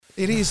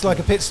It is like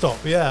a pit stop,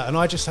 yeah, and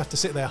I just have to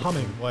sit there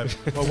humming while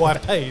my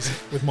wife pays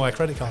with my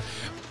credit card.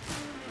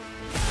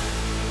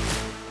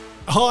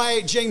 Hi,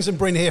 James and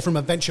Bryn here from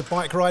Adventure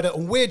Bike Rider,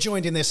 and we're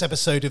joined in this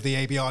episode of the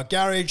ABR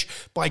Garage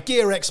by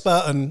gear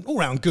expert and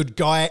all-round good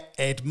guy,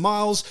 Ed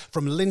Miles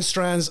from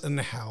Lindstrands and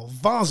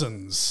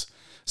Halvarsens.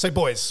 So,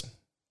 boys,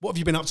 what have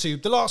you been up to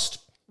the last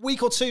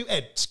week or two?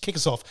 Ed, kick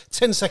us off.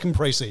 10-second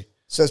précis.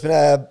 So it's been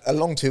a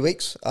long 2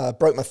 weeks.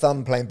 Broke my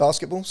thumb playing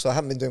basketball, so I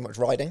haven't been doing much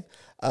riding.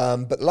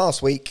 But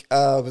last week,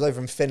 I was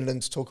over in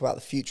Finland to talk about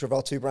the future of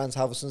our two brands,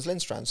 Halvarsens,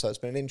 Lindstrands. So it's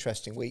been an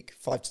interesting week,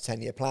 5 to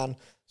 10 year plan.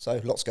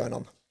 So lots going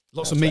on.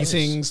 Lots of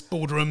meetings,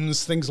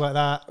 boardrooms, things like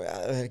that.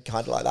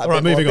 Kind of like that. All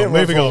right, moving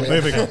on.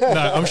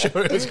 No, I'm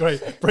sure it was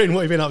great. Bryn,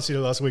 what have you been up to the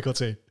last week or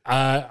two?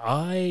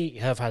 I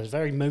have had a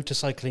very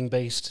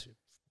motorcycling-based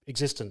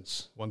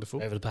existence.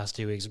 Wonderful. Over the past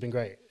 2 weeks. It's been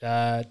great.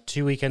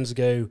 2 weekends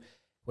ago,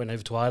 went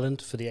over to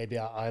Ireland for the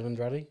ABR Ireland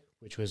Rally,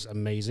 which was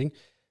amazing.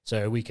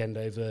 So a weekend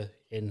over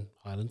in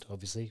Ireland,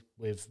 obviously,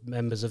 with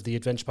members of the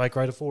Adventure Bike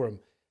Rider Forum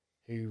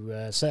who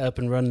set up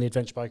and run the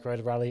Adventure Bike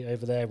Rider Rally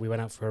over there. We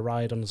went out for a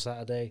ride on a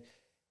Saturday.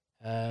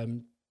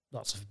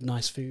 Lots of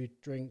nice food,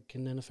 drink,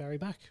 and then a ferry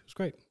back. It was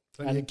great.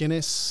 And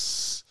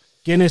Guinness.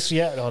 Guinness,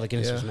 yeah. Oh, the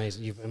Guinness was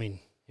amazing.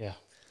 Yeah.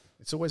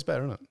 It's always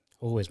better, isn't it?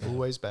 Always better.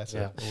 Always better.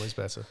 Yeah. Always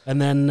better.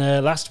 And then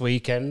last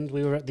weekend,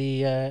 we were at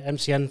the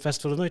MCN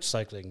Festival of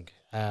Motorcycling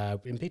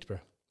in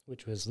Peterborough,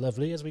 which was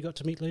lovely as we got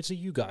to meet loads of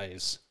you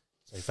guys.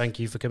 So thank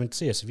you for coming to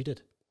see us if you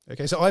did.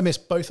 Okay, so I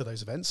missed both of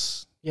those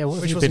events. Yeah, what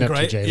have which you wasn't been up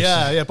great. to, James?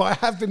 Yeah, but I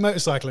have been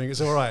motorcycling.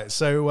 It's all right.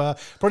 So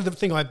probably the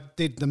thing I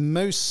did the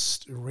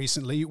most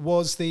recently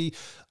was the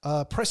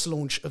press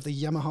launch of the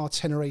Yamaha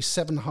Tenere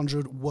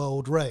 700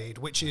 World Raid,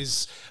 which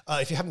is,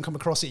 if you haven't come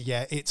across it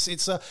yet, it's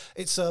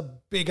a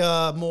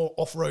bigger, more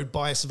off-road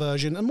biased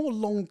version, a more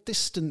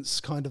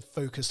long-distance kind of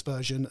focused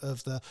version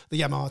of the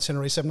Yamaha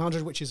Tenere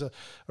 700, which is a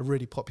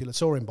really popular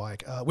touring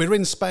bike. We were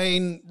in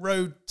Spain,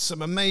 rode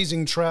some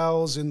amazing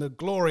trails in the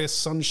glorious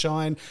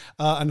sunshine,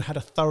 and had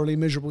a thoroughly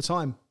miserable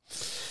time.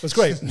 It was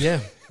great.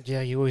 Yeah,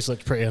 you always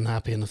looked pretty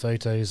unhappy in the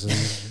photos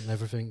and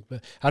everything.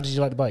 But how did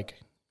you like the bike,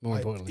 more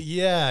importantly?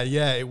 Yeah,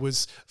 it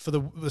was, for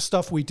the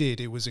stuff we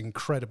did, it was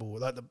incredible.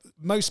 Like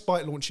most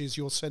bike launches,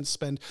 you'll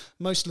spend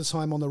most of the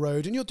time on the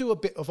road and you'll do a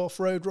bit of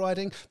off-road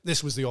riding.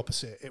 This was the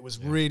opposite. It was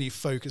really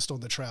focused on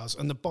the trails,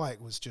 and the bike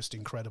was just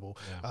incredible.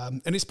 Yeah.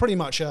 And it's pretty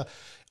much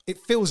it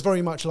feels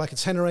very much like a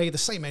Tenere, the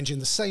same engine,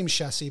 the same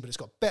chassis, but it's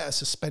got better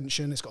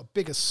suspension, it's got a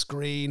bigger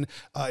screen,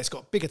 it's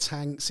got bigger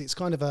tanks. It's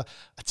kind of a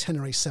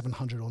Tenere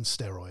 700 on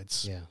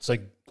steroids. Yeah. So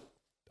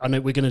I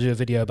know we're going to do a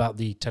video about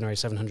the Tenere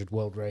 700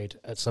 World Raid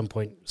at some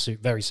point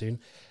very soon,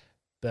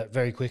 but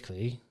very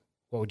quickly,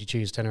 what would you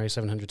choose, Tenere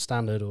 700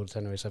 Standard or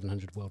Tenere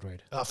 700 World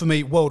Raid? For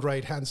me, World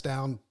Raid, hands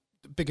down.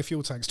 Bigger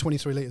fuel tanks,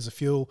 23 litres of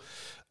fuel,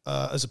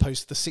 as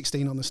opposed to the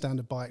 16 on the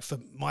standard bike. For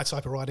my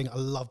type of riding, I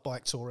love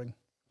bike touring.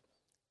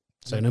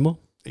 Say no more.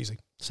 Easy.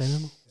 Say no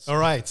more. All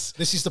right.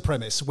 This is the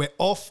premise. We're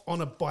off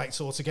on a bike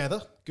tour together.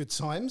 Good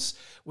times.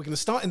 We're going to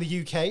start in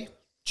the UK,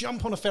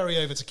 jump on a ferry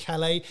over to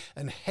Calais,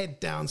 and head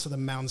down to the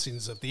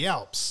mountains of the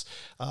Alps.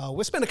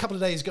 We'll spend a couple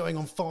of days going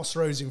on fast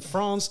roads in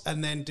France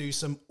and then do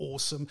some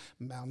awesome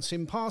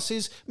mountain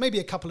passes, maybe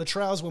a couple of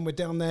trails when we're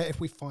down there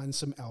if we find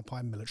some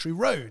alpine military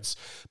roads.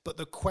 But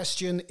the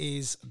question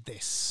is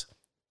this.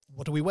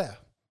 What do we wear?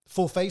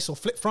 Full face or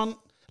flip front?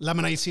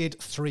 Laminated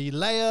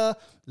 3-layer,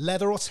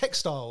 leather or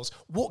textiles?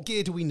 What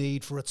gear do we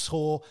need for a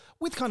tour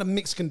with kind of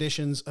mixed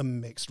conditions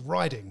and mixed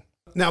riding?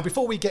 Now,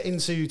 before we get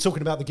into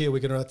talking about the gear we're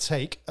going to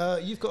take,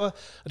 you've got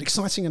an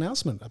exciting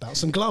announcement about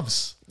some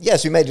gloves.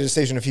 Yes, we made a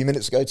decision a few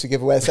minutes ago to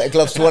give away a set of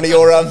gloves to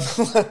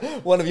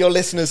one of your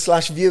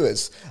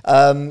listeners/viewers.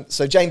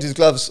 So James's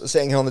gloves are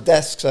sitting here on the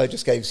desk, so I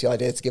just gave us the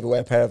idea to give away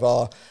a pair of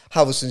our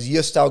Halvarsens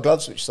Justau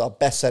gloves, which is our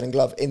best-selling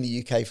glove in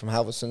the UK from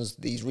Halvarsens.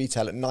 These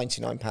retail at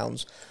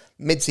 £99.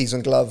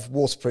 Mid-season glove,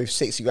 waterproof,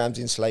 60 grams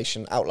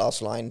insulation,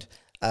 outlast lined,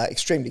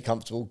 extremely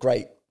comfortable,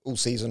 great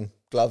all-season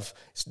glove.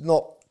 It's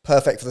not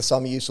perfect for the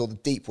summer use or the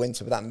deep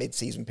winter, but that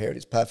mid-season period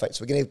is perfect.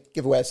 So we're going to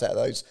give away a set of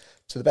those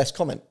to the best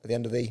comment at the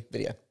end of the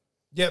video.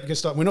 Yeah,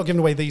 because we're not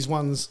giving away these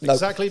ones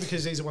exactly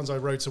because these are ones I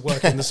rode to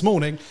work in this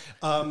morning.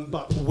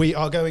 But we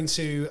are going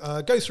to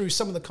go through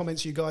some of the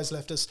comments you guys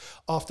left us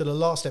after the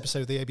last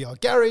episode of the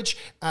ABR Garage.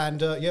 And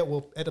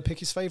we'll Ed will pick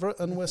his favourite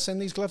and we'll send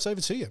these gloves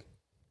over to you.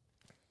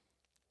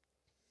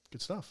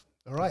 Good stuff.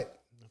 All right.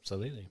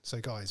 Absolutely. So,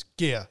 guys,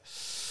 gear.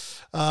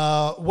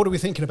 What are we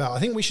thinking about?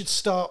 I think we should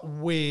start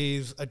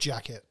with a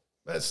jacket.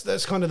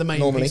 That's kind of the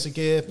main piece of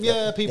gear.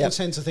 Yeah, people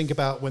tend to think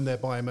about when they're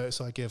buying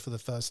motorcycle gear for the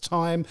first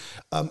time.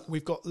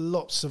 We've got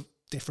lots of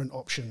different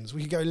options.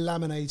 We could go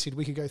laminated.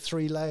 We could go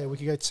 3-layer. We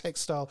could go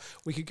textile.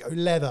 We could go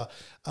leather.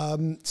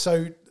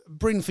 So,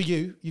 Bryn, for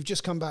you, you've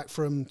just come back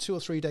from 2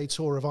 or 3 day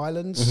tour of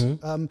islands.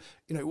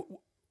 Mm-hmm.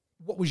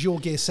 What was your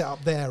gear set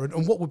up there,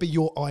 and what would be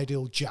your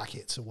ideal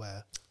jacket to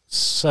wear?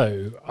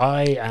 So,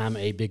 I am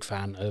a big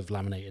fan of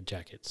laminated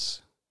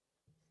jackets.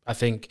 I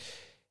think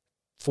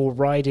for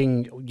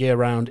riding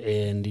year-round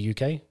in the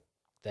UK,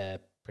 they're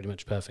pretty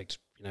much perfect.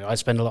 I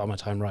spend a lot of my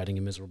time riding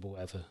in miserable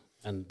weather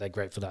and they're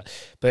great for that.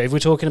 But if we're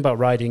talking about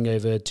riding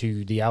over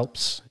to the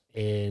Alps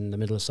in the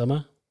middle of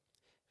summer,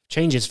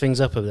 changes things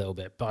up a little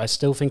bit, but I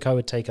still think I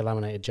would take a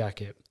laminated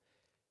jacket,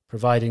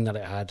 providing that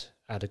it had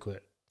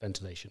adequate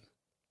ventilation.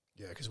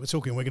 Yeah, because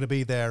we're going to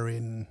be there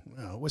in,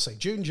 we'll say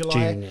June,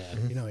 July. June,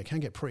 yeah. It can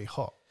get pretty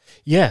hot.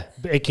 Yeah,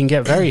 but it can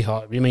get very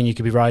hot. I mean, you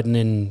could be riding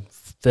in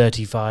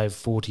 35,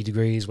 40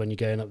 degrees when you're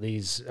going up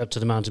to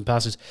the mountain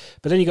passes.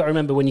 But then you got to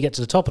remember when you get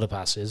to the top of the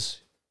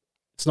passes,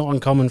 it's not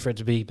uncommon for it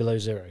to be below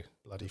zero.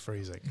 Bloody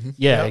freezing.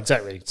 Yeah,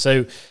 exactly.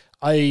 So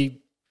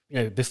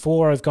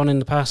before I've gone in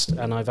the past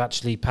and I've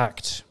actually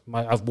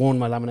I've worn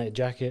my laminated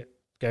jacket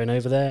going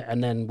over there.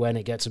 And then when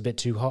it gets a bit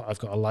too hot, I've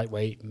got a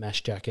lightweight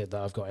mesh jacket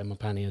that I've got in my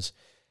panniers.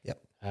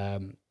 Yep.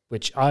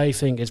 Which I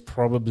think is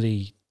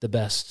probably the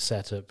best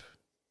setup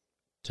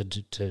to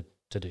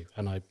do.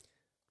 And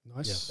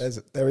nice. Yeah.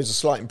 There is a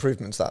slight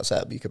improvement to that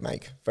setup you could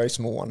make, very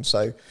small one.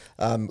 So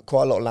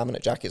quite a lot of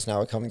laminate jackets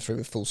now are coming through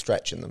with full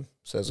stretch in them.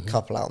 So there's a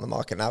couple out on the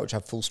market now which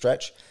have full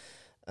stretch.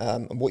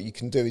 And what you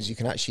can do is you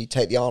can actually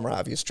take the armour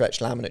out of your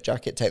stretched laminate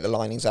jacket, take the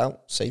linings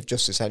out. So you've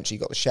just essentially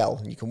got the shell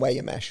and you can wear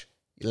your mesh,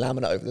 your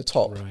laminate over the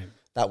top. Right.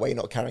 That way you're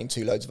not carrying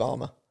 2 loads of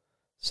armour.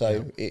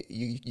 So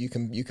you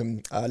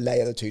can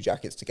layer the 2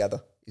 jackets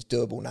together. It's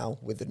doable now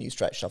with the new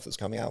stretch stuff that's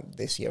coming out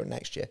this year and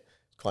next year.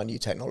 It's quite new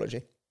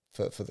technology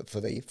for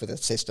the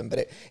system,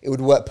 but it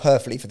would work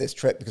perfectly for this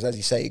trip because, as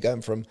you say, you're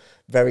going from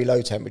very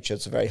low temperature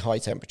to very high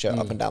temperature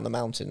up and down the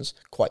mountains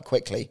quite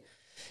quickly.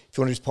 If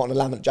you want to just put on a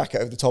laminate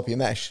jacket over the top of your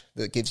mesh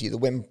that gives you the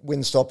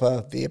wind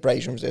stopper, the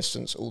abrasion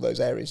resistance, all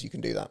those areas, you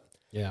can do that.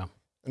 Yeah.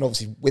 And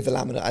obviously with the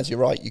laminate, as you're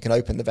right, you can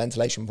open the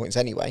ventilation points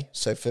anyway.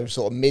 So for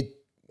sort of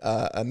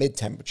mid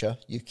temperature,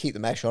 you keep the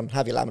mesh on,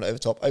 have your laminate over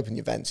top, open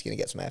your vents, you're going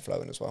to get some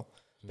airflow in as well.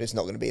 But it's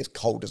not going to be as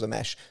cold as a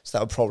mesh. So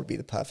that would probably be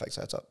the perfect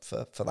setup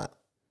for that,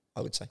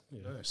 I would say.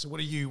 Yeah. So what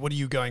are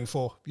you going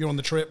for? You're on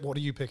the trip. What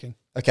are you picking?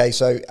 Okay,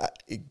 so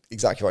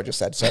exactly what I just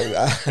said. So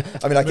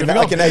I mean, I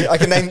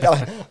can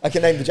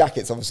name the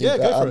jackets, obviously. Yeah,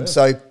 go for it.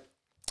 So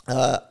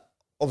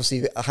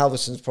obviously, a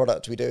Halverson's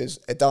product we do is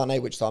a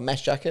Edane, which is our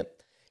mesh jacket.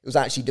 It was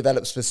actually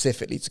developed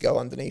specifically to go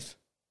underneath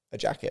a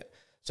jacket.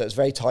 So it's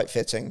very tight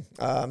fitting,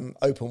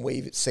 open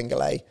weave. It's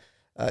single A.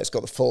 It's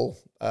got the full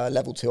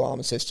level 2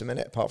 armor system in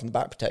it, apart from the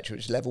back protector,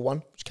 which is level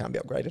 1, which can be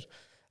upgraded.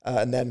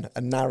 And then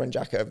a Naren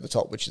jacket over the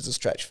top, which is a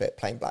stretch fit,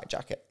 plain black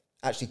jacket.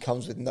 Actually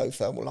comes with no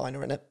thermal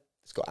liner in it.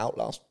 It's got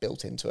Outlast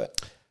built into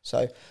it.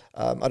 So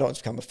I don't want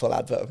to become a full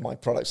advert of my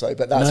products, though,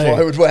 but that's what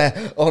I would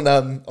wear on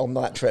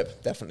that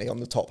trip, definitely on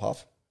the top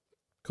half.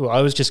 Cool.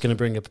 I was just going to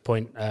bring up a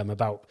point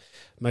about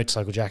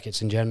motorcycle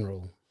jackets in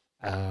general.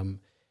 When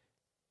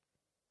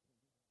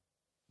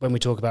we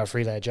talk about a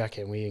 3-layer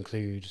jacket and we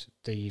include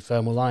the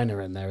thermal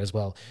liner in there as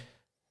well,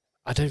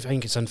 I don't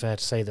think it's unfair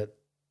to say that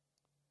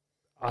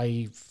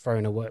I've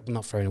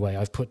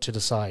put to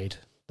the side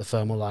the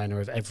thermal liner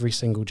of every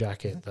single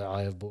jacket that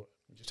I have bought.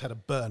 You just had a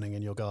burning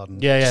in your garden.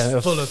 Yeah,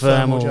 full of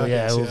thermal all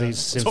jackets,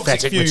 these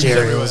Toxic synthetic fumes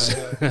materials.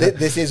 everywhere.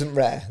 This isn't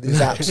rare. This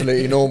is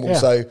absolutely normal. Yeah.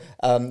 So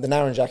the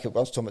Naren jacket I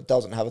was talking about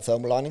doesn't have a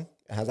thermal lining.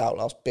 It has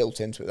Outlast built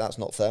into it. That's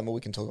not thermal.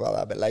 We can talk about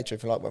that a bit later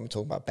if you like when we're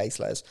talking about base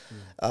layers.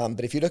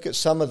 But if you look at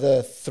some of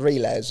the 3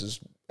 layers, as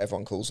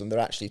everyone calls them, they're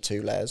actually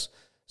 2 layers.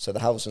 So the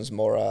Halverson's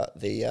Mora,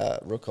 the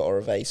Ruka or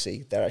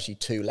Avasi, they're actually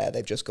 2-layer.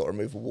 They've just got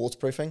removable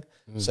waterproofing.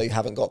 So you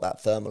haven't got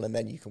that thermal, and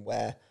then you can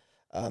wear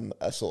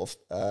a sort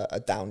of a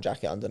down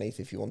jacket underneath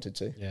if you wanted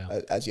to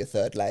as your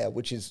 3rd layer,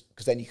 which is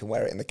because then you can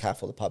wear it in the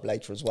CAF or the pub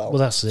later as well. Well,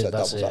 that's so it.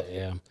 That's it.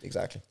 Yeah,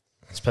 exactly.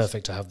 It's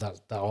perfect to have that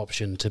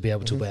option to be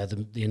able to wear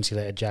the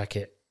insulated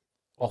jacket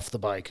off the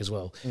bike as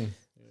well. Yeah.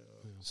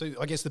 So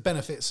I guess the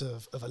benefits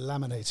of a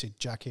laminated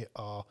jacket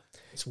are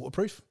it's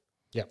waterproof.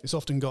 Yeah, it's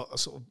often got a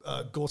sort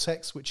of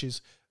Gore-Tex, which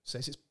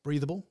says it's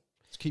breathable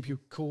to keep you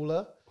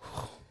cooler.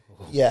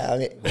 Yeah, I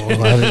mean,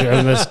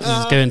 let's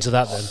go into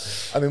that then.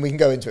 I mean, we can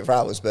go into it for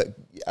hours, but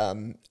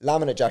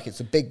laminate jackets,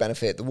 the big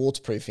benefit, the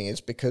waterproofing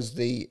is because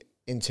the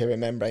interior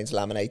membrane's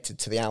laminated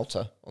to the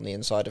outer on the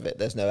inside of it.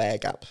 There's no air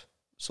gap.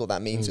 So what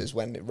that means is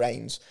when it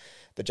rains,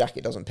 the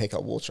jacket doesn't pick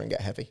up water and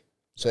get heavy.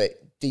 So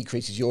it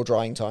decreases your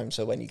drying time.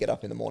 So when you get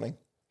up in the morning,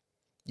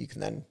 you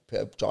can then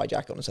put a dry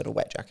jacket on instead of a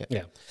wet jacket.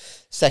 Yeah.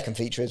 Second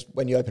feature is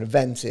when you open a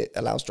vent, it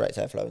allows direct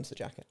airflow into the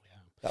jacket. Yeah.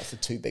 That's the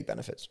 2 big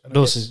benefits. And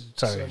also,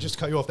 sorry, just to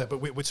cut you off there, but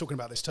we're talking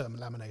about this term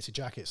laminated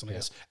jackets, and I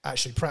guess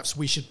actually perhaps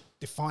we should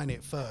define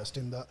it first.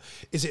 In that,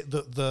 is it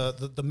that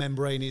the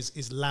membrane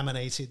is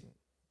laminated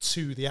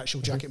to the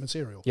actual jacket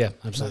material? Yeah,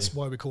 absolutely. And that's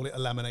why we call it a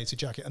laminated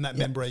jacket, and that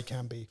membrane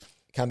can be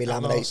laminated.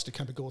 Outlast, it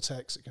can be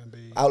Gore-Tex, it can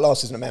be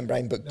Outlast isn't a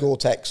membrane, but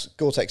Gore-Tex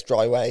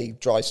Dryway,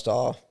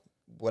 DryStar,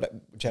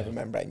 whichever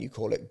membrane you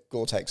call it.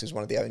 Gore-Tex is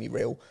one of the only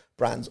real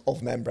brands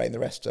of membrane. The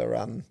rest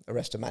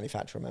are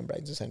manufacturer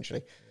membranes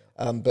essentially.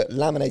 But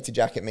laminated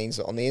jacket means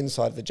that on the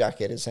inside of the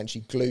jacket it's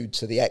essentially glued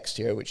to the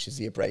exterior, which is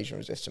the abrasion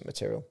resistant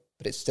material,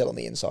 but it's still on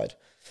the inside.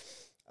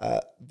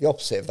 The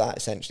opposite of that,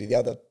 essentially, the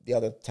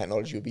other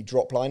technology would be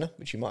drop liner,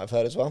 which you might have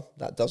heard as well.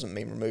 That doesn't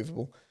mean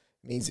removable.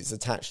 It means it's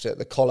attached to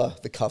the collar,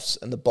 the cuffs,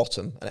 and the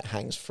bottom, and it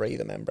hangs free,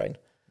 the membrane.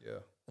 Yeah.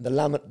 And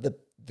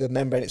the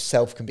membrane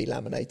itself can be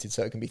laminated,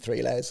 so it can be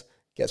 3 layers.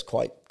 It gets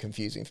quite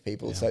confusing for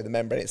people. So the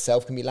membrane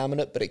itself can be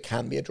laminate, but it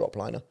can be a drop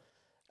liner.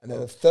 And then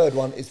the third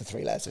one is the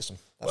 3-layer system.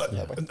 That's the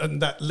third one.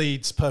 And that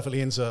leads perfectly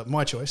into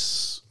my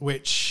choice,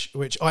 which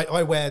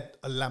I wear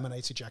a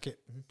laminated jacket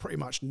pretty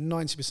much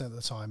 90% of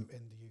the time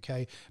in the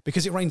UK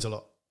because it rains a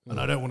lot. And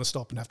I don't want to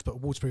stop and have to put a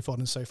waterproof on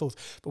and so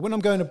forth. But when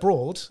I'm going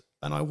abroad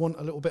and I want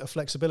a little bit of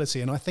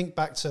flexibility, and I think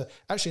back to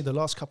actually the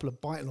last couple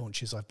of bike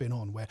launches I've been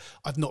on where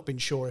I've not been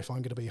sure if I'm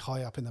going to be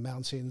high up in the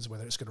mountains,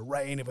 whether it's going to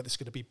rain, whether it's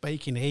going to be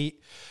baking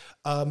heat.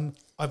 I've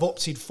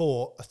opted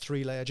for a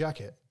 3-layer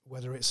jacket,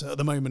 whether it's at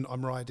the moment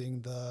I'm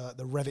riding the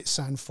Revit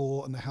Sand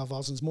 4 and the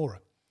Halvarsens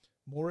Mora.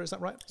 Mora, is that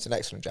right? It's an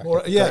excellent jacket.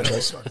 Mora, yeah,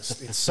 it's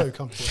so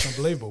comfortable, it's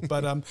unbelievable.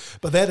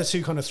 But they're the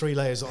 2 kind of 3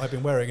 layers that I've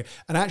been wearing.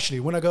 And actually,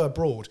 when I go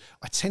abroad,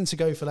 I tend to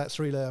go for that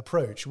 3-layer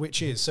approach,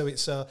 which is, so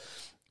it's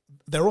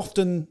they're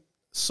often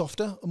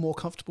softer and more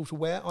comfortable to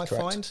wear, I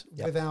find,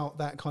 without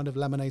that kind of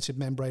laminated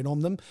membrane on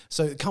them.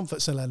 So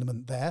comfort's an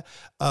element there.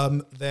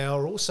 They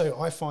are also,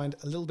 I find,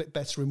 a little bit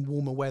better in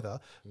warmer weather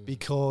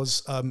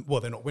because, they're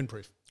not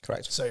windproof.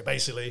 Correct. So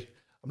basically,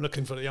 I'm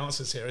looking for the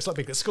answers here. It's like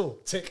being at school.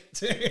 Tick,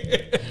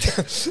 tick.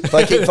 if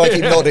I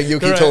keep nodding, you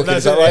keep talking.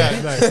 Is that right?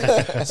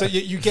 Yeah, no. So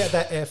you get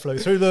that airflow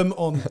through them.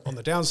 On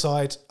the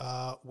downside,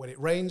 when it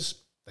rains,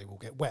 they will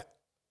get wet.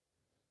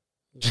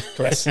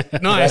 Correct.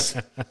 Nice.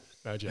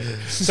 No joking.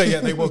 So yeah,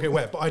 they will get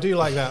wet. But I do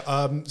like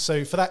that.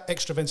 So for that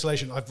extra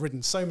ventilation, I've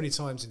ridden so many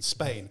times in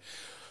Spain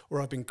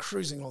where I've been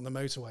cruising on the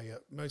motorway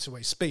at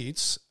motorway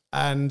speeds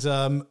and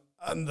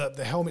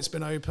the helmet's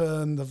been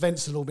open, the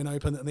vents have all been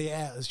open, and the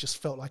air has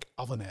just felt like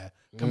oven air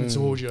coming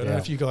towards you. I don't know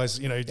if you guys,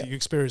 you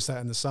experience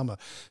that in the summer.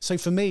 So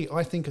for me,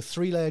 I think a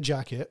 3-layer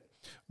jacket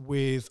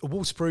with a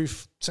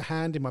waterproof to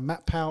hand in my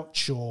map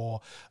pouch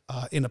or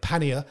in a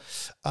pannier,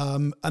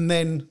 and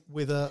then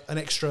with an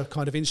extra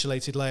kind of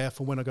insulated layer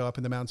for when I go up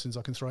in the mountains,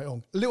 I can throw it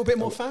on. A little bit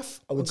more faff.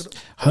 I would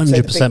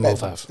 100% more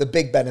faff. The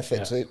big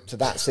benefit to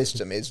that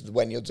system is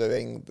when you're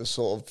doing the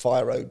sort of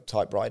fire road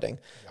type riding,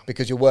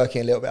 because you're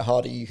working a little bit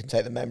harder, you can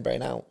take the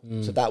membrane out.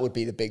 So that would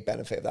be the big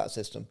benefit of that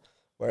system.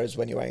 Whereas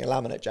when you're wearing a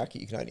laminate jacket,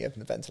 you can only open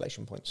the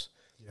ventilation points.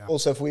 Yeah.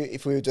 Also,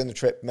 if we were doing the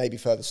trip maybe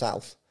further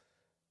south,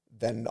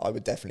 then I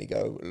would definitely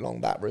go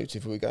along that route.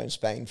 If we were going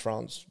Spain,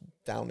 France,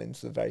 down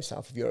into the very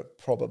south of Europe,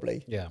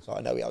 probably. Yeah. So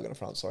I know we are going to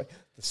France, sorry.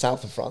 The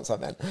south of France, I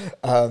meant.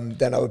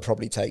 Then I would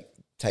probably take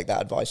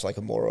that advice, like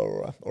a Mora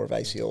or a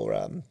Vasey or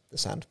the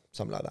Sand,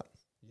 something like that.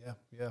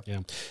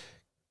 Yeah.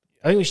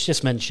 I think we should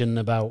just mention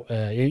about,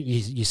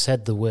 you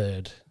said the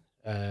word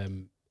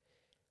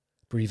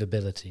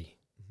breathability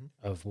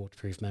of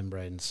waterproof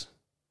membranes.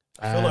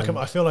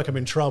 I feel like I'm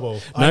in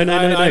trouble.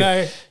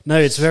 No.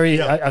 It's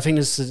very. I think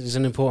this is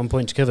an important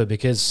point to cover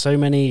because so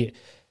many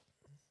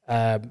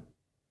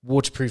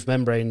waterproof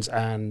membranes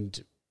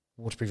and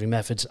waterproofing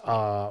methods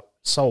are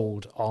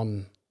sold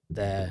on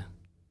their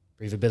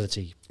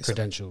breathability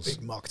credentials. A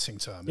big marketing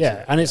term.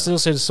 Yeah, and it's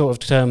also the sort of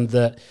term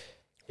that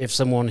if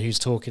someone's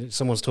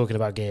talking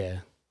about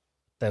gear,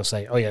 they'll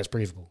say, "Oh yeah, it's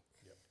breathable,"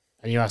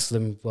 and you ask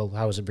them, "Well,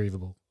 how is it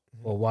breathable?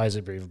 Or why is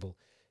it breathable?"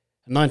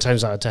 9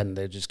 times out of 10,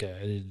 they just go,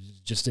 "It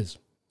just is.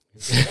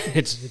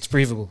 it's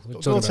breathable."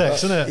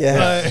 Gore-Tex, isn't it?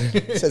 Yeah,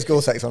 it says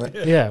Gore-Tex on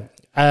it. Yeah,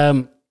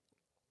 and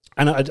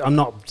I'm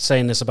not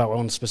saying this about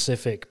one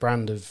specific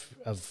brand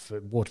of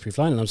waterproof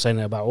lining. I'm saying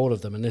it about all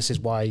of them, and this is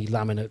why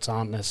laminates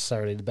aren't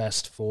necessarily the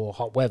best for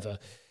hot weather,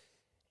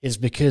 is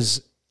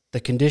because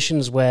the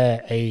conditions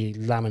where a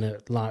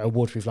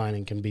waterproof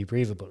lining can be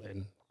breathable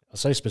in are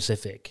so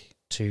specific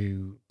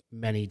to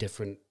many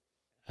different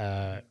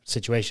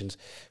situations.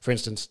 For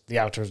instance, the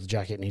outer of the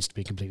jacket needs to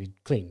be completely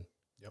clean.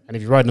 Yep. And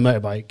if you're riding a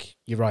motorbike,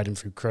 you're riding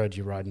through crud,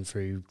 you're riding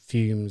through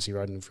fumes, you're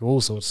riding through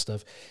all sorts of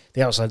stuff.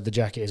 The outside of the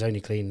jacket is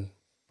only clean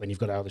when you've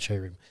got it out of the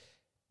showroom.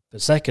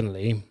 But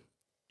secondly,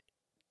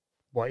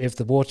 what if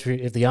the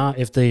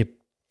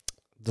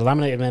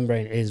laminated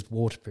membrane is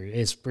waterproof,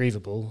 is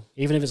breathable,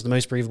 even if it's the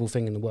most breathable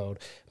thing in the world,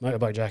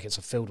 motorbike jackets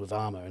are filled with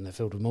armor and they're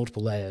filled with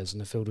multiple layers and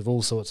they're filled with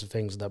all sorts of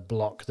things that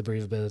block the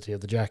breathability of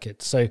the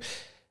jacket. So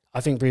I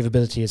think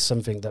breathability is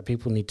something that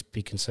people need to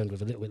be concerned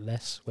with a little bit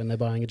less when they're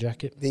buying a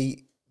jacket.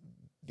 The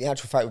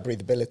actual fact with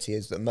breathability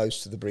is that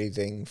most of the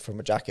breathing from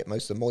a jacket,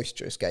 most of the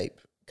moisture escape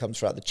comes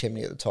throughout the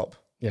chimney at the top,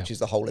 which is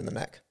the hole in the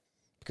neck,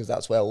 because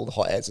that's where all the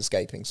hot air is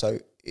escaping. So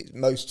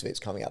most of it's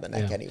coming out the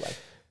neck anyway.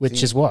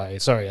 Which is why,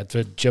 sorry, I had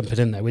to jump it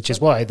in there, which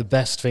is why the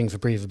best thing for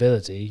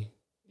breathability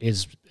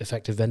is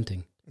effective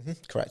venting. Mm-hmm.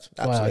 Correct.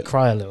 That's why I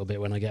cry a little bit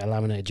when I get a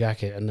laminated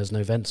jacket and there's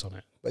no vents on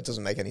it. But it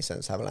doesn't make any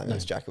sense to have a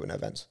laminated jacket with no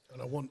vents.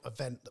 And I want a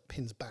vent that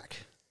pins back.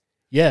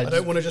 Yeah, I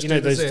don't want to just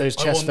those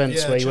chest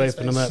vents where you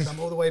open them up. Come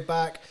all the way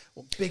back.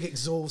 Or big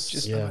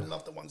exhausts. I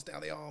love the ones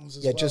down the arms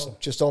as well.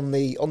 Just on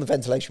the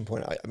ventilation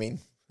point. I mean,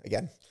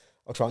 again,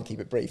 I'll try and keep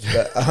it brief.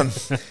 But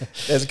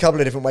there's a couple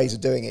of different ways of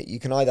doing it. You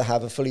can either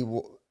have a fully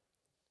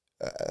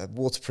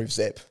waterproof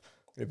zip.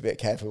 Be a bit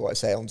careful what I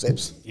say on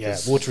zips. Yeah,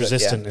 water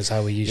resistant is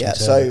how we usually Yeah,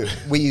 term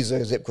so we use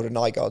a zip called a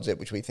Nygaard zip,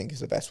 which we think is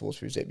the best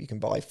waterproof zip you can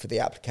buy for the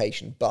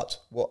application. But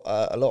what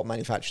a lot of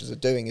manufacturers are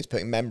doing is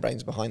putting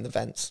membranes behind the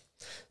vents.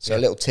 So a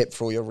little tip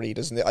for all your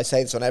readers, and I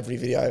say this on every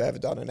video I've ever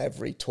done and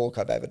every talk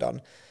I've ever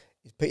done,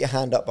 is put your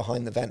hand up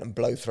behind the vent and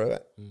blow through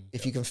it.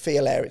 If you can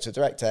feel air, it's a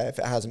direct air. If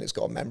it hasn't, it's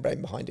got a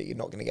membrane behind it. You're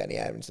not going to get any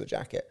air into the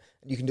jacket.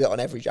 And you can do it on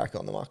every jacket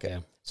on the market. Yeah.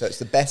 So it's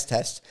the best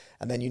test,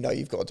 and then you know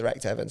you've got a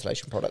direct air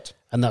ventilation product.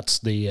 And that's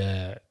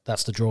the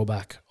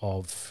drawback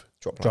of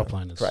drop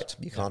liners. Correct.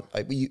 You can't.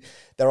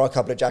 There are a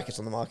couple of jackets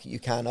on the market you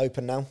can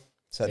open now.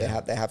 So there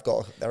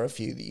are a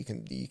few that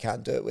you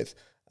can do it with.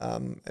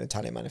 An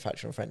Italian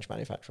manufacturer and French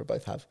manufacturer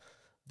both have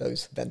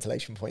those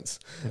ventilation points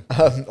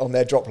on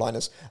their drop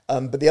liners.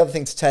 But the other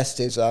thing to test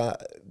is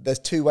there's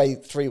three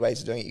ways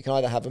of doing it. You can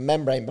either have a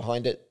membrane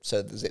behind it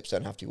so the zips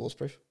don't have to be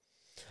waterproof,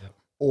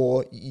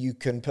 or you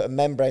can put a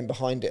membrane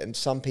behind it, and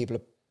some people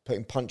are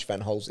putting punch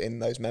vent holes in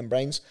those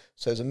membranes.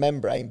 So there's a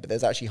membrane, but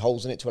there's actually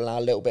holes in it to allow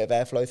a little bit of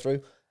airflow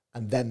through,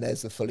 and then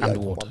there's the fully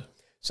open one.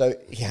 So,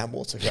 and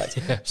water, correct.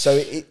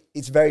 So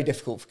it's very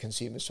difficult for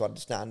consumers to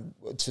understand,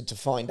 to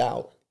find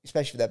out,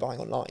 especially if they're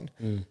buying online.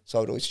 So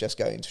I would always just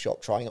go into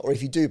shop trying it. Or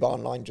if you do buy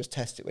online, just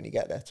test it when you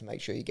get there to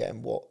make sure you're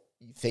getting what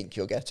you think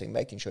you're getting,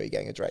 making sure you're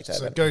getting a direct air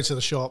vent. Go to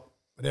the shop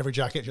and every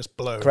jacket just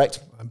blow. Correct.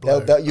 And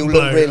blow, you'll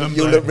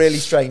look really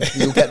strange, but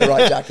you'll get the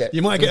right jacket.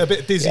 You might get a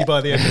bit dizzy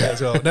by the end of it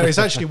as well. No, it's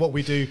actually what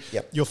we do.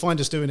 You'll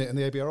find us doing it in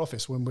the ABR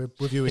office when we're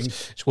reviewing.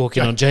 Just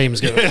walking on James.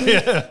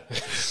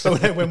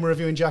 But when we're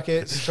reviewing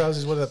jackets,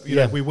 trousers, whatever, you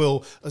know, we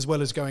will, as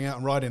well as going out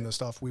and riding the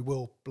stuff, we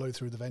will blow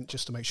through the vent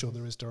just to make sure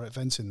there is direct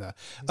vents in there.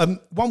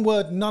 One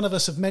word none of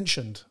us have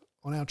mentioned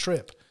on our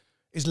trip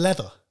is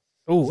leather.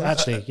 Oh,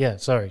 actually,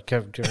 sorry.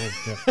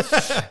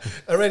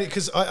 Already,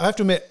 because I have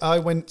to admit, I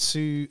went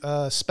to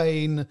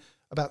Spain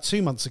about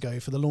 2 months ago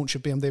for the launch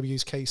of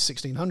BMW's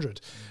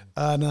K1600.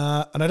 And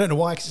I don't know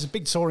why, because it's a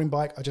big touring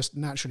bike. I just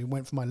naturally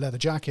went for my leather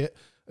jacket.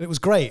 And it was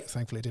great.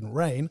 Thankfully, it didn't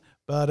rain.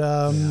 But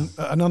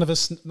none of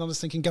us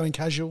thinking going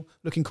casual,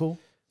 looking cool.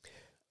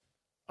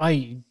 Do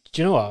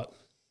you know what?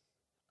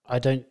 I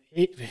don't.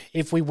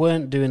 If we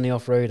weren't doing the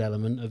off-road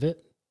element of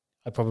it,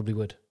 I probably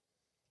would.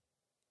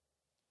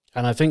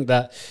 And I think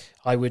that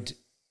I would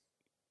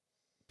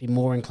be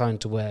more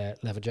inclined to wear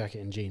leather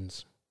jacket and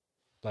jeans.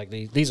 Like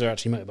these are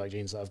actually motorbike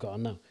jeans that I've got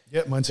on now.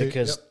 Yeah, mine too.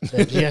 Because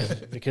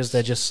because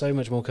they're just so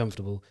much more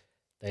comfortable.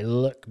 They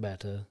look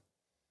better,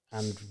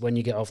 and when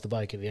you get off the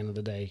bike at the end of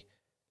the day,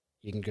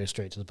 you can go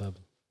straight to the pub.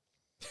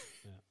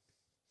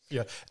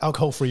 Yeah,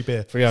 alcohol-free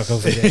beer. Free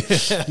alcohol-free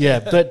beer. Yeah,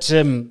 but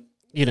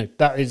you know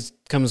that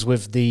comes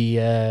with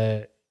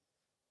the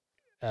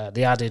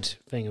added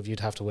thing of you'd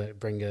have to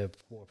bring a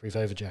waterproof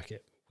over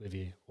jacket with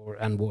you,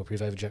 and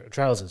waterproof over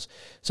trousers.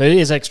 So it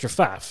is extra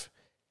faff.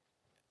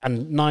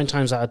 And 9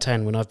 times out of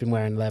 10, when I've been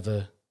wearing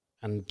leather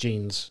and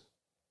jeans,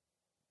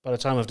 by the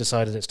time I've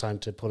decided it's time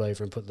to pull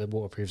over and put the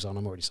waterproofs on,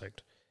 I'm already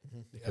soaked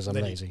because I'm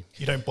lazy.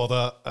 You don't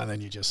bother, and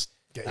then you just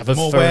get have a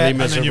more thoroughly wet,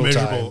 miserable, and then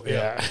you're miserable.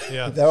 Time.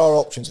 Yeah. There are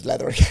options with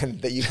leather again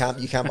that you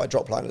can buy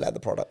drop liner leather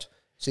product.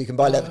 So you can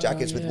buy leather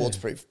jackets with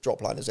waterproof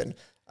drop liners in,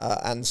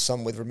 and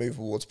some with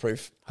removable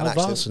waterproof. And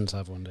Varsons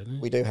have one, don't they?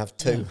 We do have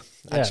 2,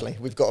 actually.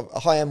 We've got a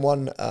high-end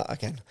one,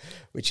 again,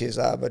 which is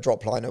a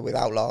drop liner with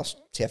Outlast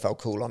TFL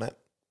Cool on it.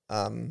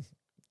 And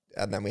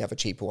then we have a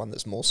cheaper one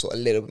that's more a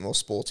little bit more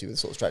sporty with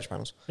sort of stretch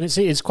panels. And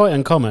it's quite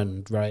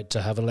uncommon, right,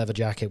 to have a leather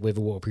jacket with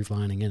a waterproof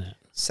lining in it.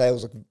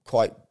 Sales are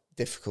quite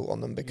difficult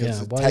on them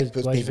because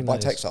people buy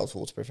textiles for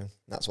waterproofing.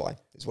 That's why.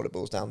 It's what it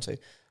boils down to.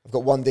 I've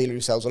got one dealer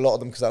who sells a lot of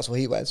them because that's what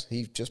he wears.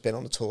 He's just been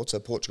on a tour to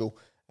Portugal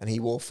and he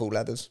wore full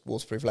leathers,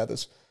 waterproof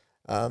leathers.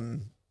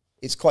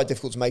 It's quite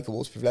difficult to make a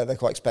waterproof leather. They're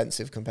quite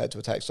expensive compared to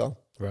a textile,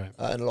 right?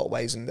 In a lot of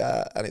ways, and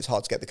it's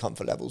hard to get the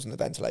comfort levels and the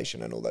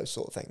ventilation and all those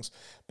sort of things.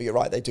 But you're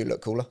right, they do look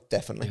cooler,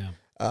 definitely.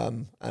 Yeah.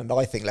 And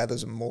I think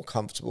leathers are more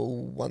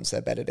comfortable once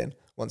they're bedded in,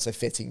 once they're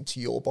fitting to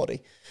your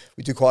body.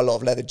 We do quite a lot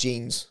of leather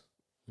jeans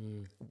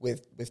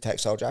with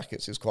textile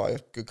jackets. It's quite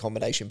a good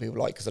combination people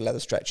like because the leather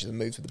stretches and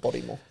moves with the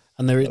body more.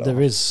 And there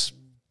is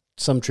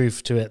some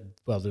truth to it.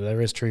 Well,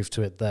 there is truth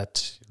to it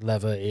that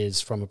leather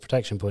is, from a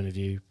protection point of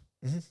view,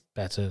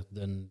 better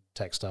than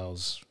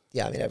textiles.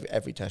 Yeah, I mean,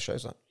 every test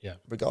shows that. Yeah.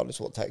 Regardless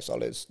of what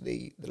textile is,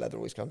 the leather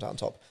always comes out on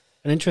top.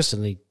 And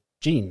interestingly,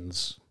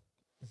 jeans,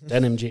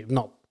 denim jeans,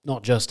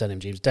 not just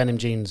denim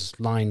jeans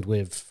lined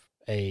with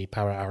a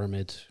para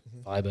aramid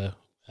fiber,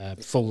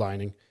 full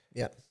lining,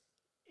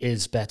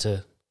 is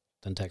better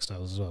than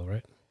textiles as well,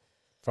 right?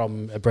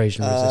 From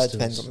abrasion resistance.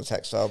 Depends on the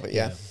textile, but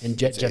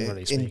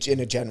generally speaking. In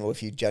a general,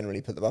 if you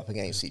generally put them up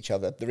against each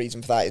other, the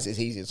reason for that is it's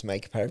easier to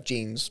make a pair of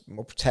jeans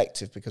more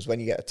protective because when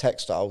you get a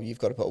textile, you've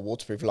got to put a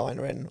waterproof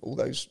liner in, all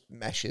those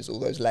meshes, all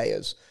those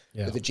layers.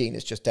 Yeah. But the jean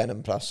is just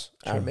denim plus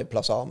aramid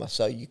plus armour,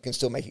 so you can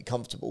still make it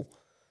comfortable,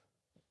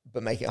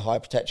 but make it higher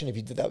protection. If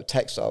you did that with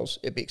textiles,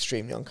 it'd be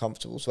extremely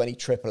uncomfortable. So any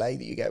AAA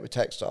that you get with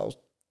textiles,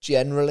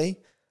 generally,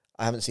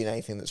 I haven't seen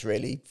anything that's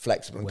really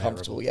flexible and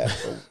comfortable yet.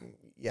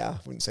 I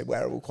wouldn't say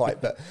wearable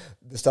quite, but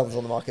the stuff that's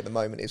on the market at the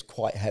moment is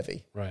quite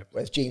heavy. Right.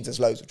 Whereas jeans, there's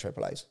loads of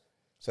AAAs.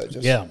 So it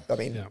just, I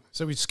mean,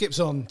 So we skipped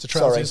on to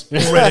trousers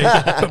already.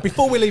 But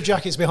before we leave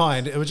jackets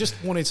behind, we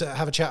just wanted to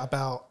have a chat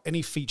about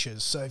any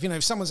features. So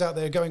if someone's out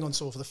there going on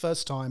tour for the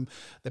first time,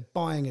 they're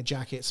buying a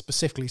jacket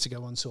specifically to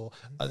go on tour.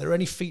 Are there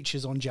any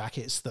features on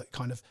jackets that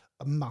kind of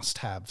are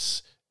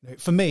must-haves?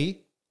 For me,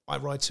 I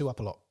ride 2 up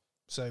a lot.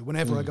 So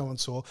whenever I go on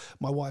tour,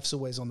 my wife's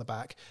always on the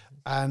back,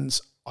 and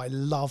I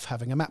love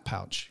having a map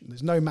pouch.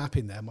 There's no map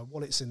in there. My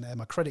wallet's in there.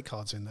 My credit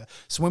card's in there.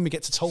 So when we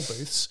get to toll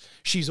booths,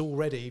 she's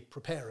already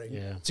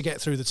preparing to get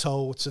through the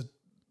toll, to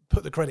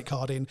put the credit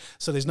card in.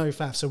 So there's no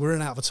faff. So we're in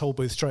and out of a toll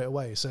booth straight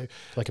away. So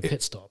like a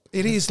pit stop.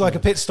 It is like a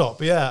pit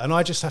stop, yeah. And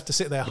I just have to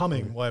sit there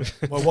humming while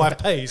my wife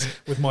pays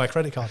with my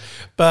credit card.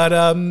 But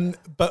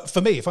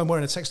for me, if I'm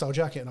wearing a textile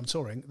jacket and I'm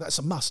touring, that's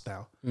a must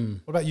now. What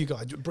about you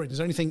guys? Britt, is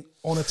there anything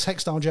on a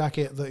textile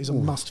jacket that is a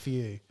must for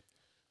you?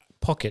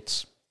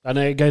 Pockets. I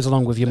know it goes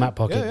along with your map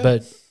pocket,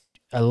 but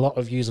a lot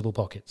of usable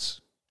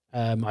pockets.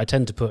 I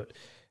tend to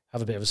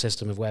have a bit of a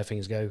system of where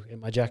things go in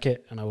my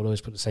jacket, and I will always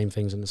put the same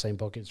things in the same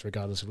pockets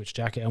regardless of which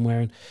jacket I'm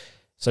wearing.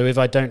 So if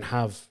I don't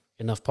have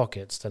enough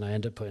pockets, then I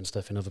end up putting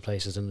stuff in other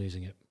places and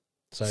losing it.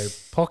 So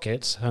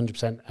pockets,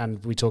 100%,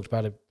 and we talked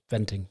about it,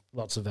 venting,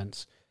 lots of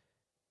vents.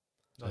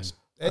 Nice.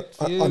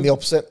 I'm the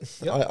opposite.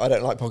 Yep. I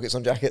don't like pockets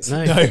on jackets.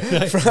 No.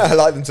 I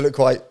like them to look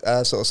quite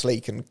sort of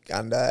sleek and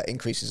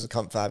increases the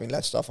comfort having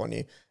less stuff on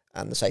you,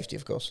 and the safety,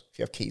 of course. If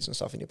you have keys and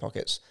stuff in your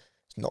pockets,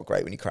 it's not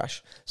great when you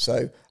crash.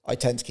 So I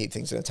tend to keep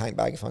things in a tank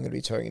bag if I'm going to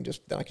be touring, and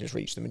then I can just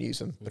reach them and use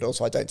them. But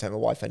also I don't take my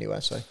wife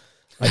anywhere, so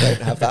I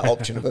don't have that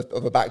option of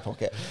a back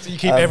pocket. So you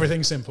keep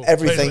everything simple.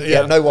 Everything,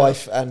 no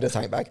wife and a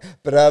tank bag.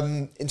 But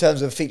in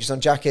terms of features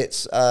on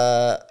jackets,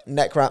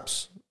 neck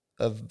wraps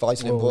are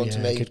vitally important to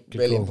me. Good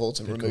really call.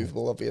 important,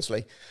 removable,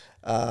 obviously.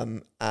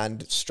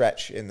 And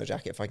stretch in the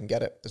jacket if I can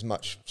get it. As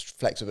much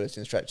flexibility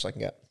and stretch as I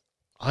can get.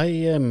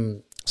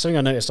 Something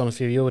I noticed on a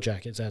few of your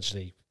jackets,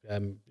 actually,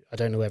 I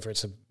don't know whether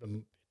it's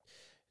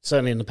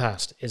certainly in the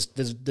past, is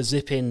the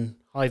zip-in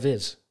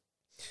high-vis.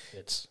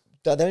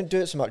 They don't do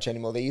it so much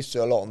anymore. They used to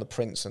do a lot on the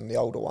prints and the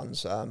older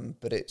ones,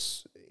 but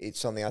it's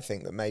something I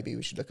think that maybe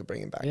we should look at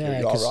bringing back. Yeah,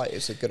 you are right;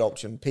 it's a good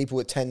option. People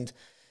are tending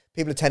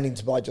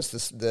to buy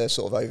just the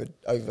sort of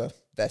over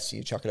vest,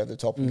 you chuck it over the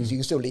top, because you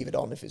can still leave it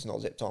on if it's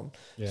not zipped on.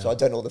 Yeah. So I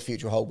don't know what the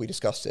future hold. We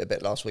discussed it a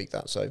bit last week,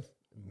 so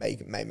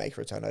may make a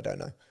return. I don't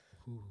know.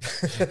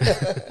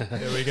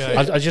 There we go.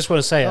 I just want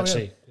to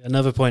say,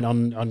 another point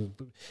on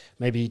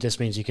maybe this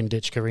means you can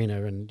ditch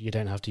Karina and you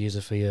don't have to use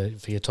her for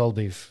your toll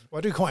booth. Well,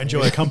 I do quite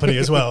enjoy her company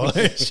as well.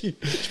 she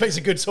makes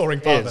a good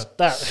touring partner.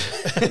 I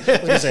was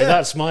going to say,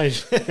 that's my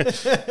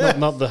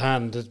not the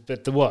hand,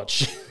 but the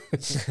watch.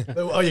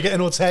 Oh, you're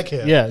getting all tech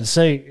here. Yeah.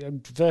 So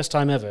first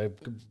time ever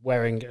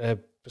wearing a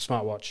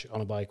smartwatch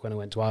on a bike when I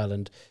went to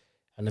Ireland,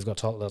 and they've got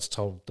the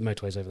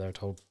motorways over there are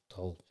toll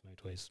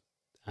motorways,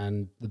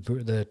 and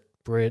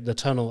the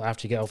tunnel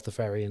after you get off the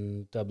ferry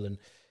in Dublin,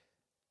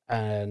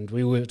 and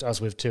I was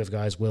with 2 of the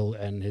guys, Will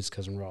and his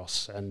cousin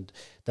Ross, and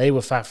they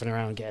were faffing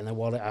around getting their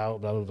wallet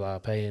out, blah blah blah,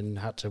 paying,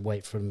 had to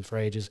wait for them for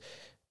ages.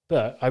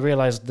 But I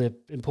realised the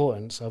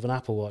importance of an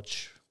Apple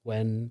Watch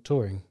when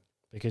touring,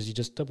 because you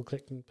just double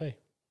click and pay.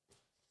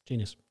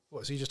 Genius.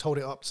 What? So you just hold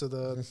it up to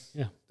the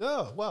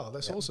Oh wow,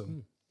 that's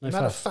awesome. No the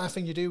amount of faff.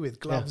 faffing you do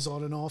with gloves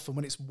on and off, and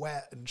when it's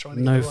wet and trying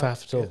to no get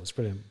faff at all. It's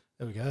brilliant.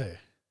 There we go.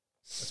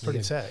 That's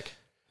pretty tech.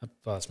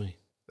 Well, that's me.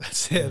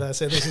 That's it.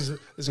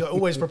 This guy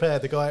always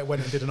prepared. The guy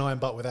went and did an iron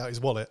butt without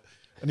his wallet,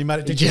 and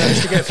did you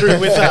manage to get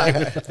through with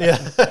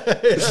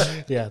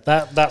that? Yeah.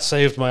 That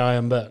saved my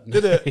iron butt.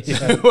 Did it?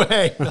 Yeah. No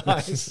way.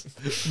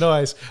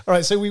 Nice. All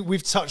right. So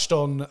we've touched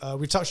on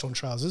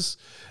trousers.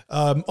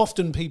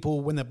 Often people,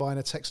 when they're buying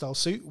a textile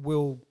suit,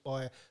 will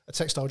buy a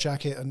textile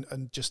jacket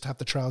and just have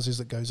the trousers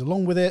that goes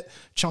along with it.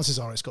 Chances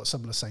are it's got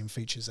some of the same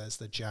features as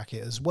the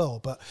jacket as well.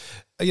 But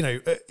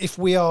if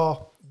we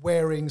are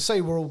wearing,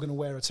 say we're all going to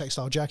wear a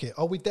textile jacket,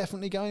 are we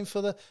definitely going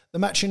for the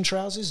matching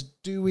trousers?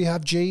 Do we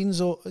have jeans,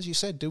 or as you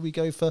said, do we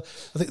go for,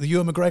 I think, the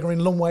Ewan McGregor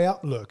in Long Way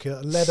Up look,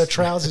 leather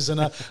trousers and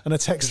a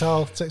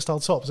textile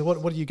top? So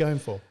what are you going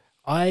for?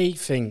 I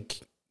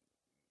think,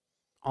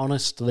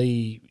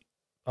 honestly,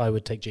 I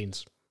would take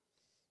jeans.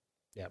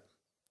 Yeah,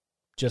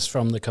 just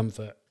from the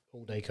comfort,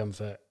 all day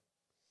comfort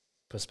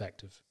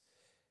perspective.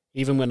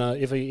 Even when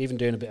even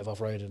doing a bit of off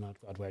roading,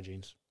 I'd wear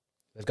jeans.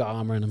 They've got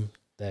armour in them.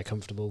 They're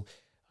comfortable.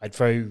 I'd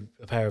throw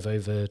a pair of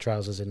over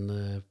trousers in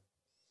the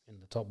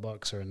top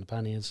box or in the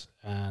panniers,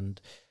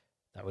 and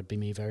that would be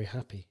me very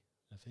happy,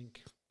 I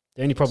think.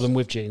 The only problem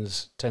with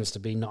jeans tends to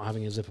be not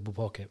having a zippable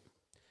pocket.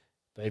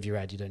 But if you're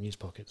red, you don't use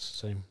pockets.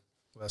 So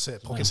well, that's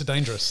it. Pockets are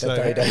dangerous. They're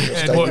very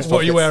dangerous. And what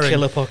are you wearing?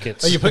 Killer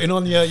pockets. Are you putting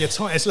on your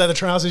tightest leather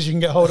trousers you can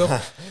get hold of?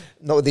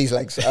 Not with these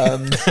legs.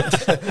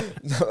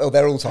 No,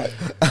 they're all tight.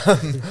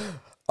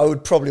 I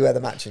would probably wear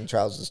the matching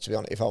trousers, to be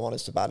honest. If I'm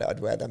honest about it,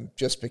 I'd wear them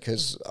just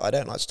because I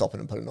don't like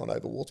stopping and pulling on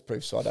over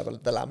waterproof. So I'd have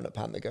the laminate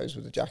pant that goes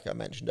with the jacket I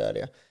mentioned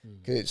earlier,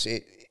 because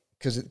it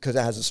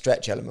has a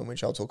stretch element,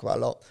 which I'll talk about a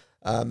lot.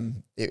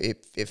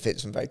 It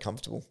fits and very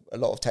comfortable. A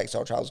lot of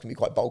textile trousers can be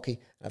quite bulky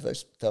and have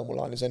those thermal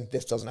liners in.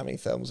 This doesn't have any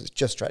thermals, it's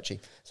just stretchy.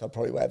 So I'll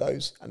probably wear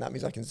those, and that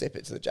means I can zip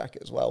it to the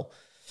jacket as well.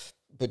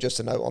 But just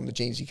to note, on the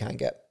jeans, you can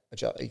get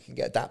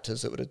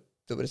adapters that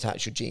would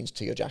attach your jeans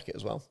to your jacket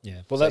as well.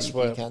 Yeah, well, so that's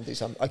you can do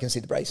some. I can see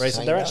the braces.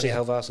 They're actually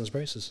Helvarson's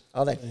braces.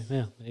 Are they?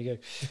 Yeah, there you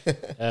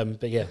go.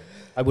 But yeah,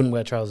 I wouldn't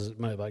wear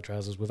motorbike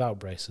trousers without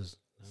braces,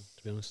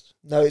 to be honest.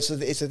 No, it's a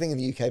thing in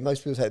the UK.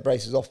 Most people take the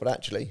braces off, but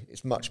actually,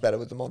 it's much better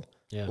with them on.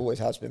 Yeah, Always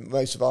has been.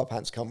 Most of our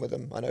pants come with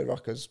them. I know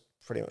Ruckers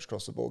pretty much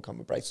across the board come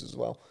with braces as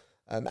well.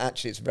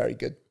 Actually, it's very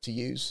good to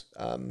use.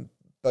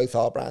 Both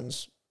our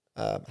brands,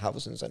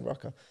 Halversons and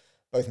Rucker,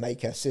 both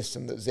make a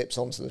system that zips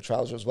onto the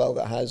trouser as well,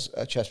 that has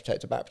a chest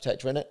protector, back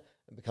protector in it,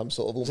 and becomes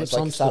sort of almost zips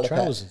like onto a salopette. the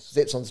trousers.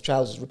 Zips onto the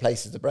trousers,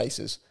 replaces the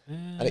braces.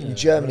 And in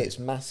Germany, it's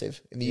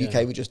massive. In the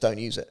UK, we just don't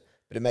use it.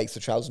 But it makes the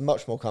trousers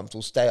much more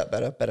comfortable, stay up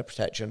better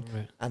protection,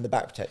 and the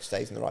back protector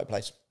stays in the right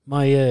place.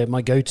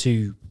 My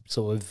go-to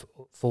sort of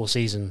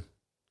 4-season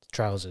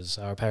trousers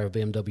are a pair of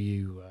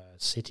BMW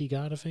City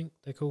Guard, I think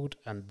they're called,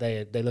 and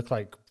they look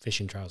like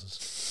fishing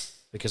trousers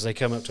because they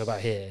come up to about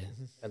here,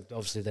 and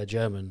obviously they're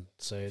German,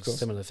 so it's a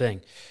similar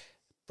thing.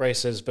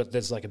 Braces, but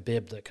there's like a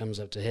bib that comes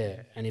up to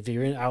here, and if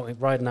you're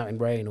riding out in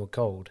rain or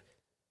cold,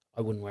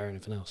 I wouldn't wear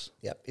anything else.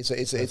 Yeah, it's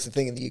a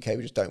thing in the UK.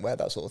 We just don't wear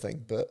that sort of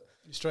thing. But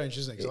it's strange,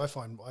 isn't it? Because I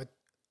find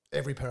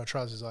every pair of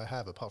trousers I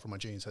have, apart from my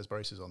jeans, has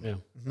braces on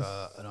them.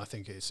 Yeah. And I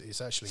think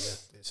it's actually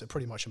it's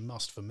pretty much a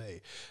must for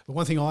me. But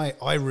one thing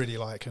I really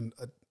like, and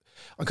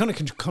I'm kind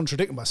of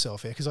contradicting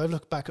myself here, because I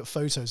look back at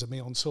photos of me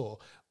on tour.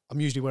 I'm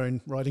usually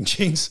wearing riding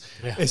jeans.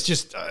 Yeah. It's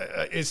just,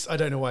 I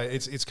don't know why,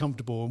 it's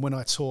comfortable. And when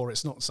I tour,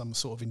 it's not some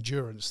sort of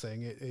endurance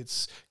thing.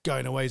 It's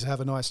going away to have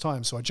a nice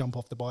time. So I jump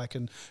off the bike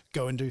and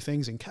go and do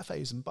things in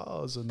cafes and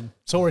bars and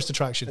tourist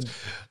attractions.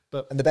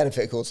 And the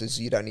benefit, of course, is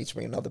you don't need to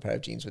bring another pair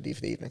of jeans with you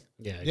for the evening.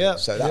 Yeah.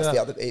 So that's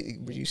the other, it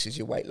reduces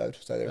your weight load.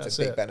 So there's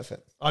a big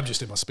benefit. I'm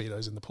just in my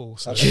Speedos in the pool,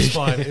 so it's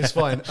fine. It's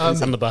fine.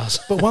 On the bus.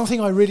 But one thing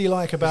I really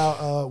like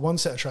about one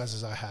set of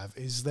trousers I have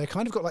is they're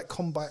kind of got like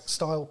combat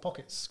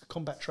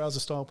trouser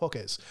style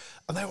pockets.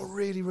 And they were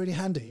really, really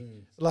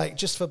handy. Like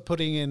just for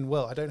putting in,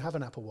 well, I don't have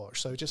an Apple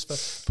Watch. So just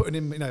for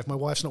putting in, if my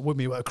wife's not with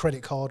me, a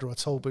credit card or a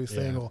toll booth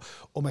thing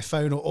or my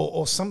phone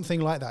or something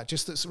like that,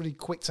 just that's really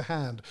quick to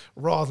hand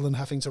rather than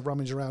having to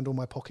rummage around all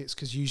my pockets,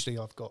 because usually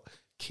I've got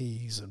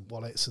keys and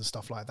wallets and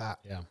stuff like that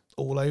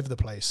all over the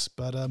place.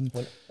 But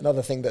well,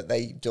 another thing that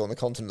they do on the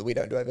continent that we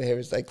don't do over here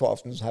is they quite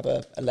often have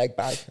a leg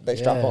bag they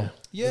strap on.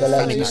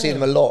 You see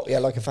them a lot,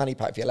 like a fanny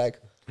pack for your leg.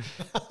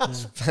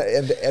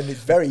 and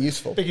it's very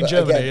useful. Big in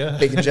Germany,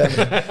 Big in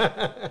Germany.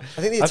 I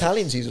think the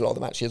Italians use a lot of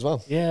them actually as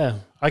well. Yeah,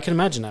 I can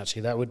imagine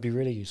actually that would be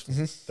really useful.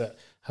 But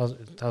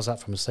how's that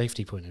from a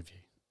safety point of view?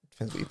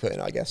 Depends what you put in,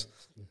 I guess.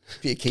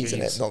 Put your keys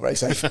in it, not very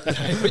safe.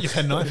 Put your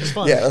penknife, it's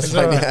fine. Yeah, that's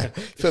fine. Right? Yeah.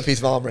 Put a piece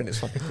of armour in, it's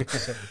fine.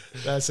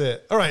 That's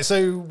it. All right,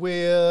 so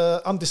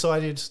we're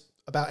undecided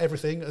about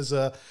everything as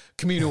a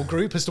communal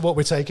group as to what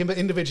we're taking, but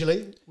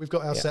individually we've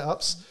got our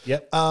setups.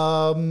 Yep.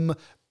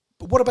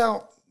 But what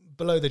about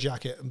below the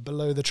jacket and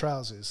below the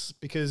trousers?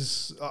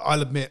 Because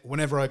I'll admit,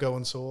 whenever I go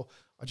on tour,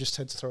 I just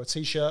tend to throw a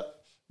t-shirt,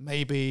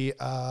 maybe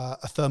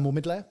a thermal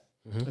mid-layer,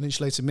 an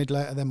insulated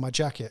mid-layer, and then my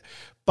jacket.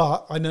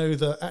 But I know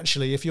that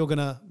actually if you're going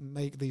to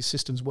make these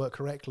systems work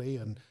correctly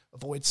and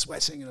avoid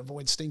sweating and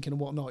avoid stinking and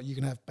whatnot, you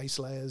can have base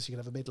layers, you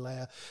can have a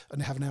mid-layer,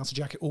 and have an outer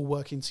jacket all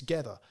working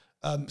together.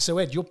 So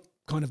Ed, you're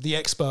kind of the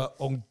expert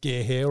on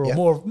gear here,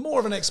 or more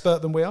of an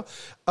expert than we are.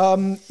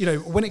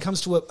 When it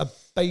comes to a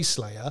base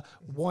layer,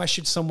 why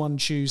should someone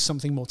choose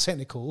something more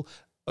technical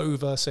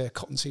over, say, a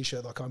cotton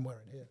t-shirt like I'm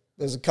wearing here?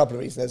 There's a couple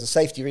of reasons. There's a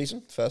safety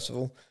reason, first of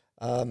all.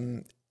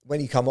 When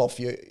you come off,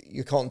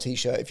 your cotton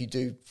t-shirt, if you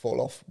do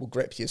fall off, will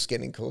grip your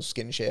skin and cause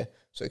skin shear,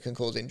 so it can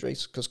cause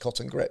injuries because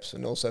cotton grips.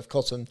 And also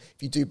if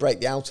you do break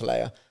the outer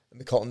layer and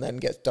the cotton then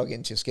gets dug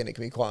into your skin, it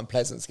can be quite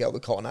unpleasant to get all the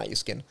cotton out of your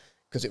skin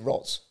because it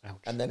rots. Ouch.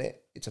 And then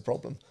it's a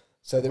problem.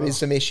 So there is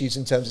some issues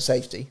in terms of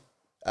safety,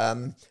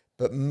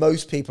 but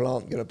most people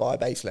aren't going to buy a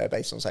base layer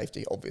based on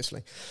safety,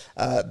 obviously.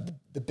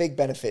 The big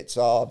benefits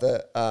are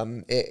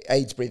that it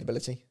aids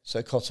breathability.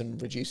 So cotton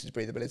reduces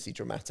breathability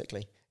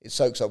dramatically. It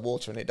soaks up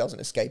water and it doesn't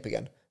escape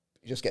again.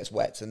 It just gets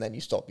wet, and then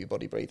you stop your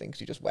body breathing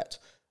because you're just wet.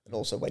 And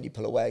also when you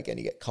pull away again,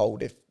 you get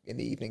cold in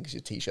the evening because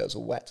your t-shirt's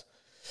all wet.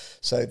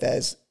 So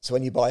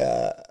when you buy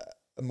a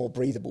more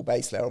breathable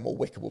base layer, or more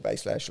wickable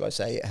base layer, shall I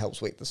say, it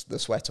helps wick the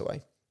sweat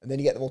away. And then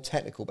you get the more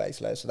technical base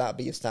layer. So that would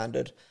be your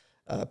standard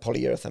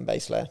polyurethane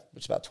base layer,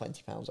 which is about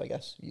 £20, I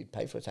guess. You'd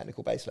pay for a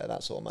technical base layer,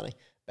 that sort of money,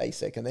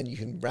 basic. And then you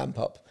can ramp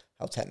up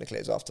how technical it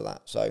is after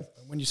that. So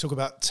when you talk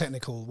about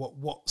technical,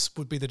 what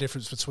would be the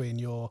difference between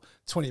your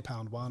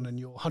 £20 one and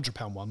your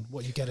 £100 one?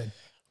 What are you getting?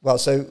 Well,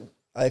 so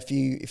if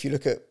you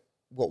look at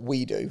what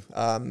we do,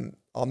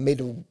 our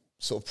middle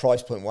sort of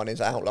price point one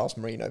is Outlast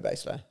Merino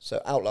base layer. So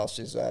Outlast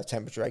is a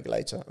temperature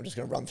regulator. I'm just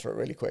going to run through it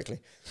really quickly.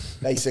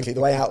 Basically,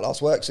 the way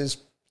Outlast works is,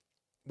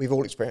 we've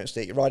all experienced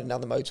it. You're riding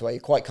down the motorway, you're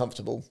quite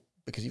comfortable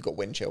because you've got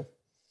wind chill.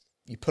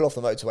 You pull off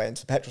the motorway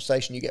into the petrol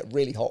station, you get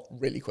really hot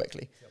really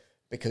quickly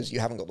because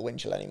you haven't got the wind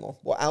chill anymore.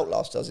 What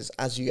Outlast does is,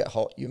 as you get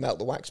hot, you melt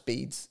the wax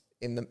beads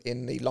in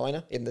the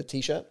liner, in the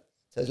t-shirt.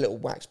 So those little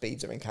wax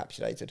beads are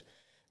encapsulated.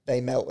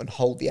 They melt and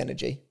hold the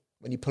energy.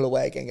 When you pull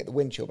away again, get the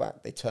wind chill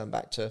back, they turn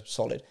back to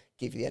solid,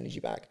 give you the energy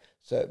back.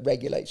 So it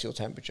regulates your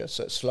temperature,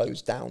 so it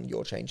slows down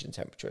your change in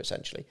temperature,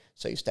 essentially,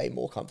 so you stay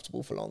more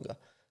comfortable for longer.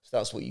 So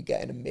that's what you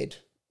get in a mid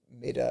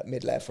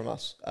layer from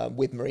us,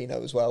 with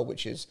merino as well,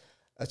 which is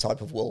a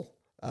type of wool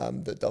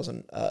that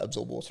doesn't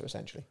absorb water,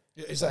 essentially.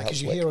 Is that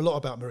because you hear a lot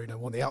about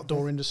merino on the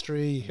outdoor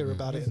industry? You hear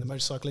about it in the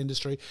motorcycle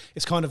industry.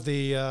 It's kind of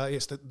the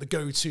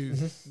go-to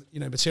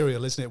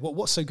material, isn't it?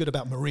 What's so good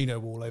about merino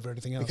wool over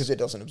anything else? Because it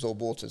doesn't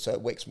absorb water, so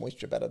it wicks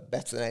moisture better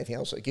than anything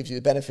else. So it gives you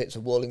the benefits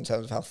of wool in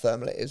terms of how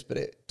thermal it is, but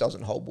it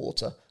doesn't hold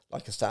water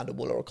like a standard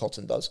wool or a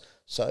cotton does.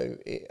 So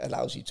it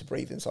allows you to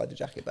breathe inside the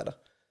jacket better.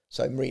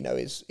 So merino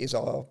is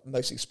our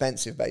most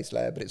expensive base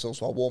layer, but it's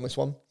also our warmest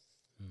one.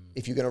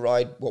 If you're going to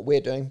ride what we're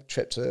doing,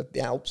 trip to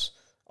the Alps,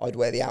 I'd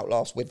wear the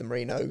Outlast with the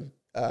merino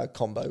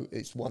combo.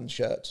 It's one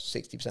shirt,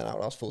 60%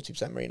 Outlast,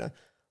 40% merino.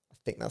 I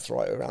think that's the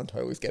right way around.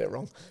 I always get it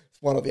wrong.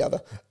 It's one or the other.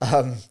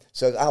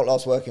 So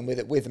Outlast working with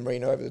it with the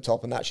merino over the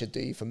top, and that should do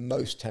you for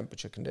most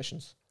temperature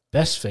conditions.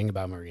 Best thing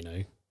about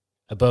merino,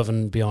 above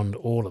and beyond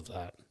all of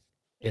that,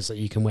 is that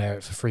you can wear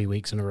it for 3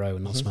 weeks in a row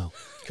and not smell.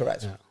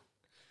 Correct.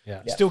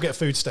 Yeah. Still get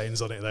food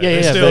stains on it, though.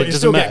 Yeah, You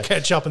still get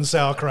ketchup and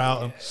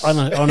sauerkraut.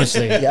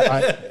 Honestly,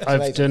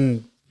 I've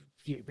done,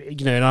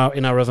 in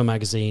our other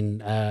magazine,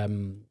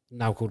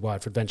 now called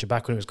Wired for Adventure,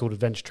 back when it was called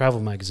Adventure Travel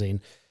Magazine,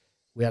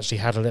 we actually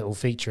had a little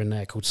feature in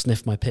there called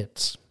Sniff My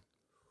Pits,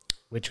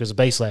 which was a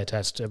base layer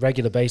test, a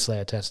regular base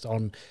layer test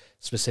on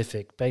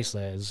specific base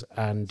layers.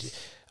 And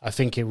I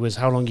think it was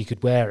how long you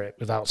could wear it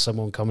without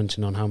someone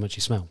commenting on how much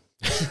you smell.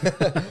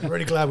 I'm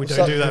really glad we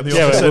don't do that in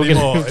the office we're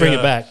anymore. Going to bring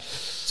it back.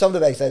 Some of the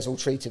base layers are all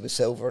treated with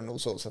silver and all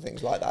sorts of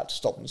things like that to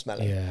stop them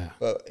smelling. Yeah.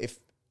 But if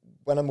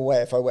I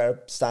wear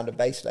a standard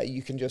base layer,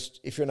 you can just,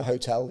 if you're in a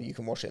hotel, you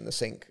can wash it in the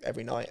sink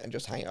every night and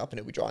just hang it up and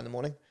it'll be dry in the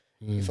morning.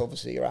 If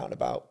obviously you're out and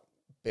about,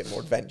 a bit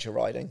more adventure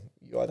riding,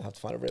 you either have to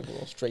find a river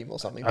or stream or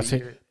something. I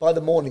think by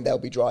the morning they'll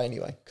be dry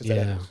anyway. But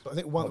I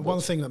think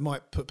one thing that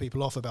might put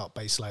people off about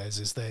base layers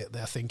is they're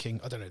thinking,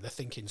 they're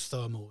thinking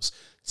thermals,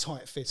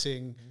 tight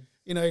fitting.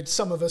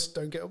 Some of us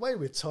don't get away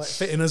with tight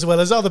fitting as well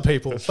as other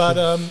people. But,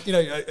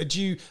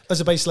 do you, as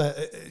a base layer,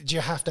 do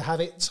you have to have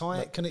it tight?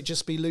 No. Can it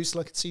just be loose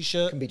like a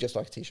t-shirt? It can be just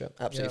like a t-shirt.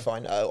 Absolutely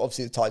fine.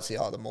 Obviously, the tighter they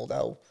are, the more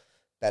they'll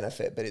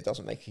benefit, but it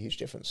doesn't make a huge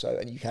difference. So,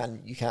 and you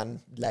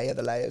can layer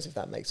the layers, if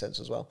that makes sense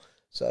as well.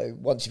 So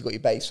once you've got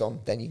your base on,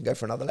 then you can go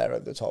for another layer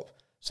over the top.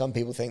 Some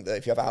people think that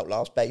if you have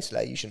Outlast base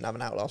layer, you shouldn't have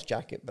an Outlast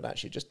jacket, but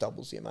actually it just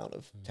doubles the amount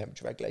of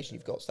temperature regulation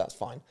you've got, so that's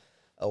fine.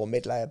 Or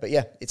mid layer, but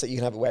yeah, it's you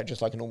can have it wear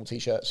just like a normal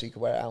t-shirt, so you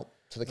can wear it out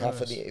to the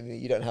cafe.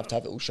 You don't have to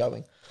have it all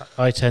showing.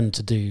 I tend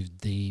to do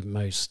the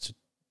most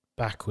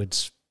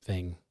backwards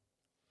thing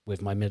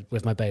with my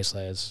base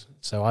layers.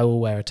 So I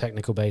will wear a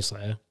technical base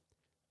layer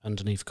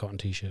underneath a cotton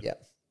t-shirt.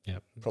 Yeah,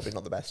 probably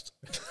not the best.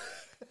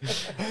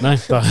 No,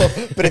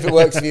 but if it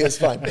works for you, it's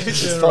fine.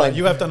 It's fine. Right.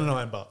 You have done an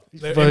iron bar.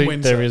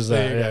 There is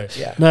that.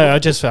 Yeah. No,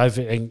 I've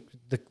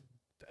the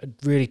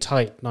really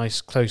tight,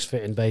 nice,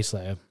 close-fitting base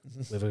layer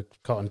with a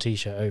cotton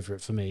t-shirt over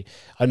it. For me,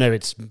 I know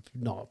it's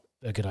not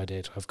a good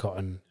idea to have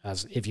cotton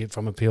as if you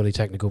from a purely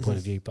technical point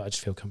of view, but I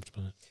just feel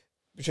comfortable in it.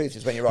 The truth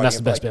is, when you're riding, and that's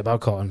the best bit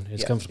about cotton.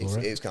 It's comfortable,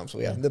 right? It is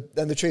comfortable, yeah. And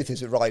the truth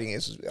is that riding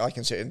is, I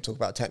can sit and talk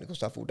about technical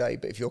stuff all day,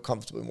 but if you're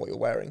comfortable in what you're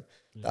wearing,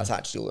 that's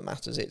actually all that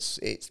matters.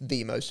 It's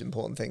the most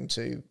important thing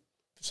to,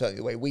 certainly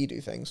the way we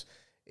do things,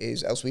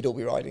 is else we'd all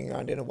be riding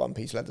around in a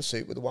one-piece leather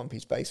suit with a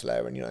one-piece base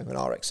layer and, an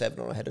RX-7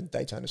 on our head and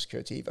Daytona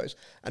Security Evos.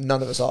 And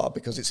none of us are,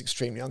 because it's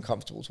extremely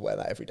uncomfortable to wear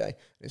that every day.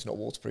 It's not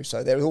waterproof.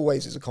 So there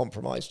always is a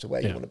compromise to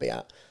where you want to be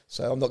at.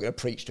 So I'm not going to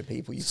preach to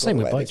people. Same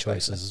with bike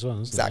choices as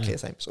well, isn't it? Exactly the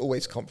same. It's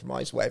always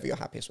compromise wherever you're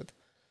happiest with.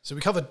 So we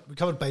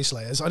covered base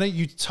layers. I know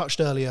you touched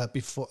earlier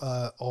before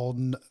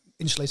on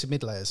insulated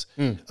mid layers.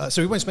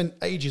 So we won't spend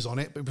ages on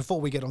it, but before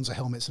we get onto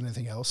helmets and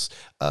anything else,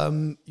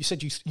 you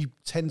said you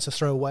tend to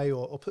throw away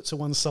or put to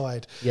one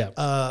side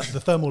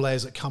the thermal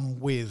layers that come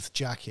with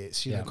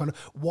jackets. You know, kind of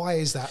why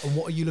is that, and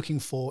what are you looking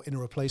for in a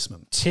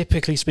replacement?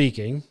 Typically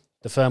speaking,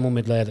 the thermal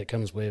mid layer that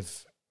comes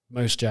with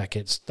most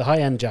jackets, the high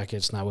end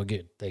jackets now are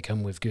good. They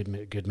come with good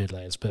mid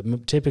layers,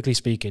 but typically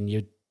speaking,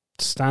 your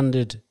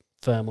standard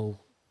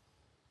thermal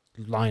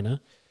liner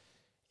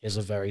is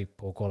of very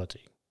poor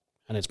quality,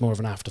 and it's more of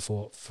an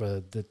afterthought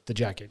for the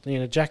jacket.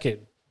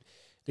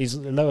 These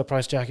lower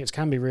price jackets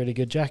can be really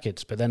good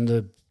jackets, but then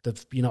the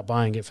you're not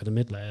buying it for the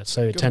mid layer,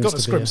 so it tends to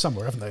be scrim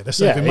somewhere, haven't they? They're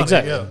saving money.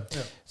 Exactly.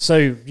 Yeah.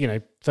 So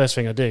first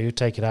thing I do,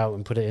 take it out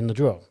and put it in the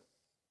drawer,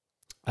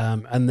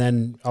 and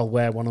then I'll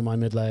wear one of my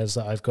mid layers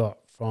that I've got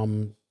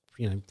from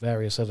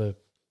various other.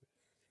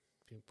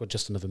 But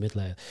just another mid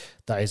layer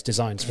that is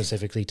designed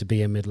specifically to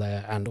be a mid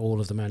layer, and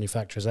all of the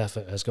manufacturer's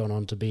effort has gone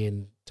on to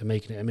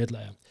making it a mid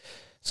layer.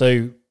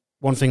 So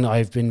one thing that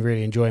I've been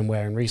really enjoying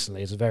wearing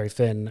recently is a very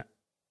thin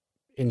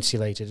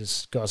insulated.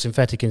 It's got a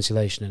synthetic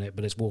insulation in it,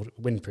 but it's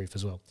windproof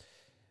as well.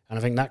 And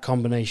I think that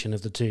combination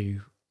of the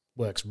two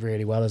works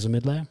really well as a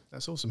mid layer.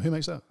 That's awesome. Who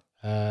makes that?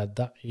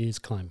 That is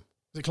Climb.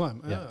 Is it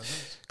Climb? Yeah. Ah,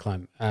 nice.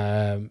 Climb.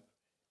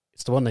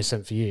 It's the one they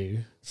sent for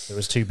you. It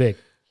was too big.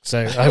 So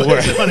I wore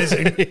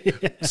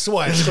it.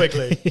 Swipes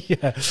quickly.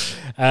 Yeah.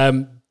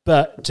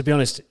 But to be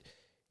honest,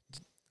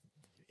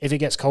 if it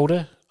gets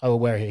colder, I will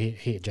wear a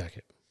heated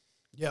jacket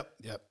Yep.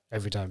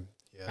 every time.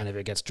 Yeah. And if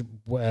it gets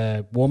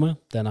warmer,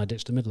 then I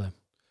ditch the mid layer.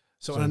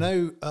 So I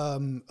know a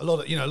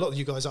lot of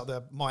you guys out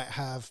there might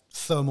have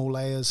thermal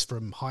layers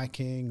from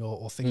hiking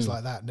or things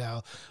like that.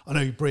 Now I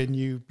know, Bryn,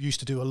 you used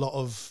to do a lot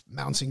of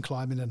mountain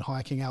climbing and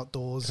hiking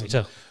outdoors and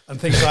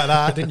things like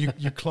that. Didn't you?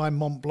 You climb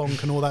Mont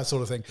Blanc and all that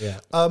sort of thing. Yeah.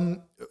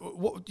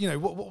 What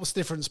was the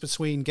difference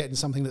between getting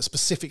something that's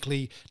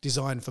specifically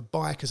designed for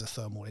bike as a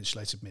thermal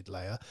insulated mid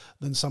layer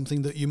than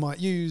something that you might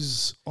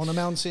use on a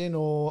mountain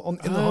or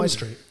in the high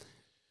street?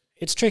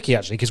 It's tricky,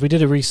 actually, because we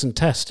did a recent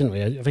test, didn't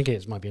we? I think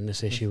it might be in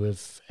this issue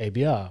of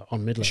ABR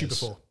on mid layers.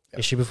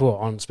 Issue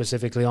before,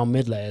 specifically on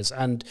mid layers.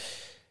 And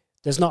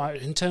there's not,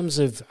 in terms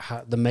of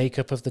the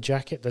makeup of the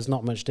jacket, there's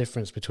not much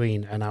difference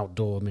between an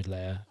outdoor mid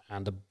layer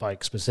and a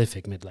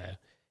bike-specific mid layer.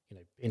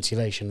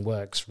 Insulation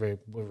works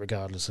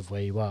regardless of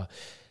where you are.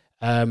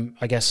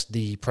 I guess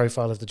the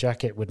profile of the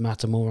jacket would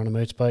matter more on a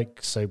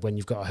motorbike. So when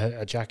you've got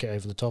a jacket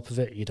over the top of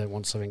it, you don't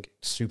want something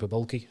super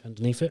bulky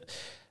underneath it.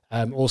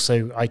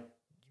 Also,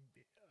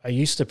 I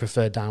used to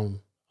prefer down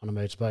on a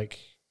motorbike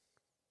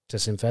to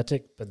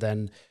synthetic, but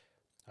then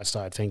I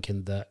started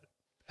thinking that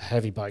a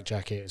heavy bike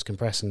jacket is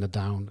compressing the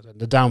down.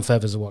 The down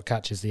feathers are what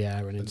catches the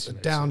air and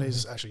insulates. Down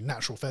is actually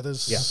natural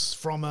feathers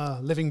from a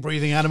living,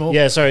 breathing animal.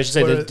 Yeah, sorry, I should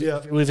say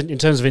in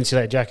terms of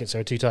insulated jackets,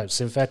 there are two types: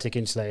 synthetic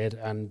insulated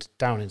and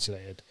down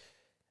insulated.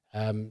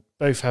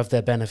 Both have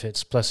their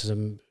benefits, pluses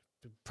and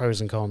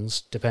pros and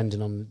cons,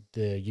 depending on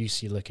the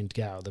use you're looking to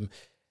get out of them.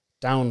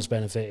 Down's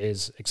benefit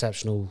is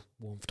exceptional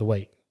warmth to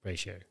weight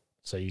ratio.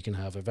 So you can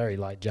have a very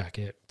light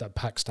jacket that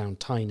packs down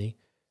tiny,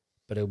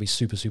 but it'll be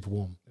super, super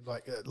warm.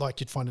 Like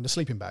you'd find in a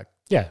sleeping bag.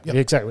 Yeah,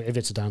 exactly. If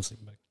it's a down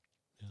sleeping bag.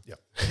 Yeah.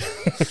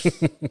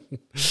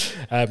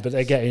 But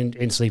they get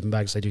in sleeping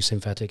bags, they do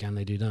synthetic and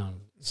they do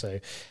down. So,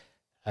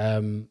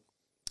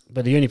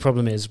 but the only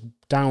problem is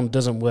down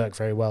doesn't work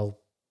very well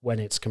when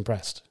it's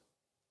compressed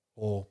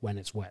or when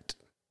it's wet.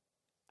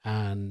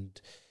 And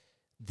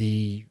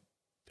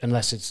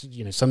unless it's,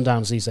 some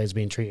downs these days are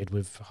being treated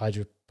with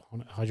hydrophobic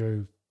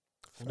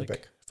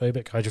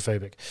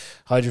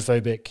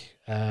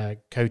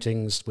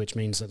coatings, which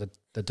means that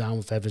the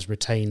down feathers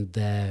retain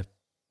their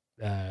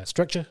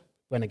structure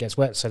when it gets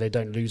wet, so they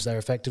don't lose their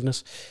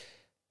effectiveness.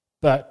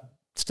 But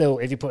still,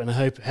 if you put in a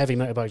heavy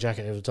motorbike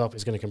jacket over the top,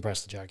 it's going to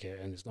compress the jacket,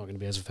 and it's not going to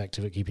be as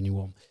effective at keeping you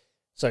warm.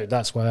 So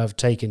that's why I've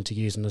taken to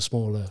using a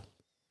smaller,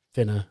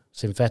 thinner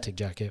synthetic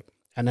jacket.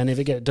 And then if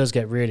it does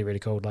get really, really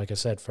cold, like I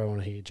said, throw on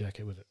a heated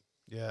jacket with it.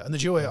 Yeah, and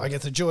I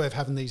get the joy of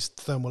having these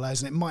thermal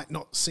layers, and it might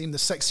not seem the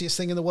sexiest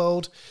thing in the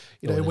world,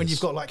 when you've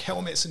got like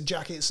helmets and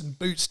jackets and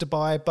boots to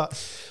buy, but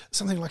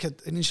something like an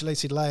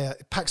insulated layer,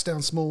 it packs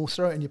down small,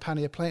 throw it in your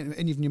pannier, play it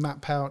in even your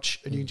map pouch,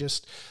 and you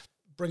just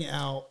bring it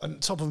out,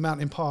 and top of a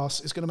mountain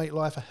pass is going to make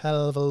life a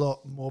hell of a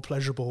lot more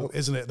pleasurable,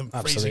 isn't it, than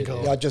freezing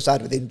cold? Yeah, I just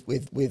add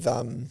with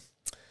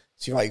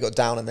so you're right, you've got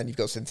down and then you've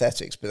got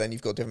synthetics, but then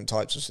you've got different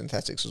types of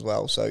synthetics as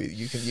well. So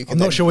you can. I'm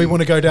not sure we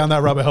want to go down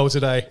that rabbit hole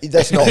today.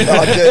 That's not.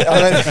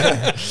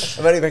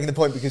 I'm only making the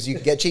point because you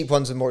can get cheap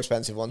ones and more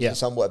expensive ones, and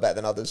some work better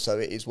than others. So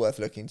it is worth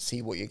looking to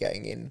see what you're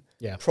getting in.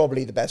 Yeah.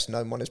 Probably the best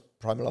known one is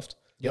Primaloft.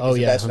 Yeah. Oh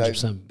yeah,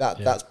 100%.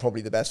 That's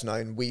probably the best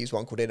known. We use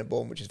one called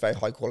Innerborn, which is very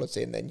high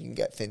quality, and then you can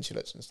get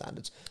Thinsulates and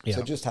standards. Yeah.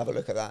 So just have a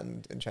look at that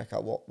and check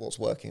out what's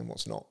working and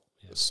what's not.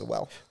 So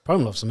well,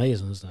 Primaloft's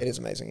amazing, isn't it? It is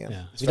amazing.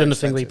 Yeah. You've done the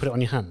thing where you put it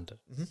on your hand,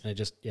 and it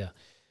just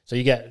So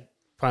you get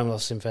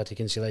Primaloft synthetic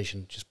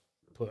insulation. Just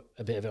put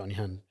a bit of it on your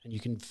hand, and you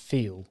can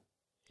feel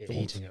it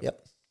heating up.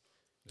 Yep.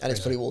 And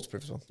it's fully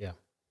waterproof as well. Yeah.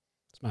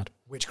 It's mad.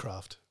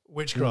 Witchcraft.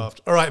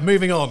 All right,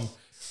 moving on.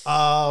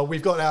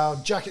 We've got our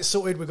jacket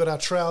sorted. We've got our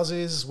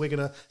trousers. We're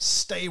going to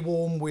stay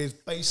warm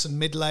with base and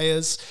mid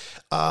layers.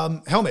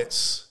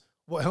 Helmets.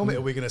 What helmet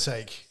are we going to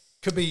take?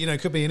 Could be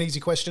an easy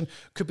question.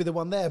 Could be the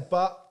one there.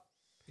 But,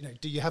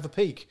 do you have a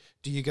peak?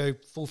 Do you go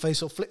full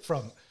face or flip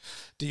front?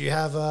 Do you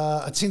have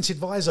a tinted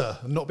visor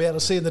and not be able to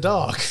see in the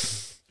dark?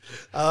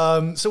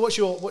 So what's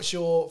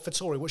your for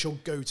touring? What's your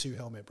go-to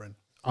helmet, Bryn?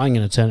 I'm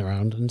going to turn it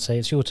around and say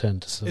it's your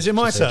turn. Is it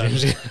my turn?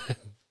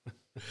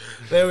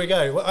 There we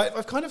go. Well,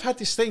 I've kind of had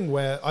this thing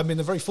where I'm in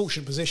a very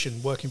fortunate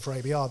position working for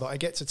ABR that I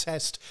get to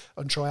test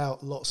and try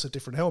out lots of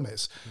different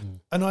helmets.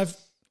 And I've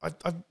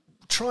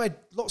tried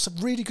lots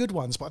of really good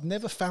ones, but I've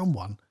never found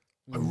one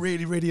I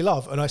really, really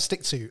love and I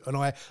stick to and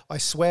I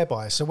swear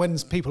by. So when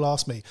people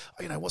ask me,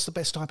 what's the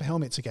best type of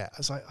helmet to get? I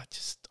was like,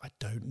 I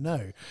don't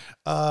know.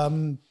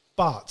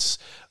 But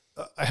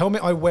a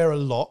helmet I wear a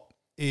lot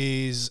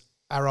is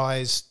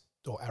Arai's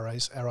Tour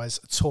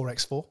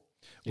X4,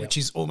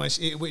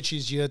 which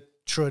is your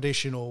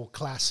traditional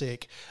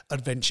classic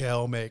adventure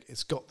helmet.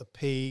 It's got the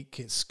peak.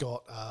 It's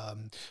got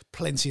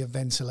plenty of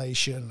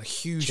ventilation, a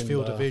huge Chin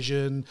field bar. of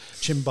vision,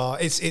 chin bar.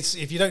 It's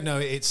if you don't know,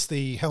 it's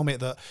the helmet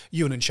that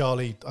Ewan and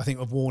Charlie, I think,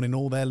 have worn in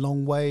all their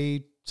long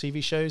way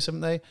TV shows,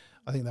 haven't they?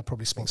 I think they're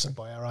probably sponsored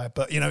by RI,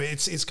 but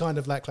it's kind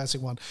of that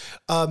classic one.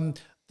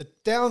 The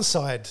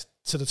downside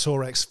to the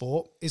Tour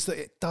X4 is that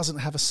it doesn't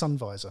have a sun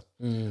visor.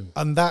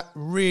 And that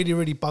really,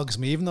 really bugs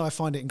me, even though I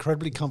find it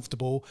incredibly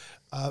comfortable.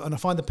 And I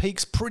find the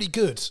peaks pretty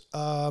good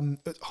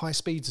at high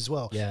speeds as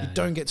well. Yeah, you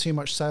don't get too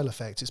much sail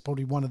effect. It's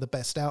probably one of the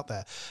best out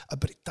there.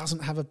 But it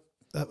doesn't have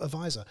a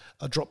visor,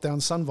 a drop-down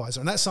sun visor.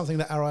 And that's something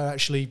that RI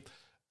actually...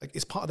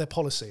 It's part of their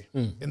policy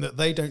in that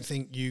they don't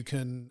think you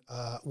can,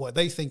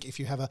 they think if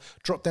you have a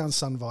drop-down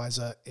sun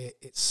visor,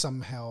 it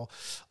somehow,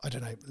 I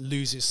don't know,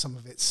 loses some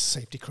of its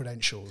safety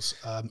credentials.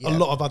 A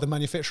lot of other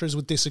manufacturers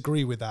would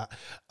disagree with that.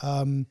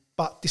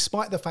 But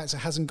despite the fact it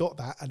hasn't got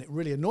that, and it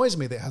really annoys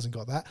me that it hasn't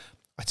got that,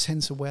 I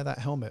tend to wear that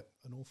helmet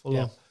an awful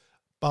lot.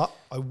 But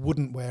I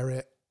wouldn't wear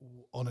it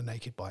on a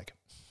naked bike.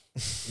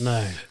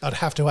 No. I'd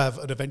have to have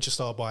an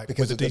adventure-style bike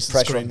because with of a the decent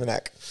pressure screen. on the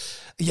neck.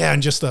 Yeah,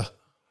 and just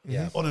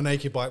on a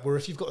naked bike, where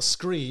if you've got a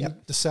screen,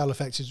 the sail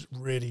effect is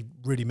really,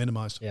 really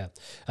minimised. Yeah,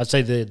 I'd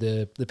say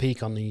the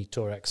peak on the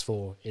Tour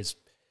X4 is,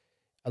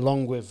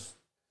 along with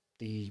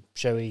the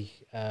Shoei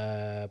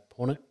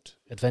Hornet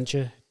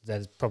Adventure,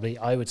 there's probably,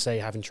 I would say,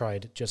 having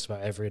tried just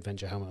about every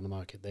adventure helmet on the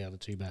market, they are the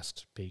two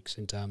best peaks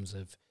in terms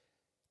of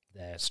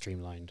their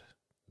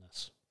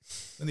streamlinedness.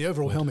 And the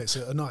overall helmets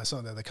are nice,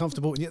 aren't they? They're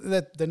comfortable. And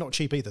yet they're not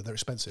cheap either. They're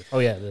expensive. Oh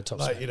yeah, the top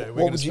Like, spec. we're What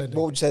gonna would you spend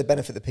what would you say the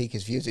benefit of the peak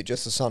is for you? Is it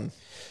just the sun?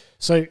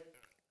 So,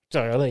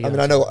 sorry, I'll let you I mean,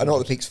 answer. I know what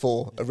the peak's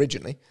for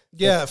originally.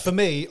 Yeah, for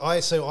me,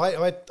 I'd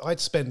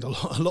spend a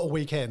lot of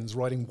weekends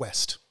riding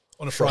west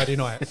on a Friday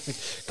night.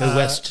 Go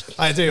west.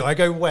 I do. I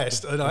go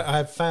west, and I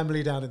have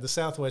family down in the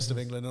southwest of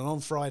England. And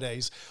on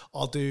Fridays,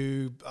 I'll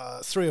do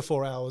 3 or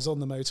 4 hours on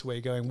the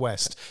motorway going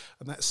west,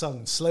 and that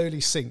sun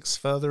slowly sinks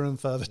further and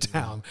further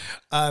down.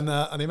 And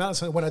the amount of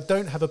time when I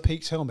don't have a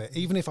peaked helmet,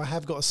 even if I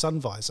have got a sun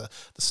visor,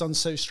 the sun's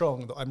so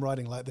strong that I'm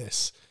riding like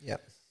this. Yeah.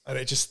 And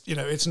it just,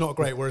 it's not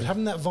great. Whereas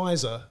having that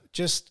visor,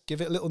 just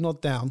give it a little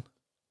nod down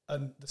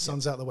and the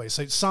sun's out of the way.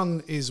 So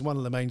sun is one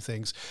of the main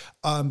things.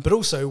 But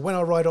also when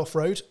I ride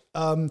off-road,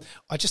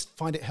 I just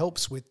find it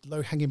helps with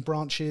low-hanging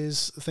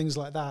branches, things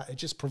like that. It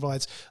just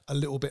provides a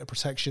little bit of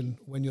protection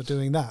when you're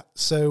doing that.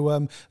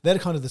 So they're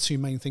kind of the two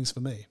main things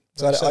for me.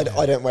 So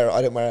I don't wear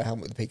a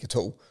helmet with a peak at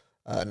all.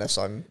 Unless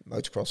I'm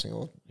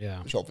motocrossing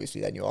which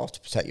obviously then you have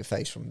to protect your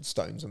face from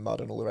stones and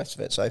mud and all the rest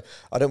of it. So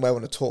I don't wear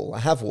one at all. I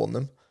have worn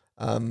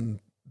them.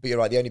 But you're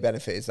right, the only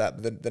benefit is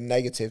that the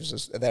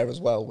negatives are there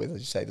as well with, as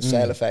you say, the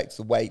sail effects,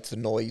 the weight, the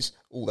noise,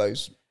 all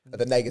those are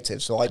the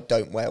negatives. So I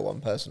don't wear one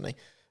personally,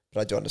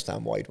 but I do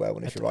understand why you'd wear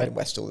one if you're riding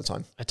west all the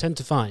time. I tend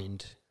to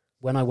find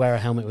when I wear a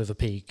helmet with a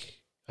peak,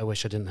 I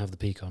wish I didn't have the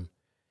peak on.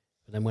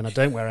 But then when I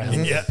don't wear a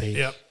helmet with a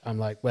peak, I'm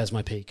like, where's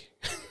my peak?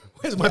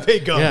 Where's my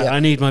peak gone? I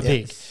need my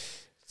peak.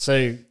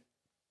 So,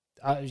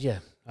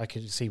 I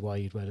could see why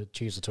you'd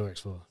choose the Tour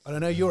X4. And I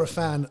know you're a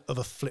fan of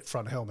a flip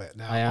front helmet.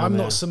 Now, I am, I'm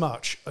not so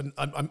much. And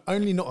I'm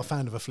only not a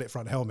fan of a flip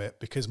front helmet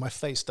because my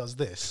face does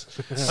this,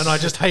 and I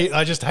just hate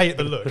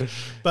the look.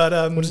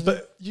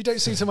 But you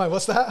don't seem to mind.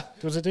 What's that?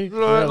 What does it do?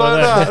 Like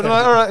that. And I'm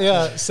like, all right,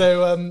 yeah.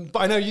 So, but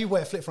I know you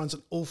wear flip fronts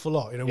an awful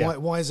lot.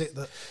 Why is it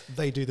that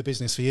they do the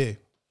business for you?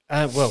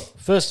 Well,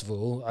 first of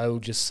all, I will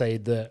just say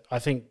that I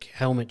think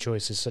helmet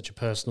choice is such a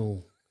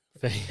personal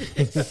thing.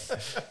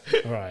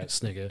 All right,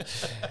 snigger.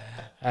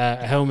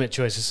 Helmet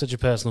choice is such a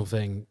personal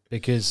thing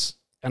because,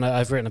 and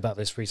I've written about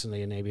this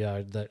recently in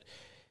ABR, that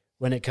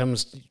when it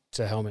comes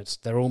to helmets,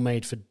 they're all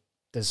made for,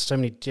 there's so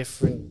many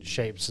different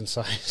shapes and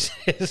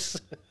sizes.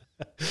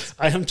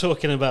 I am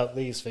talking about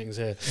these things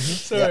here.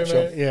 Sorry,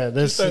 mate. Yeah,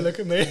 there's Just don't look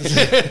at me.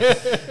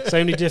 so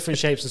many different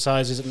shapes and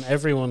sizes, and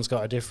everyone's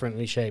got a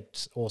differently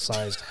shaped or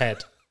sized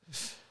head.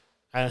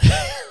 And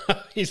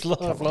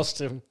I've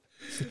lost him.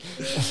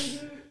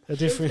 A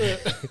different.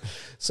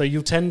 So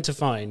you tend to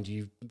find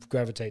you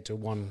gravitate to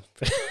one.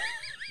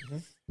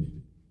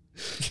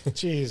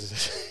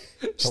 Jesus.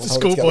 Just a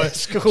schoolboy.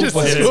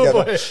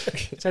 Schoolboy.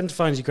 Tend to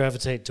find you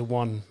gravitate to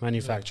one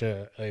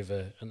manufacturer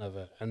over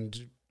another,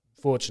 and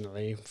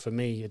fortunately for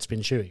me, it's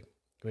been Shoei,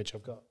 which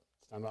I've got.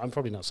 I'm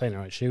probably not saying it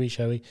right.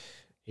 Shoei,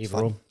 either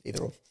or.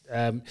 Either or.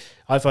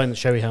 I find that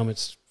Shoei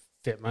helmets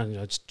fit. Man,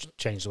 I just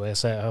changed the way I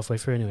say it halfway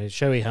through. Anyway,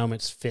 Shoei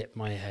helmets fit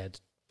my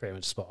head pretty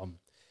much spot on.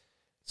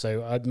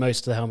 So most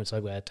of the helmets I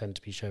wear tend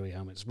to be Shoei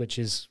helmets, which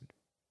is,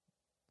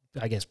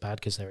 I guess, bad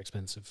because they're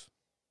expensive.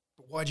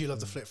 Why do you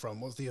love the flip front?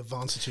 What's the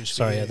advantages?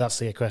 Sorry, that's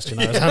the question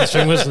I was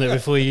answering, wasn't it?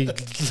 Before you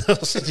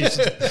lost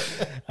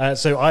it.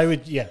 So I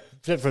would,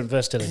 flip front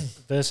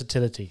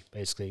versatility,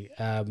 basically.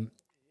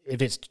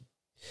 If it's,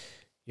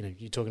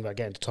 you're talking about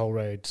getting to toll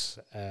roads,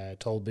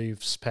 toll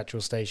booths, petrol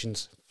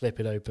stations,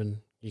 flip it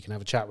open. You can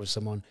have a chat with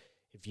someone.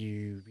 If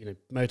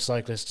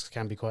motorcyclists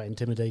can be quite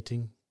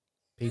intimidating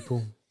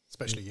people.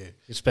 Especially you.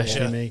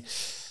 Especially me.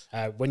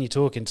 When you're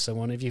talking to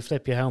someone, if you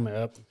flip your helmet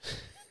up,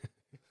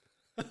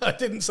 I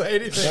didn't say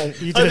anything.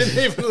 You I did.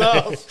 didn't even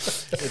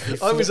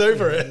laugh. I was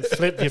over it.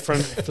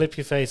 Flip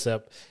your face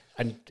up,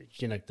 and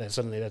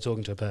suddenly they're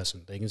talking to a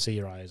person. They can see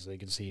your eyes, they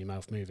can see your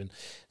mouth moving.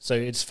 So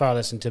it's far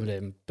less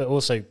intimidating. But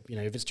also,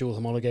 if it's dual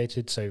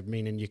homologated, so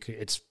meaning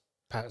it's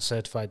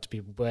certified to be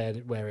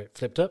wear it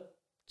flipped up,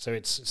 so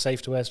it's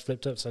safe to wear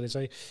flipped up. So they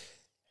say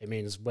it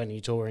means when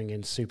you're touring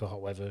in super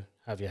hot weather,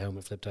 have your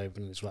helmet flipped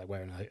open. It's like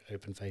wearing an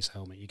open face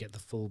helmet. You get the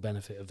full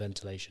benefit of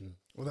ventilation.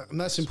 Well, and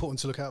that's important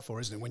to look out for,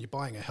 isn't it? When you're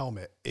buying a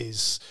helmet,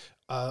 is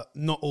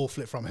not all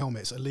flip front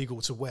helmets are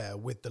legal to wear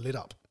with the lid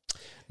up.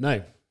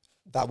 No,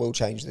 That will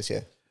change this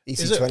year. Is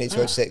it? EC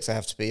 2206, they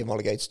have to be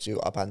homologated to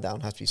up and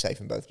down, have to be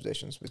safe in both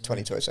positions with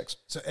 2206.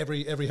 So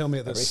every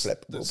helmet Every that's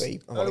flip will that's,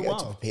 be homologated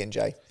wow. for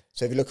P&J.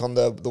 So if you look on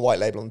the white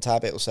label on the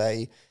tab, it will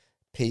say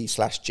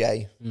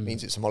P/J,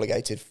 means it's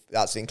homologated.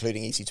 That's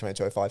including EC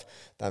 2205.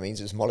 That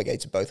means it's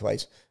homologated both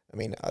ways. I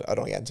mean, I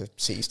don't get into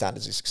CE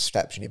standards, it's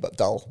exceptionally but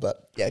dull.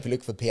 But yeah, if you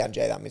look for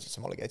P&J, that means it's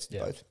homologated to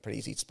both. Pretty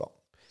easy to spot.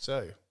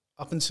 So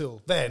up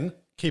until then,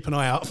 keep an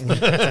eye out.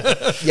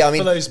 Yeah, I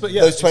mean, those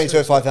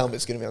 2205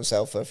 helmets are going to be on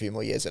sale for a few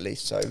more years at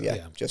least. So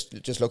yeah.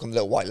 Just look on the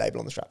little white label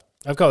on the strap.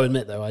 I've got to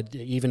admit though,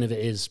 even if it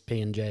is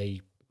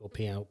P&J or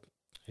P out,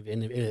 if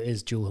it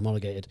is dual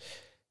homologated,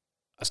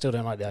 I still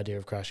don't like the idea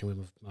of crashing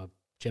with my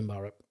chin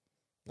bar up.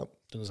 Nope,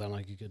 doesn't sound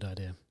like a good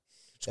idea.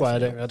 That's why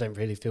I don't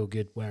really feel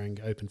good wearing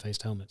open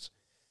faced helmets.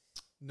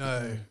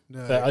 No.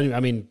 But I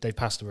mean, they've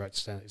passed the right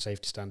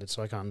safety standards,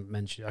 so I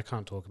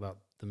can't talk about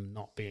them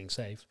not being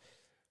safe.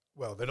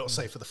 Well, they're not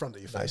safe for the front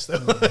of your face, though.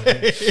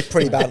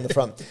 Pretty bad in the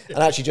front. And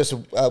actually, just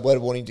a word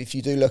of warning, if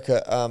you do look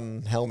at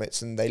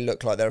helmets and they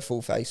look like they're a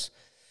full face,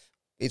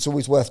 it's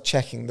always worth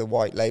checking the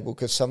white label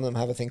because some of them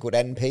have a thing called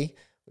NP,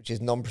 which is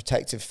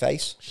non-protective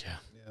face. Yeah.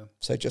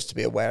 So just to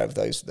be aware of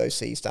those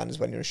CE standards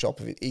when you're in a shop,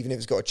 even if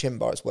it's got a chin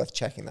bar, it's worth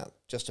checking that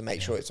just to make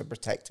sure it's a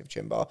protective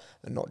chin bar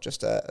and not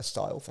just a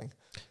style thing.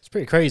 It's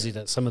pretty crazy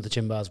that some of the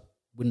chin bars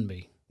wouldn't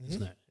be,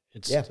 isn't it?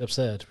 It's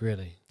absurd,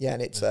 really. Yeah,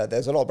 and it's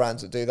there's a lot of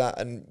brands that do that,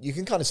 and you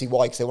can kind of see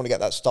why, because they want to get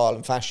that style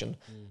and fashion,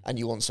 and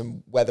you want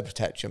some weather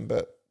protection,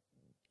 but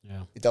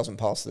it doesn't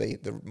pass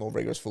the more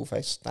rigorous full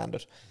face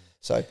standard.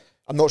 So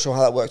I'm not sure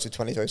how that works with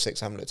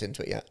 2206. I haven't looked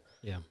into it yet.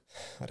 Yeah,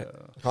 I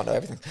can't know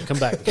everything. Come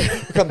back.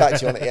 Come back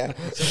to you on it. Yeah.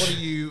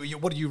 So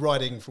what are you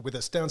riding with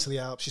us down to the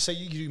Alps? You say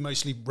you do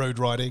mostly road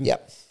riding.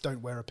 Yep.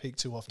 Don't wear a peak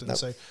too often. Nope.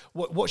 So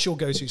what's your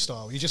go-to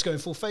style? You just going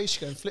full face?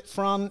 You going flip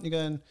front? You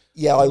going?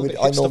 Yeah, I would.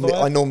 I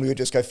hipster normally would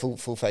just go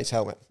full face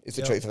helmet. Is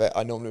the Yep. truth of it.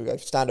 I normally would go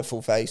standard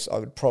full face. I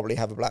would probably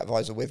have a black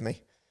visor with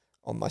me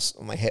on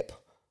my hip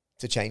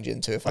to change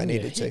into if I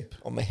needed to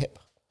on my hip.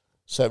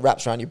 So it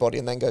wraps around your body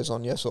and then goes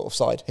on your sort of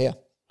side here.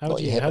 How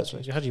do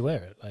you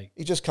wear it? Like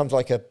It just comes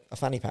like a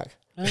fanny pack.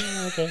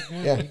 Oh, okay.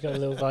 Yeah. You got a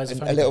little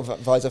visor. A little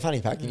visor fanny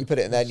pack, and you put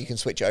it in there, and you can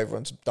switch it over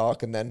onto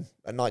dark, and then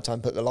at night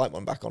time put the light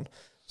one back on.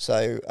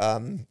 So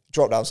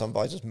drop down sun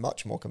visor is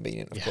much more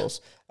convenient, of course.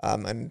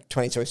 And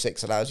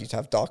 2206 allows you to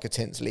have darker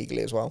tints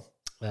legally as well.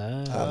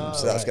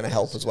 So that's going to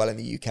help as well in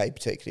the UK,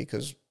 particularly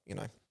because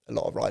a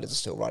lot of riders are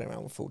still riding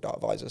around with full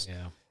dark visors.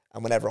 Yeah.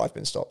 And whenever I've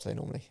been stopped, they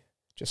normally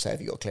just say, "Have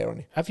you got clear on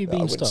you?" Have you But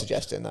been I wouldn't stopped?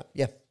 suggest doing that.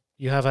 Yeah.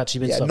 You have actually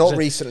been Yeah, stopped. not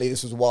recently.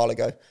 This was a while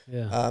ago.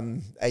 Yeah.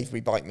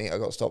 Avery bike meet, I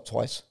got stopped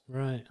twice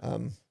Right.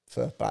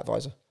 for black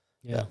visor.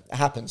 Yeah. It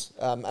happens.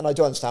 And I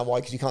do understand why,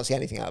 because you can't see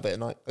anything out of it at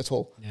night at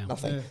all. Yeah.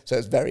 Nothing. Yeah. So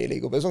it's very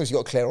illegal. But as long as you've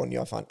got clear on you,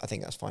 I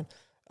think that's fine.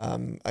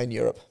 In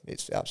Europe,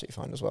 it's absolutely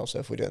fine as well. So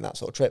if we're doing that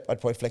sort of trip,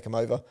 I'd probably flick them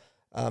over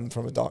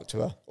from a dark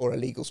to a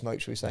legal smoke,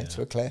 should we say,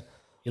 to a clear.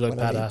 You look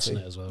when I need badass to. in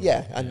it as well.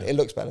 Yeah, and it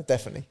looks better,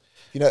 definitely.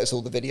 You notice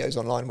all the videos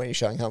online when you're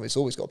showing helmets, it's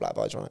always got a black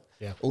visor on it.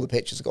 Yeah. All the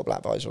pictures have got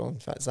black visor on. In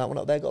fact, is that one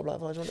up there got a black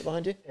visor on it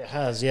behind you? It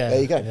has, yeah. There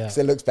you go. Yeah.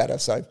 So it looks better.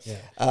 So, Yeah.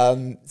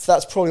 so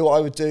that's probably what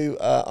I would do.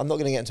 I'm not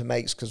going to get into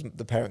makes because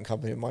the parent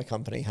company of my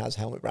company has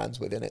helmet brands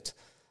within it.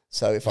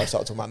 So if I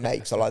start talking about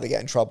makes, I'll either get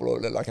in trouble or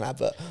look like an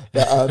advert.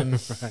 But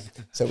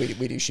so we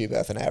do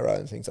Schuberth and Aero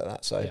and things like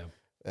that. So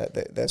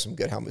there's some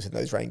good helmets in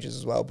those ranges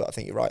as well. But I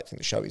think you're right. I think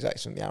the Shoei's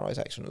excellent, the Arrow's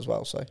excellent as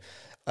well. So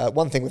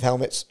one thing with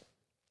helmets,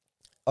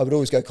 I would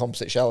always go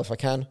composite shell if I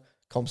can,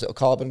 composite or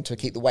carbon to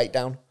keep the weight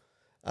down,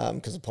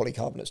 because the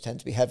polycarbonates tend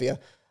to be heavier,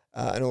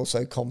 and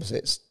also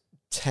composites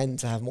tend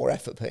to have more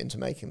effort put into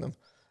making them.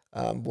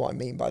 What I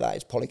mean by that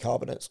is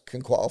polycarbonates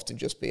can quite often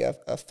just be a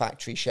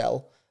factory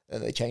shell,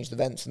 and they change the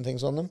vents and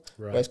things on them,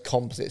 whereas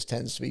composites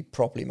tends to be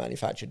properly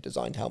manufactured,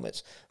 designed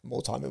helmets,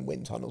 more time in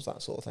wind tunnels,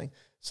 that sort of thing.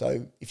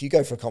 So if you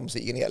go for a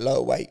composite, you're going to get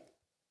lower weight,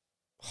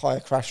 higher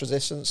crash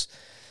resistance.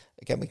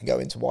 Again, we can go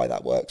into why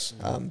that works,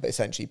 but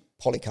essentially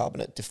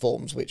polycarbonate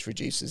deforms, which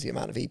reduces the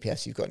amount of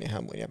EPS you've got in your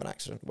helmet when you have an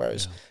accident,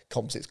 whereas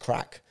composites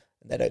crack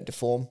and they don't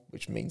deform,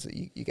 which means that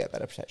you get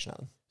better protection out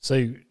of them.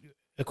 So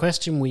a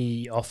question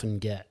we often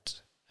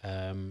get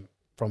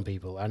from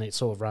people, and it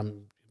sort of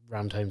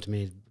rammed home to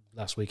me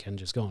last weekend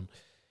just gone,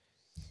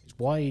 is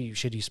why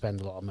should you spend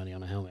a lot of money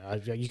on a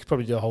helmet? You could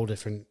probably do a whole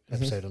different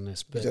episode on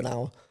this. But Do an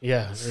hour.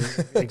 Yeah,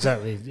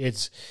 exactly.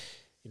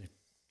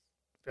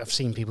 I've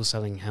seen people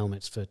selling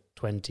helmets for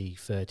 20,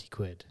 30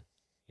 quid.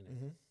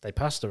 they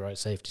pass the right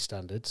safety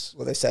standards.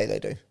 Well, they say they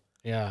do.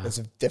 Yeah, There's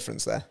a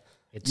difference there.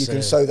 it's, You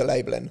can sew the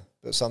label in,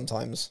 but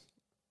sometimes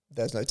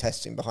there's no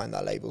testing behind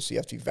that label, so you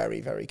have to be very,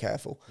 very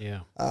careful.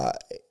 yeah,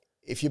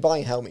 If you're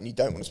buying a helmet and you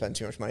don't want to spend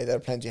too much money, there are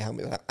plenty of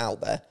helmets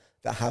out there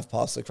that have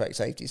passed the correct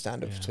safety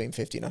standard between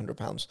 £50 and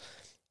 £100.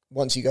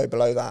 Once you go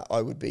below that,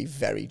 I would be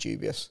very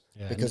dubious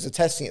because the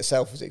testing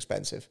itself is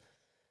expensive.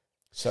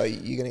 So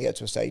you're going to get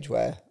to a stage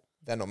where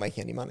they're not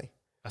making any money.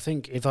 I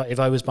think if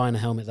I was buying a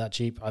helmet that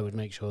cheap, I would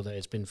make sure that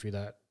it's been through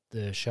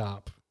the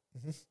Sharp.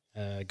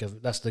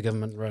 That's the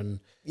government run.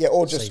 Yeah,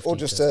 or just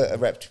testing. a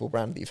reputable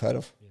brand that you've heard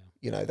of. Yeah.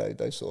 You know,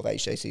 those sort of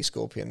HJC,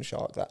 Scorpion,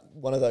 Shark, that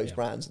one of those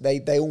brands.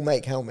 They all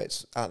make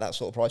helmets at that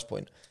sort of price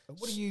point.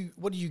 What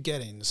are you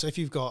getting? So if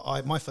you've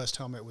got, my first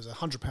helmet was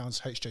 £100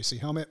 HJC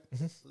helmet.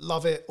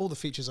 Love it. All the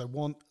features I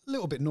want. A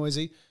little bit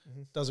noisy.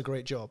 Does a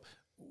great job.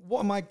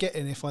 What am I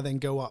getting if I then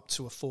go up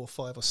to a £400,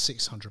 £500 or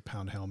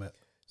 £600 helmet?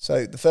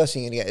 So the first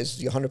thing you're going to get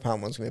is your £100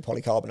 one's going to be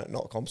a polycarbonate,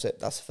 not a composite.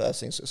 That's the first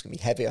thing. So it's going to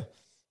be heavier.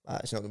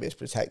 It's not going to be as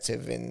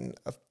protective in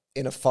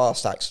a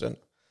fast accident.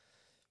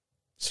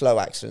 Slow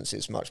accidents,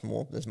 there's much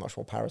more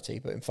parity,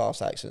 but in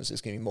fast accidents, it's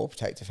going to be more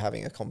protective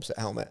having a composite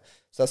helmet.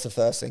 So that's the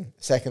first thing.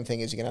 Second thing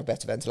is you're going to have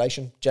better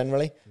ventilation,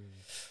 generally.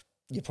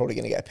 You're probably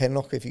going to get a pin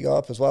lock if you go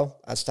up as well,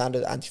 as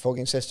standard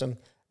anti-fogging system.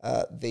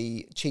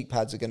 The cheek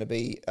pads are going to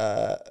be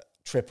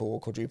triple or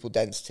quadruple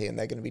density, and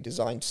they're going to be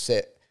designed to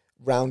sit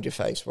round your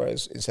face,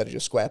 whereas instead of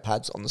just square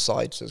pads on the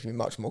side, so there's going to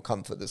be much more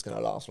comfort that's going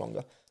to last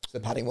longer. So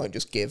the padding won't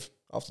just give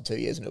after 2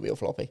 years and it'll be all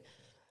floppy.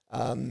 You're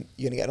going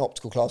to get an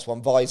optical class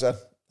 1 visor,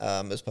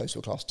 as opposed to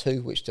a class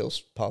 2, which still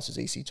passes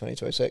EC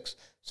 2206.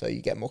 So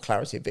you get more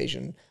clarity of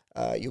vision.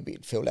 You'll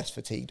feel less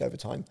fatigued over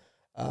time.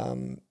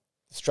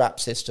 Strap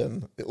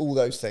system, all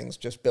those things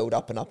just build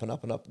up and up and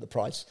up and up the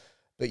price.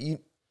 But you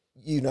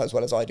know as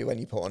well as I do, when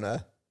you put on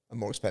a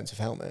more expensive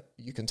helmet,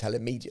 you can tell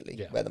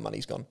immediately where the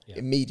money's gone. Yeah.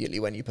 Immediately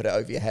when you put it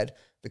over your head,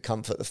 the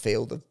comfort, the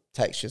feel, the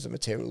textures, the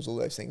materials, all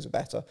those things are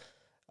better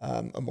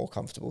and more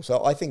comfortable.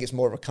 So I think it's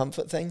more of a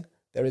comfort thing.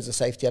 There is a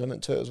safety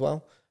element to it as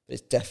well.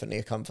 It's definitely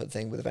a comfort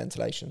thing with the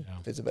ventilation,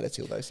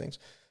 visibility, all those things.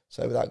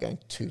 So without going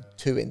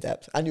too in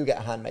depth, and you'll get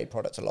a handmade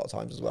product a lot of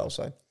times as well.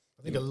 So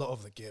I think a lot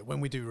of the gear,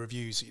 when we do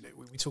reviews,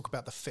 we talk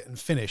about the fit and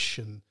finish,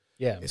 and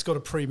it's got a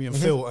premium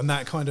Mm-hmm. feel, and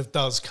that kind of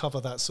does cover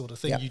that sort of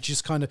thing. You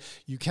just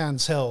you can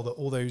tell that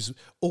all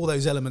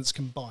those elements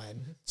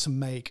combine to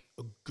make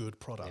a good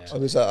product. I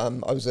was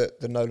at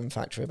the Nolan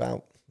factory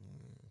about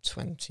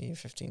 20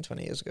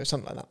 years ago,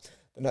 something like that.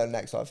 The Nolan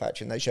X-Lite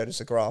factory, and they showed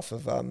us a graph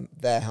of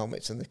their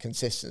helmets and the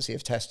consistency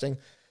of testing.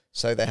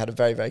 So they had a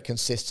very, very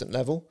consistent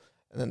level,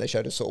 and then they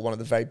showed us sort of one of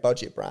the very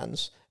budget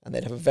brands, and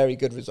they'd have a very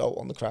good result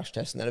on the crash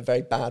test, and then a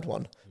very bad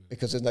one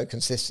because there's no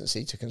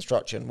consistency to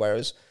construction.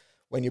 Whereas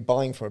when you're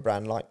buying from a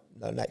brand like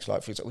Nolan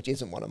X-Lite, for example, which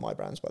isn't one of my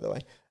brands, by the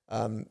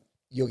way,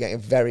 you're getting a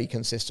very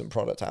consistent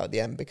product out at the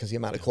end because the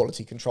amount of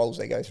quality controls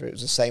they go through. It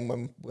was the same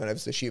when it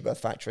was the Schuberth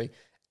factory.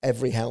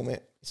 Every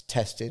helmet is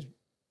tested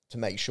to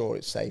make sure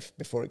it's safe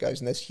before it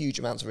goes. And there's huge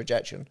amounts of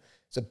rejection.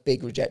 It's a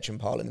big rejection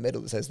pile in the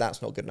middle that says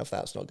that's not good enough,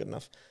 that's not good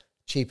enough.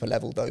 Cheaper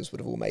level, those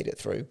would have all made it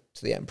through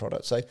to the end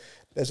product. So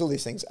there's all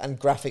these things. And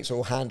graphics are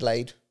all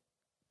hand-laid,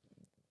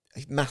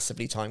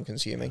 massively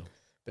time-consuming,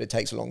 but it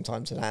takes a long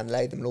time to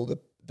hand-lay them, and all the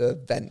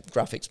vent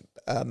graphics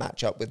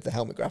match up with the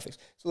helmet graphics.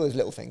 So all those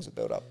little things that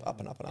build up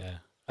and up and up. Yeah.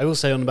 I will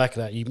say on the back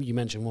of that, you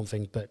mentioned one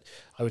thing, but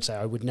I would say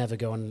I would never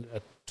go on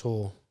a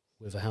tour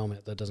with a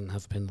helmet that doesn't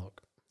have a pin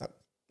lock.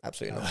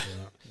 Absolutely not.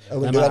 I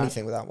wouldn't do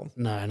anything with that one.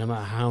 No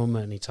matter how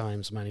many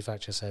times the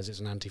manufacturer says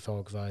it's an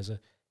anti-fog visor,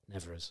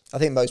 never is. I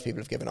think most people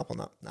have given up on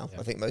that now.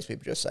 I think most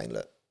people are just saying,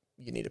 look,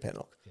 you need a pin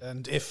lock.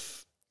 And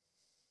if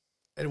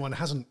anyone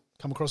hasn't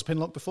come across a pin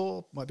lock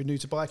before, might be new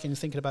to biking,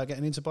 thinking about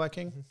getting into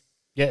biking.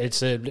 Yeah,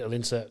 it's a little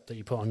insert that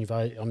you put on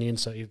on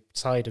the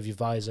side of your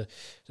visor.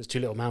 There's 2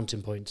 little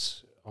mounting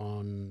points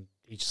on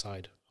each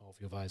side of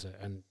your visor,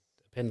 and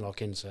a pin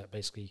lock insert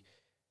basically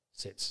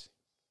sits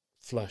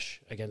flush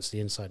against the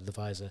inside of the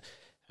visor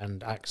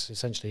and acts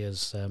essentially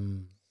as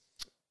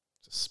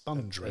it's a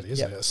sponge, really,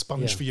 isn't it? A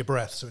sponge for your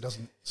breath, so it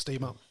doesn't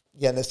steam up.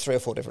 Yeah, and there's 3 or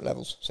 4 different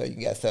levels. So you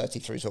can get a 30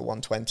 through to a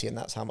 120, and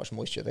that's how much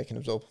moisture they can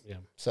absorb. Yeah.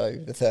 So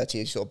the 30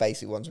 is sort of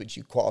basic ones, which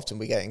you quite often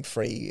be getting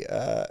free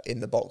in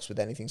the box with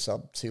anything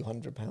sub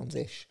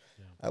 £200-ish.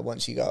 Yeah.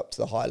 Once you go up to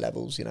the higher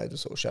levels, the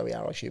sort of Shoei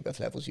Arrow Schuberth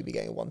levels, you'll be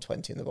getting a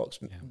 120 in the box,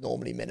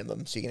 normally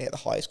minimum. So you're going to get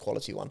the highest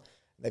quality one.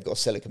 They've got a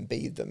silicon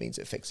bead that means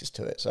it fixes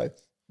to it. So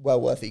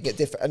well worth it. You get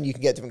different, and you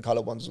can get different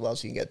colour ones as well,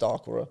 so you can get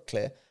dark or a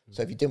clear.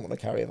 So if you didn't want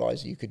to carry a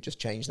visor, you could just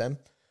change them.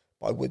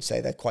 But I would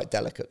say they're quite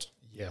delicate.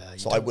 Yeah.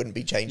 So I wouldn't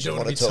be changing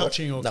one at all. You don't want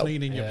to be touching or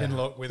cleaning your pin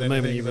lock with anything.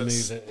 The moment you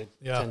remove it,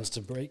 it tends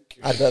to break.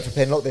 Advert for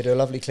pin lock, they do a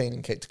lovely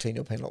cleaning kit to clean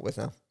your pin lock with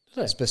now.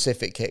 A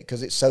specific kit,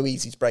 because it's so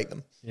easy to break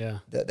them. Yeah.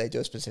 That they do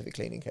a specific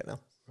cleaning kit now.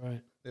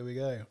 Right. There we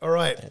go. All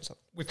right.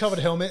 We've covered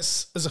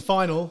helmets. As a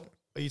final,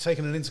 are you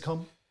taking an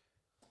intercom?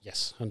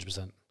 Yes, 100%.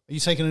 Are you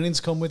taking an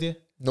intercom with you?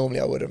 Normally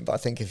I wouldn't, but I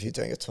think if you're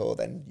doing a tour,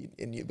 then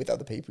with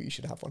other people, you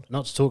should have one.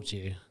 Not to talk to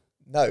you.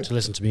 No. To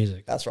listen to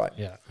music. That's right.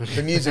 Yeah.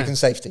 For music and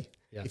safety.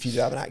 Yeah. If you do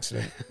have an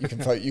accident, you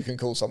can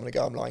call someone and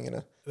go, I'm lying in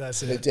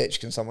a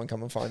ditch. Can someone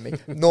come and find me?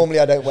 Normally,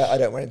 I don't wear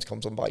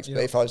intercoms on bikes,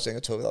 but if I was doing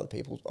a tour with other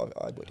people,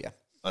 I would. Yeah.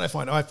 And I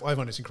find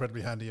it's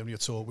incredibly handy on your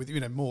tour with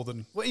more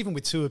than even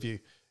with two of you.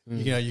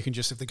 You can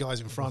just, if the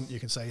guy's in front, you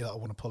can say, I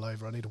want to pull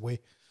over, I need a wee,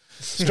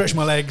 stretch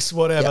my legs,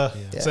 whatever.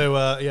 Yeah.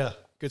 So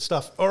good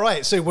stuff. All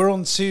right, so we're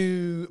on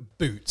to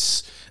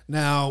boots.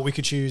 Now we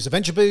could choose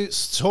adventure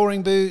boots,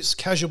 touring boots,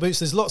 casual boots.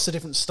 There's lots of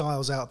different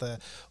styles out there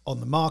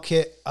on the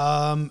market,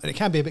 and it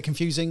can be a bit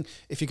confusing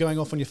if you're going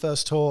off on your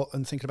first tour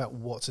and thinking about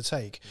what to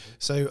take.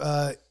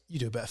 So you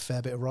do a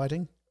fair bit of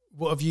riding.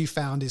 What have you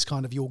found is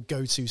kind of your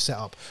go-to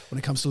setup when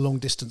it comes to long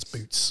distance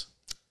boots?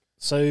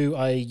 So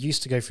I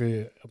used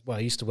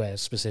to wear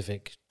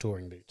specific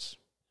touring boots.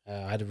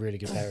 I had a really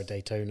good pair of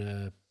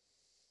Daytona.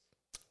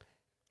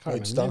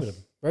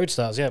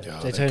 Roadstars, yeah.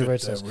 Daytona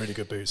Roadstars. They're really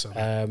good boots.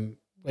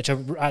 Which I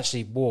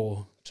actually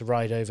wore to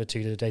ride over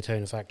to the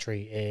Daytona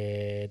factory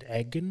in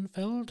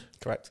Eggenfeld.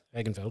 Correct.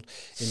 Eggenfeld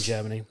in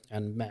Germany,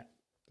 and met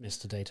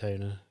Mr.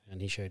 Daytona,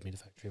 and he showed me the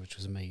factory, which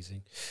was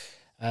amazing.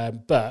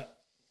 But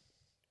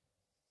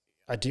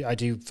I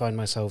do find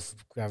myself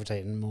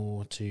gravitating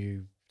more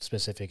to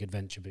specific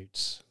adventure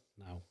boots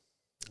now.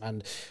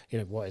 And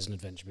what is an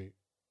adventure boot?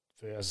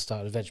 As a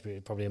start, adventure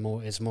boot probably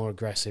it's a more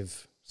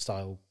aggressive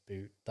style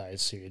boot that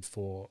is suited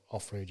for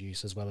off-road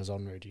use as well as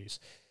on-road use.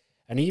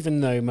 And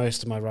even though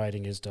most of my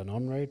riding is done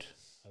on-road,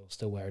 I will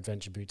still wear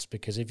adventure boots,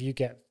 because if you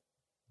get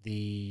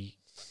the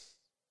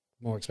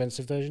more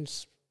expensive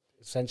versions,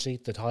 essentially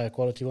the higher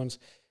quality ones,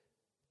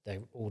 they're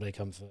all-day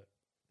comfort,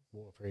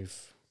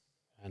 waterproof,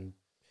 and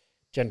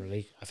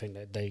generally I think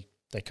that they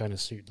kind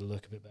of suit the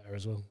look a bit better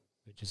as well,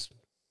 which is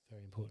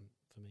very important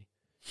for me.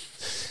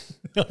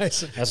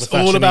 Nice. It's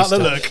all about the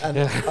look. And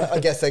I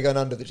guess they're going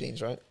under the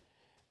jeans, right?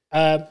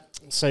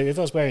 So if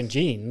I was wearing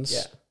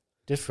jeans,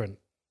 different.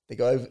 They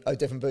go over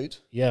different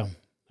boots? Yeah.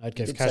 I'd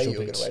go for casual boots. You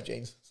were going to wear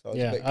jeans. So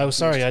yeah.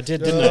 Sorry, I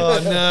did, didn't I?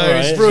 Oh,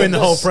 no, he's ruined the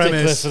whole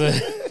premise.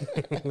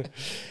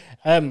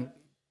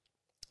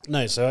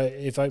 No, so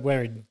if I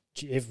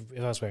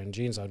was wearing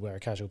jeans, I'd wear a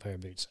casual pair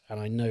of boots. And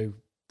I know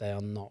they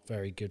are not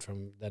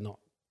they're not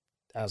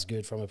as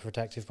good from a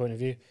protective point of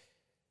view,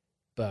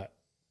 but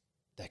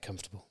they're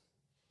comfortable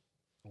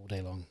all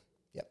day long.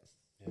 Yep.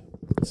 Yeah.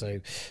 So,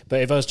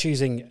 but if I was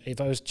choosing,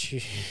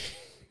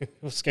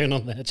 what's going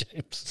on there,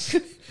 James?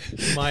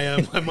 my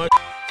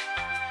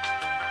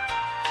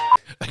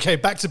Okay,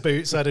 back to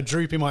boots. I had a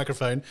droopy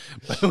microphone.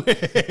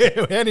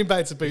 We're heading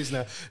back to boots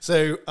now.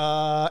 So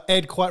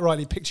Ed quite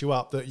rightly picked you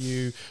up that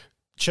you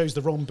chose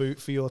the wrong boot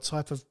for your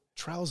type of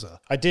trouser.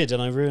 I did,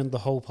 and I ruined the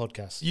whole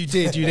podcast. You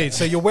did.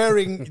 So you're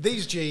wearing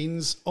these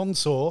jeans on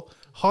tour,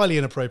 highly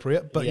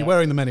inappropriate, but you're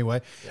wearing them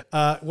anyway.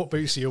 What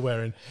boots are you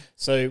wearing?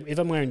 So if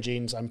I'm wearing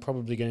jeans, I'm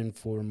probably going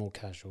for a more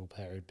casual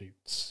pair of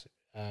boots.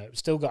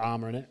 Still got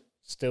armour in it,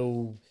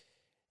 still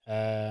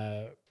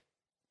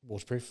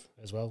waterproof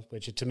as well,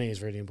 which to me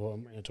is really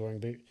important in a touring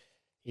boot.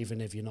 Even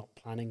if you're not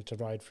planning to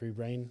ride through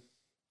rain,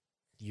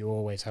 you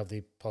always have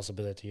the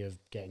possibility of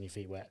getting your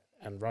feet wet,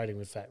 and riding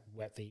with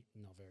wet feet,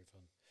 not very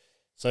fun.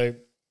 So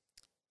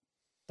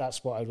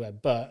that's what I'd wear.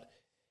 But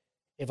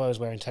if I was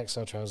wearing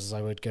textile trousers,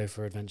 I would go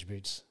for adventure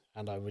boots,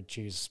 and I would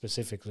choose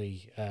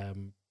specifically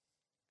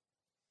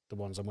the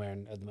ones I'm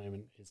wearing at the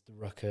moment is the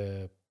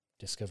Rucker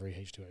Discovery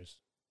H2Os,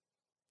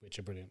 which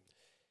are brilliant.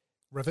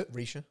 Revit?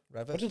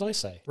 What did I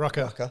say?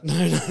 Rucker.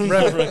 No,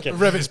 Rucker.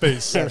 Revit's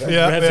boots.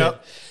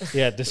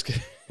 Yeah, Disco.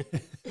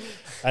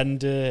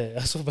 And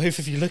I saw both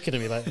of you looking at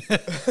me like,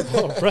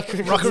 oh,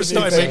 Rucker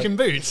started making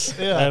boots.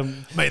 Yeah.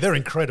 Mate, they're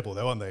incredible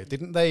though, aren't they?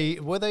 Didn't they?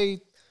 Were they?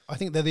 I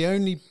think they're the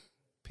only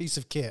piece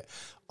of kit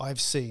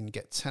I've seen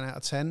get 10 out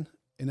of 10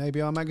 in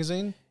ABR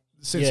magazine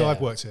since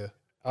I've worked here.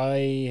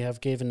 I have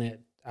given it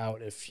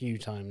out a few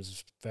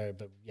times,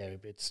 but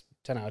it's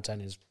 10 out of 10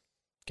 is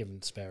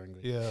given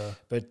sparingly. Yeah.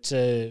 But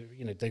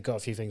they've got a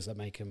few things that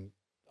make them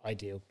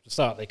ideal. To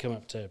start, they come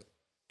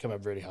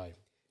up really high.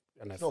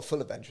 And it's not full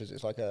adventures.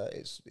 It's like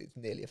it's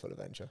nearly a full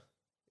adventure.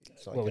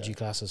 Like what would you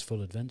class as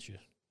full adventure?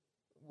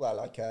 Well,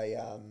 like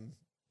a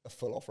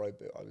full off-road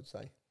boot, I would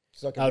say.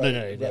 It's like a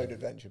road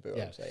adventure boot.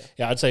 Yeah. I would say.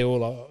 Yeah, I'd say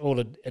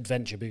all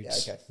adventure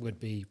boots would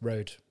be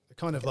road.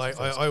 Kind of like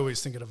I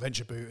always think an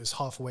adventure boot is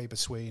halfway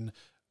between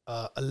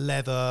a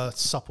leather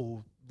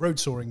supple road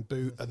touring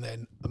boot and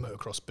then a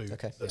motocross boot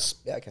that's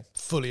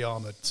fully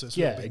armoured. So it's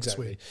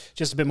exactly.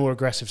 Just a bit more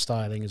aggressive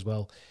styling as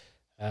well.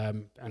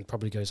 And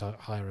probably goes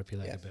higher up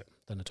your leg a bit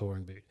than a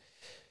touring boot.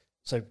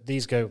 So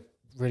these go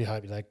really high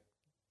up your leg,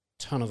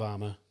 ton of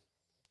armour,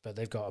 but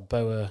they've got a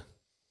BOA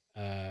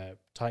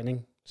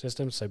tightening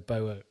system. So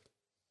BOA,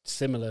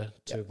 similar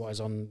to what is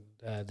on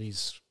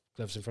these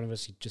gloves in front of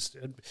us. You just,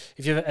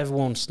 if you've ever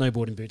worn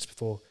snowboarding boots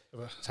before,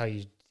 it's how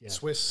you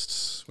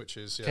twist, which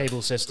is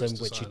cable system,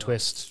 which you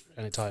twist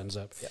and it tightens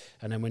up. Yeah.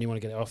 And then when you want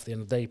to get it off, at the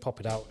end of the day, pop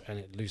it out and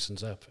it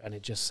loosens up, and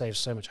it just saves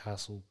so much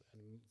hassle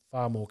and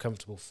far more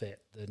comfortable fit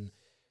than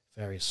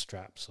various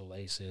straps or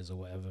laces or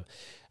whatever.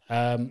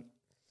 And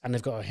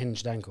they've got a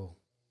hinged ankle.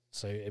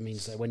 So it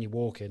means that when you're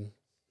walking,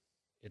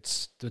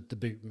 it's the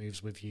boot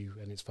moves with you,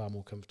 and it's far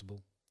more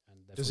comfortable.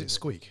 And Does it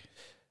squeak?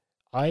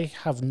 I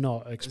have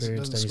not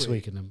experienced any squeak?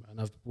 squeak in them,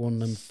 and I've worn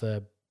them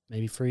for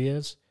maybe 3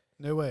 years.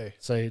 No way.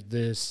 So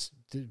there's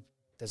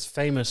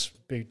famous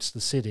boots,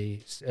 the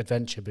City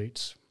adventure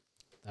boots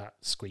that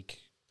squeak.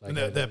 And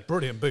they're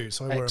brilliant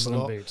boots. I wear them a excellent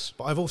lot. boots.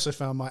 But I've also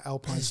found my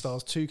Alpine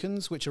Stars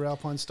Toucans, which are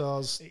Alpine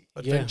Stars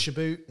adventure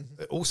boot.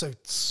 They also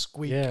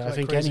squeak. Yeah, like I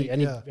think crazy.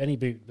 any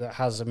boot that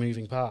has a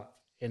moving part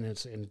in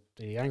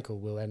the ankle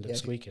will end up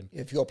squeaking.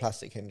 If you've got a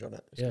plastic hinge on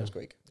it, it's going to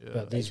squeak. Yeah.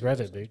 But these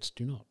Revit boots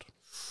do not.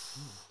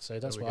 So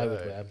that's There what we I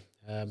would go.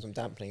 wear. Some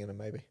dampening in them,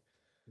 maybe.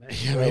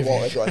 Yeah, What maybe.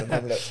 I've got in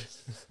them, look.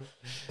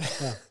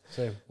 Yeah.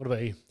 So what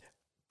about you?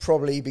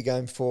 Probably be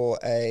going for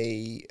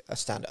a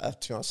standard,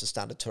 to be honest, a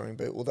standard touring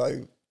boot.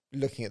 Although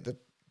looking at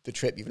the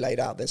trip you've laid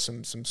out, there's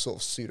some sort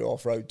of pseudo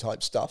off-road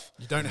type stuff.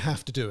 You don't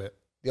have to do it.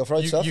 The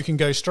off-road stuff? You can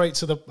go straight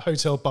to the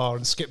hotel bar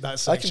and skip that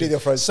section. I can do the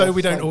off-road so stuff.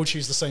 we don't Fine. all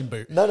choose the same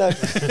boot. No. Well,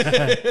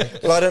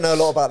 I don't know a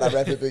lot about that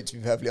Revit boot, to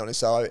be perfectly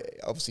honest, so I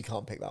obviously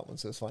can't pick that one,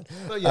 so it's fine.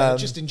 But yeah,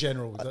 just in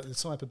general, the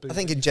type of boot. I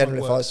think that in you general,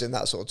 find if I was works. doing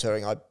that sort of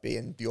touring, I'd be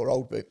in your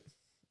old boot.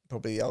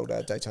 Probably the old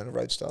Daytona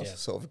Roadstars, Yeah.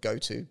 sort of a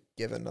go-to,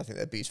 given I think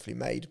they're beautifully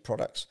made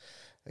products.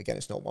 Again,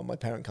 it's not one my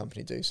parent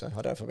company do, so I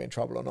don't know if I'll be in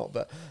trouble or not.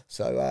 But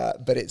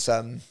it's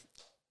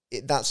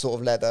that sort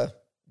of leather,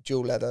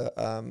 dual leather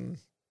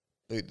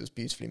boot that's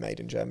beautifully made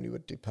in Germany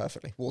would do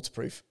perfectly.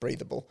 Waterproof,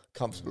 breathable,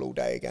 comfortable all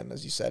day. Again,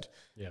 as you said,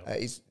 Yeah.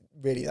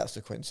 That's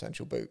the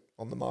quintessential boot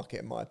on the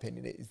market. In my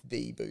opinion, it is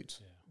the boot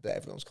that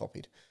everyone's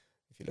copied.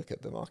 If you look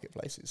at the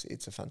marketplace,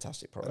 it's a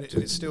fantastic product.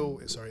 And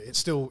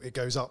it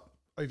goes up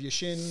over your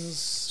shins.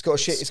 It's got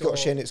a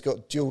shin. It's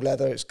got dual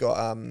leather. It's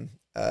got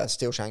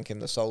steel shank in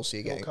the sole, so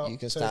you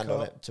can stand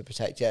on it to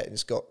protect. Yeah, and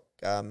it's got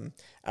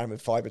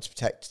aramid fibre to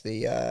protect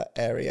the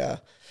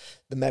area,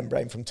 the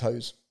membrane from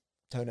toenails.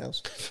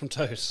 From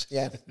toes.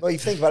 Yeah. Well, you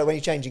think about it when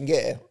you're changing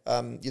gear,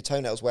 your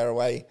toenails wear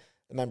away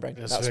the membrane.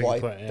 That's a why.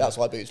 good point, yeah. That's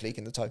why boots leak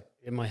in the toe.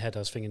 In my head, I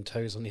was thinking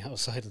toes on the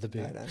outside of the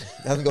boot. No. It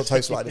hasn't got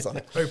toe sliders on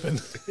it. Open.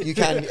 You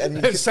can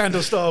and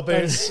Sandal style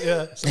boots.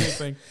 Yeah, same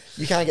thing.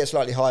 you can get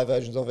slightly higher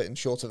versions of it and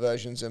shorter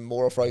versions and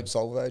more off-road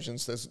sole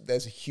versions.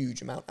 There's a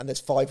huge amount, and there's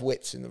 5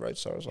 widths in the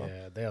Roadstar as well.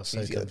 Yeah, they are So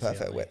so you get the comfy,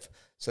 perfect aren't they? width.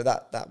 So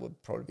that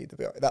would probably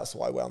be that's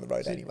what I wear on the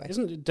road anyway.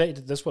 Isn't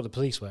it, that's what the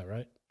police wear,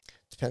 right?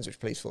 Depends which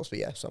police force, but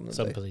yeah, some of them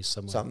Some do. police,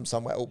 somewhere.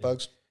 Some wear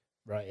Altbergs,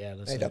 Right, yeah.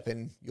 That's made it. up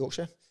in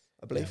Yorkshire,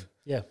 I believe.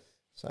 Yeah,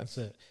 So, that's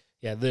it.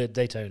 Yeah, the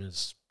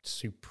Daytona's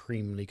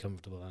supremely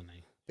comfortable, aren't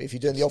they? but if you're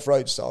doing the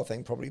off-road style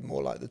thing, probably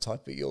more like the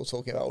type that you're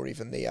talking about, or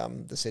even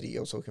the City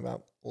you're talking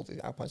about, or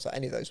the Alpine style.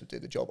 Any of those would do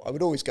the job. I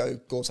would always go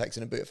Gore-Tex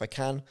in a boot if I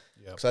can,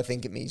 because I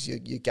think it means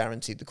you're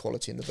guaranteed the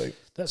quality in the boot.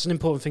 That's an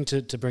important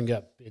thing to bring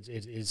up. It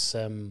is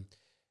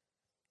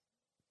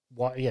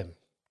why. Yeah,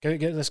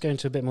 let's go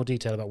into a bit more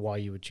detail about why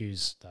you would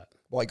choose that.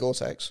 Why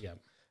Gore-Tex? Yeah,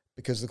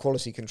 Because the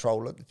quality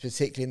control,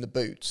 particularly in the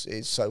boots,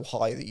 is so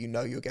high that you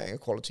know you're getting a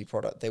quality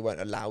product. They won't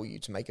allow you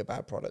to make a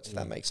bad product, if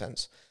that makes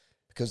sense.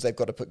 Because they've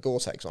got to put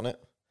Gore-Tex on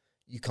it.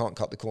 You can't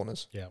cut the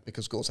corners. Yeah.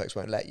 Because Gore-Tex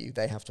won't let you.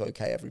 They have to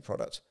okay every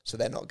product. So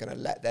they're not going to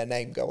let their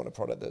name go on a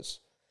product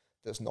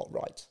that's not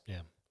right.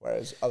 yeah.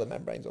 Whereas other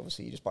membranes,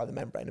 obviously, you just buy the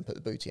membrane and put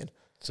the booty in.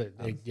 So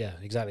yeah,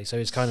 exactly. So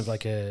it's kind of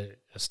like a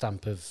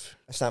stamp of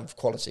A stamp of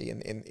quality,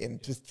 in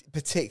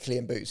particularly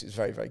in boots, is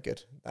very, very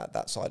good.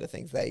 That side of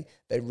things, they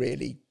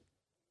really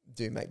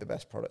do make the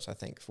best products, I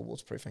think, for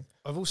waterproofing.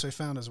 I've also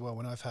found as well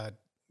when I've had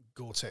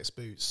Gore-Tex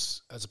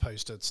boots as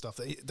opposed to stuff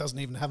that it doesn't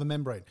even have a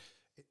membrane,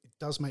 it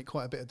does make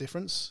quite a bit of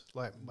difference.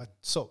 Like my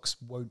socks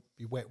won't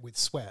be wet with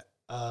sweat.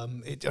 I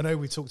know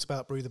we talked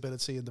about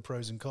breathability and the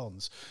pros and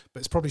cons, but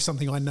it's probably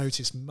something I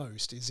notice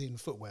most is in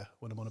footwear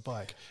when I'm on a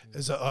bike.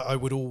 As I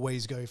would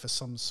always go for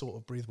some sort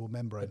of breathable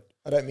membrane.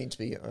 I don't mean to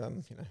be,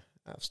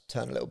 I've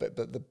turned a little bit,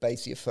 but the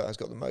base of your foot has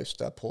got the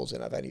most pores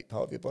in of any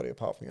part of your body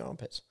apart from your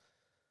armpits.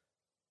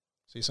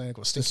 So you're saying I've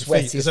got The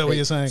sticky feet? Is that what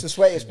you're saying? It's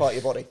the sweatiest part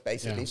of your body,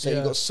 basically. Yeah. So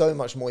you've got so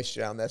much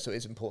moisture down there, so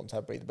it's important to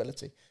have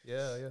breathability.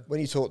 Yeah. When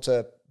you talk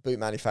to boot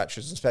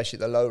manufacturers, especially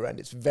at the lower end,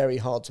 it's very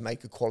hard to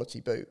make a quality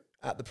boot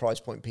at the price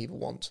point people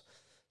want.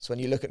 So when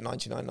you look at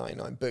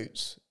 $99.99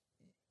 boots,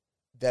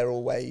 they're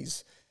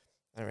always,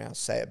 I don't know how to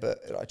say it, but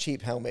a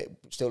cheap helmet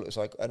still looks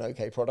like an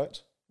okay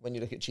product. When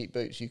you look at cheap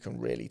boots, you can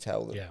really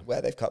tell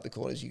where they've cut the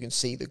corners. You can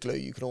see the glue.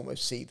 You can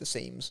almost see the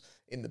seams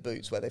in the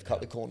boots where they've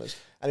cut the corners.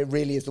 And it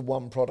really is the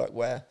one product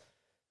where,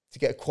 to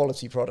get a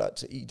quality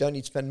product, you don't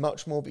need to spend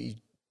much more, but you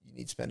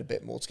need to spend a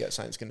bit more to get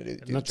something that's going to do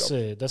the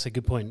job. That's a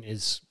good point.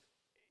 Is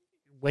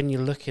when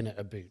you're looking at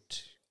a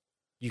boot,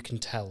 you can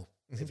tell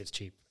if it's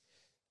cheap.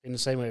 In the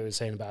same way we were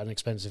saying about an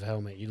expensive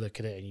helmet, you look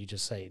at it and you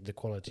just say the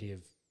quality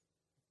of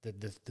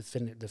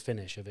the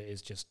finish of it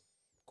is just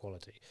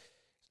quality.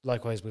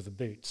 Likewise with the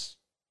boots,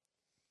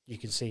 you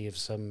can see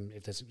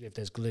if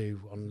there's glue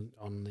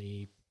on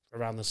the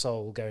around the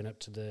sole going up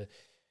to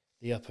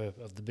the upper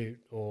of the boot,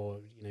 or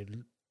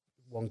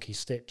wonky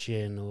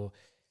stitching, or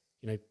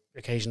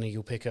occasionally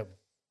you'll pick up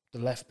the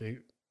left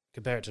boot,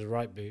 compare it to the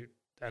right boot,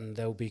 and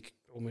they'll be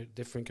almost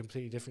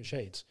completely different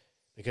shades,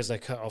 because they're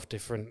cut off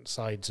different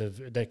sides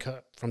they're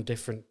cut from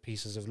different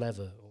pieces of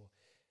leather.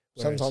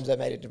 Sometimes they're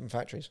made in different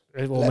factories.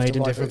 Or Left made and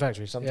in right different boot,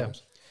 factories.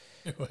 Sometimes.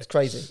 It's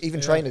crazy. Even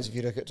trainers, if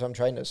you look at some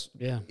trainers,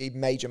 even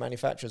major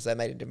manufacturers, they're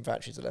made in different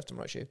factories, the left and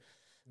right shoe.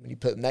 When you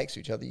put them next to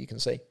each other, you can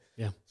see.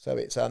 Yeah. So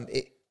it's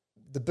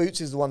the boots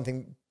is the one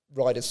thing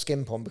riders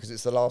skimp on because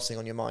it's the last thing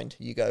on your mind.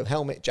 You go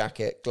helmet,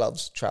 jacket,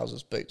 gloves,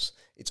 trousers, boots.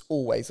 It's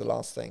always the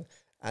last thing.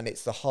 And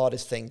it's the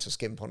hardest thing to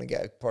skimp on and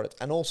get a product.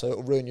 And also,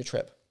 it'll ruin your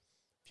trip.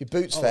 If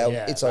your boots fail,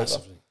 it's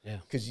massively. Over.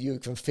 Because you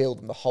can feel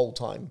them the whole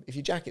time. If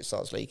your jacket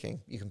starts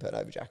leaking, you can put an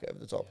over jacket over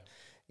the top. Yeah.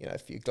 You know,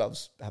 if your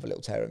gloves have a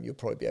little tear in them, you'll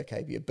probably be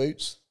okay. But your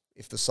boots,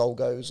 if the sole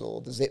goes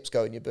or the zips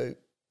go in your boot,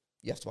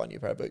 you have to buy a new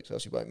pair of boots, or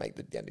else you won't make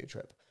the end of your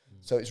trip.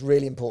 So it's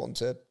really important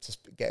to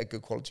get a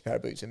good quality pair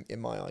of boots in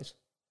my eyes,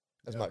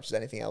 as much as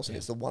anything else. And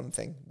it's the one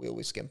thing we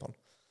always skimp on.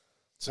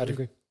 So I'd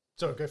agree.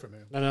 Sorry, go for it,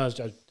 man. No,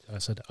 I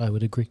said I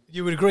would agree.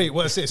 You would agree.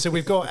 What's it? So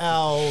we've got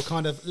our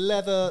kind of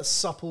leather,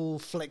 supple,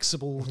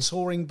 flexible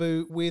touring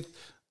boot with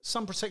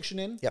some protection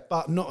in,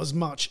 but not as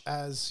much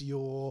as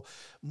your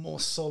more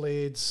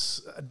solid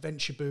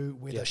adventure boot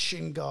with a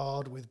shin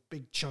guard with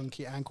big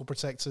chunky ankle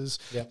protectors.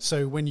 Yep.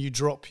 So when you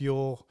drop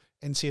your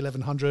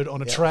NT1100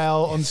 on a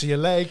trail onto your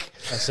leg,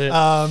 that's it.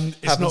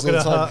 It's not going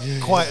to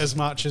hurt quite as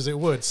much as it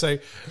would. So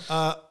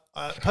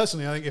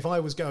personally, I think if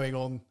I was going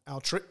on our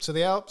trip to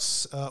the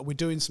Alps, we're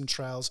doing some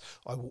trails,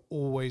 I will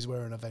always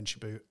wear an adventure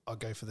boot. I'll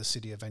go for the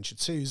Cydia Adventure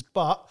 2s,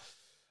 but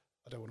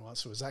I don't want to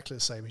answer exactly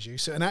the same as you.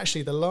 So, and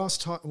actually the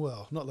last time,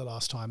 well, not the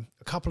last time,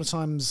 a couple of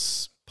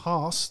times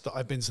past that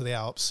I've been to the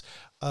Alps,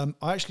 I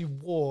actually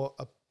wore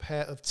a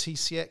pair of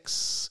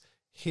TCX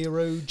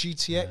Hero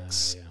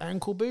GTX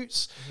ankle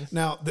boots.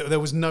 Now, there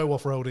was no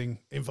off-roading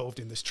involved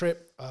in this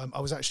trip. I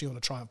was actually on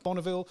a Triumph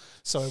Bonneville,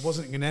 so I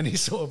wasn't in any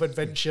sort of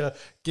adventure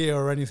gear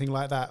or anything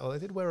like that. Well, I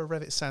did wear a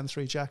Revit Sand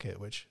 3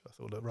 jacket, which I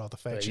thought looked rather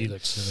fetching. You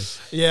look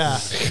silly.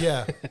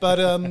 Yeah.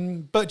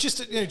 But just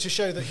to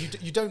show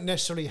that you don't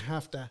necessarily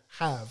have to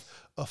have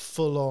a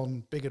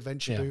full-on big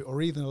adventure boot or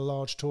even a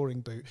large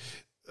touring boot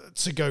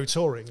to go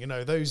touring. You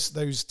know, those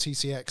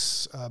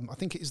TCX, I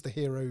think it is the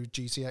Hero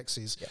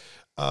GTXs,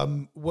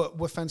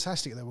 were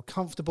fantastic. They were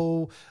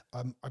comfortable.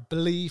 I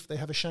believe they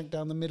have a shank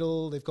down the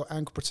middle. They've got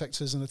ankle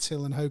protectors and a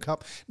till and hoe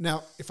cup.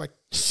 Now, if I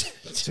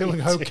till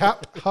and hoe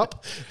cap,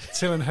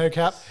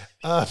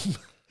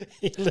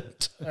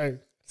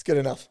 It's good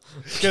enough.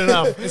 Good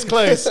enough. It's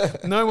close.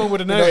 No one would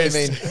have noticed.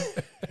 You know what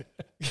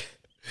I mean?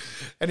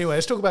 Anyway,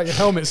 let's talk about your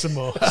helmet some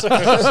more.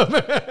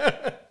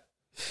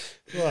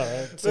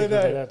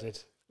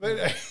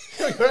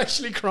 You're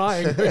actually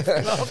crying with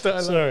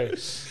laughter. Sorry.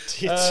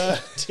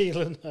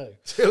 Teal and hoe.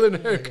 Teal and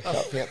hoe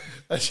cup.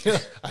 A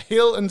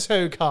heel and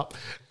toe cup.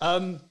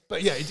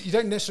 But yeah, you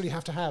don't necessarily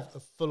have to have a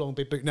full-on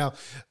big boot. Now,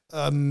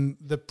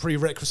 the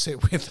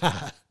prerequisite with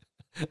that,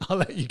 I'll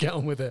let you get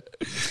on with it,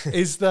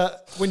 is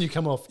that when you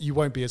come off, you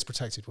won't be as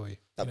protected, will you?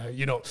 You know,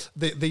 you're not.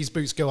 These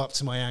boots go up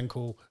to my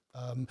ankle.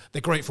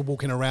 They're great for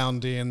walking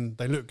around in.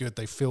 They look good.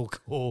 They feel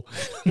cool.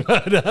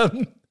 But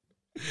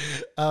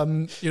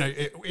you know,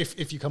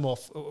 if you come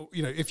off,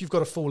 you know, if you've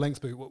got a full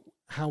length boot,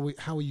 how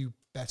are you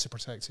better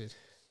protected?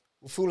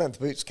 Well, full length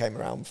boots came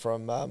around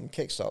from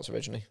kickstarts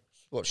originally.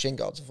 What shin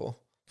guards are for?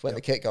 When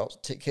the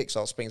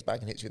kickstart springs back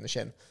and hits you in the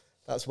shin,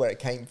 that's where it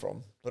came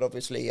from. But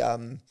obviously,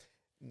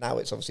 now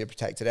it's obviously a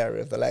protected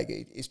area of the leg.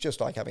 It's just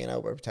like having an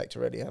elbow protector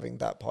already, having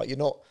that part. You're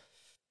not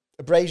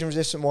abrasion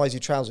resistant wise. Your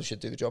trousers should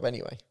do the job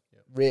anyway,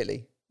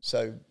 really.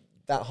 So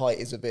that height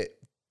is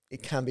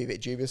it can be a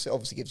bit dubious. It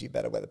obviously gives you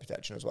better weather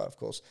protection as well, of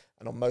course.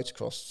 And on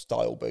motocross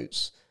style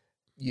boots,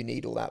 you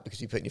need all that because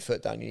you're putting your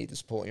foot down, you need the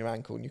support in your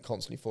ankle and you're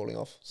constantly falling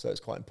off. So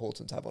it's quite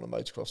important to have on a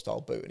motocross style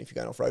boot. And if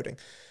you're going off-roading,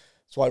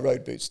 that's why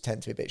road boots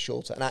tend to be a bit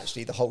shorter. And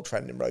actually the whole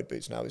trend in road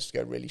boots now is to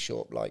go really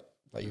short, like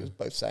you were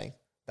both saying.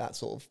 That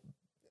sort of,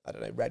 I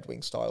don't know, Red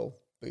Wing style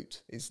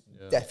boot is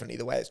definitely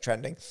the way it's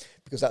trending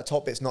because that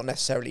top bit's not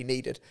necessarily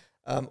needed.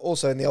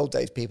 Also in the old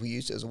days, people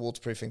used it as a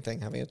waterproofing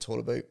thing, having a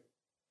taller boot.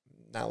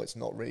 Now it's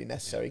not really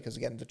necessary because,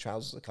 again, the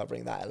trousers are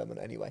covering that element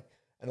anyway.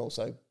 And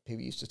also,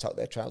 people used to tuck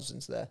their trousers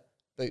into their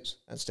boots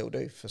and still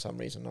do for some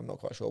reason. I'm not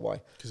quite sure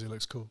why. Because it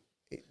looks cool.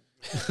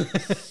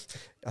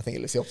 I think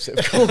it looks the opposite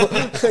of cool.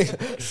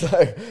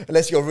 So,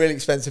 unless you're a really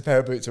expensive pair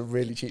of boots or a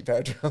really cheap pair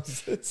of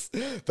trousers.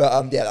 But,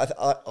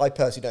 I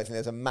personally don't think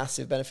there's a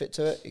massive benefit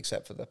to it,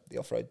 except for the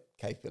off-road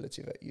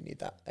capability of it. You need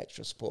that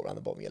extra support around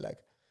the bottom of your leg.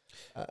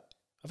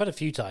 I've had a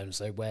few times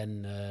though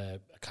when a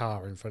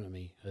car in front of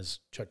me has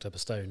chucked up a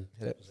stone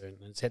and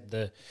it's hit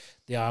the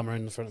armour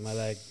in the front of my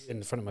leg, in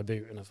the front of my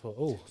boot, and I thought,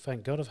 oh,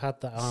 thank God I've had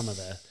that armour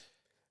there.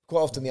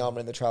 Quite often the armour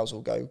in the trousers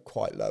will go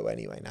quite low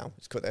anyway now.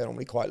 They're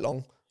normally quite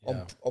long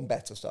on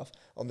better stuff.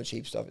 On the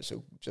cheap stuff, it's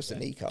just a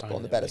knee cup. But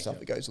on the better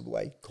stuff, it goes all the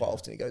way. Quite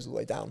often it goes all the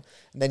way down.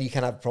 And then you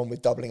can have a problem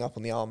with doubling up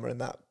on the armour,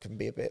 and that can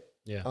be a bit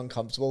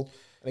uncomfortable.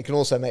 And it can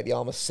also make the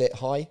armour sit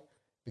high,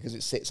 because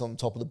it sits on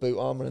top of the boot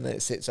armour and then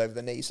it sits over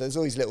the knee. So there's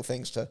all these little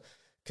things to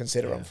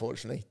consider,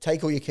 unfortunately.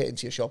 Take all your kit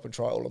into your shop and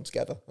try it all on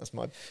together. That's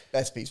my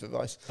best piece of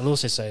advice. I'll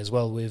also say as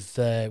well with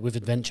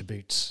adventure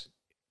boots,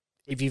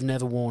 if you've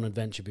never worn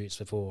adventure boots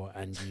before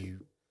and you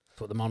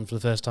put them on for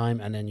the first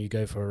time and then you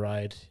go for a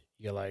ride,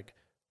 you're like,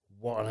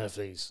 what on earth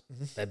are these?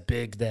 They're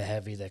big, they're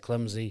heavy, they're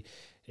clumsy.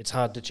 It's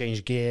hard to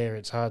change gear.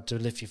 It's hard to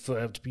lift your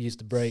foot up to use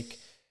the brake.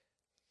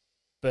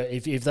 But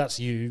if that's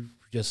you,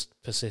 just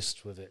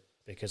persist with it,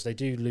 because they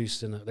do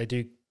loosen up, they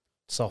do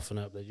soften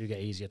up, they do get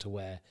easier to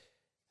wear,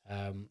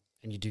 and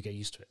you do get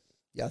used to it.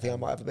 Yeah, I think I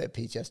might have a bit of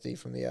PTSD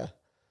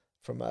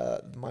from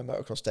my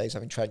motocross days,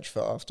 having trench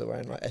foot after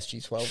wearing like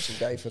SG12s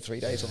all day for 3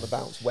 days on the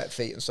bounce, wet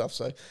feet and stuff.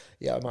 So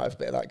yeah, I might have a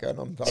bit of that going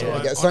on. But I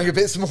want to get something a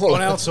bit smaller.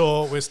 On our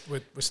tour, we're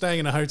staying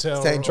in a hotel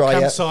or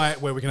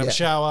campsite where we can have a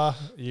shower.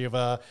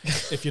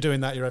 If you're doing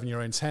that, you're having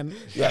your own tent.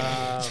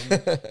 Yeah.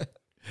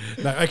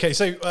 No, okay.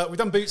 So we've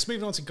done boots.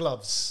 Moving on to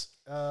gloves.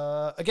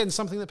 Again,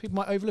 something that people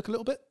might overlook a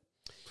little bit.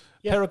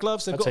 Yeah, pair of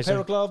gloves. They've got a pair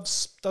of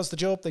gloves. Does the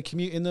job. They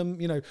commute in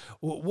them. You know,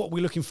 what are we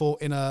looking for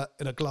in a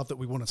glove that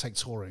we want to take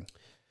touring?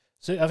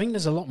 So I think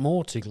there's a lot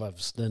more to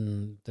gloves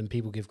than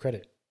people give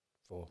credit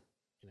for.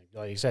 You know,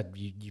 like you said,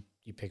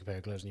 you pick a pair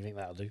of gloves and you think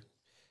that'll do.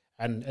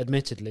 And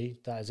admittedly,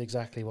 that is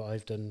exactly what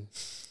I've done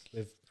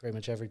with pretty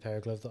much every pair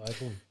of gloves that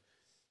I've worn.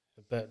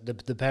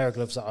 But the pair of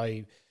gloves that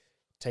I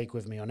take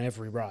with me on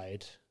every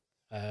ride,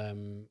 I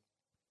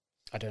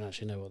don't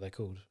actually know what they're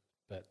called.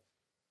 But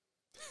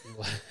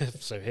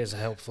so here's a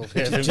helpful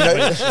bit of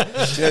information.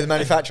 Do you know the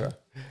manufacturer?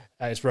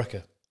 It's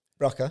Rucker.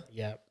 Rucker?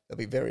 Yeah. They'll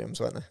be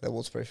Viriums, won't they? They're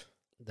waterproof.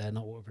 They're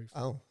not waterproof.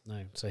 Oh.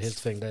 No. So here's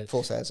the thing. They're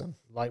Force Airs them.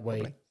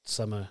 Lightweight probably.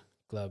 summer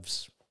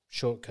gloves,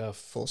 short cuff.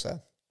 Force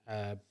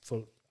Air.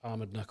 Full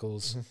armoured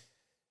knuckles.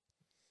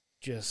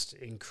 Just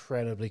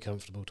incredibly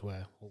comfortable to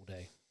wear all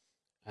day.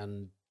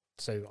 And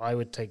so I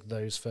would take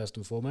those first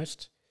and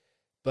foremost.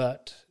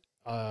 But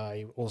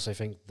I also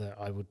think that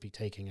I would be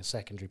taking a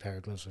secondary pair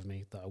of gloves with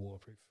me that are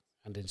waterproof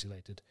and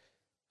insulated.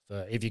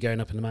 For if you're going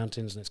up in the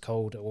mountains and it's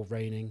cold or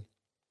raining,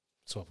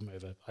 swap them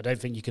over. I don't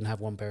think you can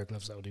have one pair of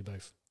gloves that will do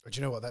both. But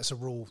you know what? That's a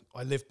rule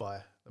I live by.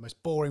 The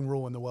most boring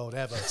rule in the world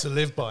ever to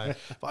live by.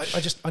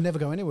 But I never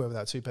go anywhere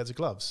without 2 pairs of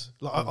gloves.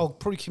 Like I'll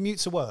probably commute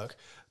to work,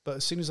 but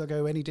as soon as I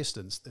go any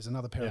distance, there's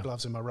another pair of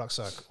gloves in my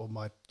rucksack or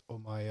my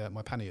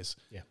panniers.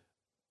 Yeah,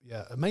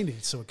 yeah. Mainly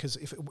so because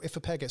if a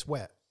pair gets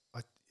wet,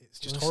 it's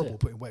just horrible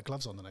putting wet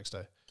gloves on the next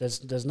day.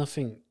 There's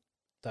nothing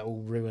that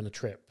will ruin a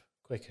trip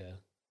quicker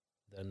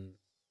than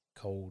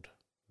cold,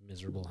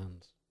 miserable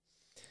hands.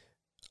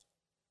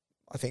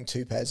 I think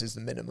 2 pairs is the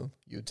minimum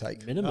you would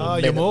take. Minimum. Oh,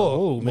 you're more.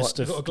 Oh,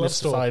 Mr.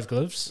 Mr. 5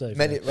 gloves. So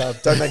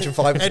don't mention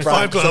 5. It's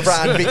brand. 5 gloves.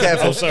 Brand, be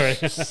careful. Oh, sorry.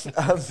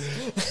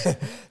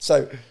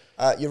 So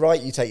you're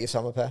right. You take your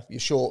summer pair,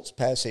 your shorts,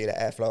 pair so you let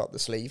airflow up the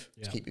sleeve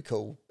to keep you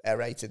cool,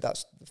 aerated.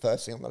 That's the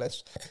first thing on the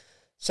list.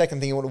 Second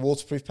thing, you want a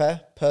waterproof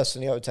pair.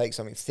 Personally, I would take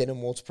something thin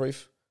and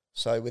waterproof.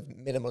 So with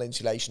minimal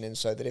insulation in,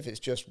 so that if it's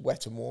just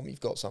wet and warm,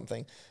 you've got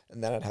something.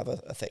 And then I'd have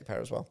a thick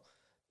pair as well.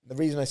 The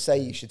reason I say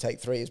you should take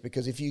 3 is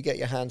because if you get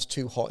your hands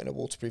too hot in a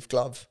waterproof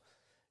glove,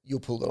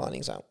 you'll pull the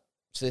linings out.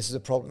 So this is a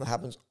problem that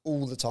happens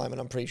all the time, and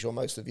I'm pretty sure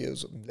most of you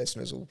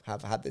listeners will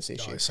have had this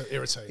issue. Oh, it's so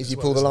irritating. Is you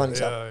pull the linings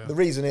out. Yeah. The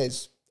reason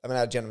is, I mean, I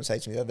had a gentleman say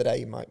to me the other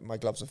day, my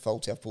gloves are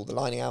faulty, I've pulled the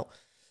lining out.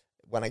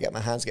 When I get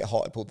my hands get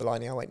hot, I pulled the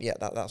lining out. I went, yeah,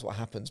 that's what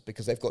happens,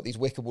 because they've got these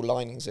wickable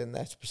linings in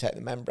there to protect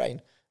the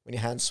membrane. When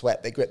your hands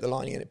sweat, they grip the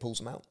lining and it pulls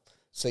them out.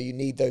 So you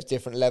need those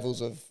different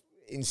levels of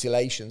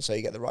insulation so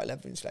you get the right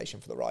level of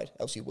insulation for the ride,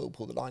 else you will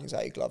pull the linings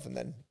out of your glove and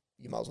then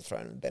you might as well throw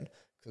them in the bin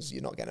because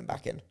you're not getting them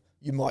back in.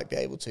 You might be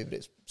able to, but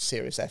it's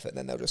serious effort and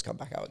then they'll just come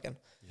back out again.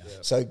 Yeah.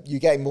 So you're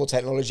getting more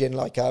technology in,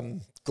 like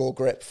Gore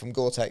Grip from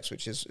Gore-Tex,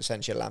 which is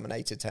essentially a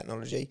laminated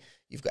technology.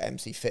 You've got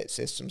MC Fit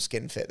systems,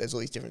 Skin Fit, there's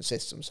all these different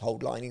systems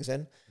hold linings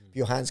in. If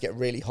your hands get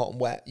really hot and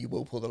wet, you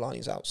will pull the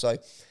linings out. So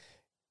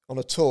on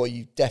a tour,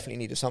 you definitely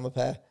need a summer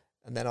pair.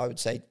 And then I would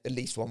say at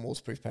least 1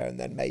 waterproof pair and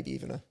then maybe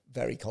even a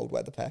very cold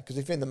weather pair. Because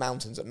if you're in the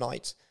mountains at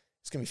night,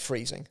 it's going to be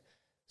freezing.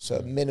 So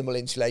a minimal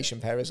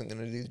insulation pair isn't going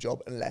to do the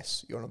job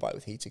unless you're on a bike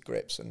with heated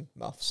grips and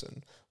muffs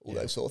and all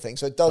those sort of things.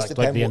 So it does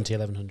depend. Like the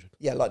NT1100.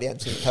 Yeah, like the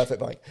NT, perfect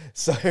bike.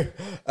 So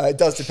it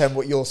does depend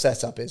what your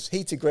setup is.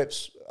 Heated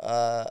grips,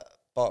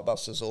 bark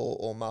busters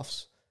or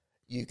muffs,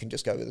 you can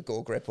just go with a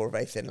Gore Grip or a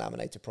very thin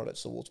laminated product,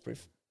 so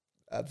waterproof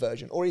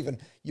version, or even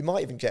you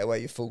might even get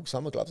away with full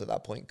summer gloves at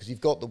that point because you've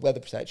got the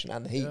weather protection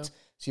and the heat, so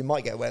you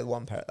might get away with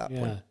 1 pair at that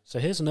point. So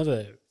here's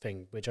another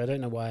thing which I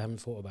don't know why I haven't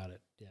thought about it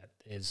yet,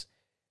 is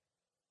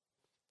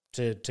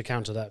to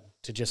counter that,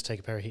 to just take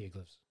a pair of heated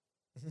gloves.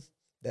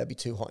 They'll be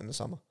too hot in the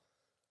summer.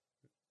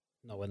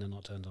 Not when they're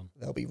not turned on.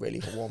 They'll be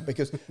really warm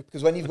because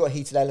when you've got a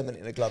heated element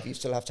in a glove, you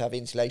still have to have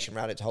insulation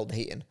around it to hold the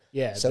heat in.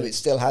 Yeah. So it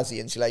still has the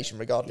insulation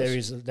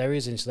regardless. There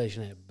is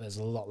insulation in it, but there's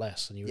a lot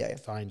less than you would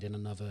find in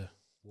another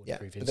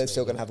waterproof. But they're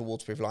still going to have a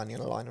waterproof lining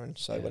and a liner in,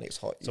 so when it's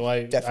hot, so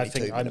I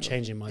think I'm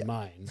changing my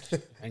mind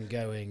and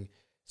going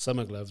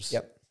summer gloves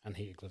and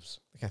heated gloves.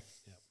 Okay.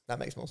 Yep. That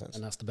makes more sense.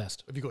 And that's the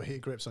best. Have you got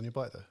heated grips on your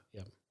bike though?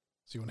 Yeah.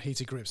 So you want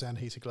heated grips and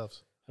heated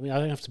gloves? I mean, I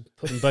don't have to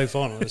put them both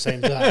on at the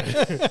same time.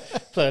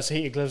 Plus,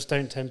 heated gloves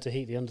don't tend to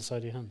heat the underside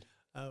of your hand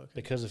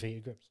because of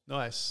heated grips.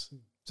 Nice.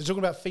 So talking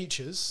about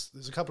features,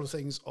 there's a couple of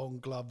things on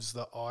gloves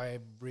that I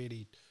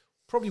really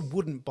probably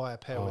wouldn't buy a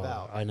pair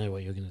without. I know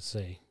what you're going to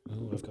say.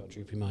 Oh, I've got a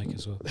droopy mic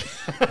as well.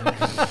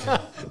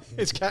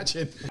 It's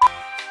catching.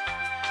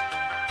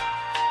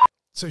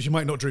 So you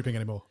mic not drooping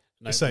anymore.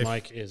 No, It's safe. the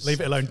mic is. Leave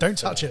it alone. Don't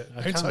touch it.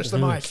 I Don't can't touch the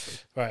do mic.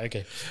 it. Right,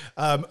 okay.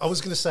 I was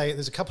going to say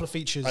there's a couple of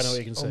features I know what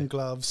you're gonna on say.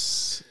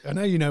 gloves. I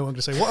know you know what I'm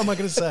going to say. What am I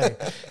going to say?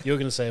 You're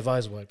going to say a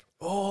visor wipe.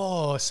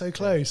 Oh, so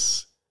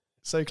close.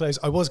 So close.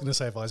 I was going to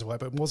say a visor wipe,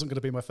 but it wasn't going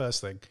to be my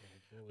first thing.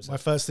 My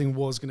first thing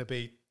was going to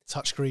be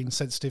touchscreen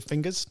sensitive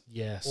fingers.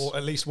 Yes. Or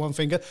at least one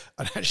finger.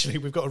 And actually,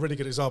 we've got a really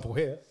good example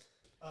here,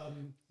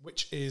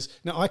 which is,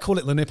 now I call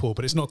it the nipple,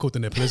 but it's not called the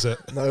nipple, is it?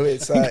 No,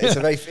 it's a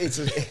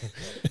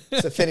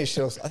Finnish,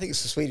 I think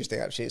it's a Swedish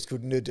thing actually. It's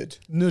called nudded.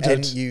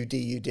 Nudded.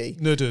 N-U-D-U-D.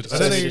 Nudded. It's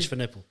Swedish for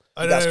nipple.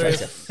 I don't That's know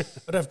crazy. if,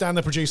 I don't know if Dan,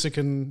 the producer,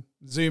 can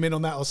zoom in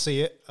on that or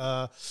see it.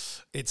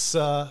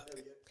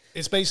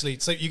 It's basically,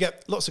 so you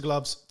get lots of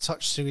gloves,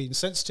 touch screen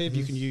sensitive.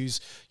 You can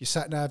use your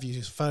sat nav, use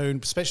your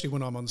phone, especially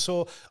when I'm on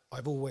tour.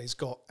 I've always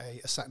got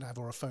a sat nav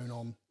or a phone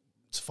on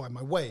to find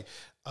my way.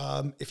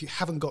 If you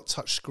haven't got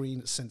touch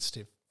screen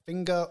sensitive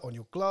finger on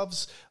your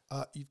gloves,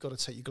 you've got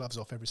to take your gloves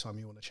off every time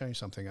you want to change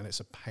something, and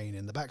it's a pain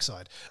in the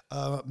backside.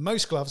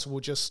 Most gloves will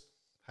just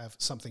have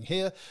something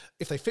here.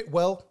 If they fit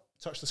well,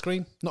 touch the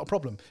screen, not a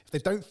problem. If they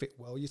don't fit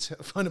well, you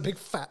find a big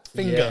fat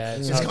finger. Yeah,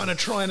 It's kind of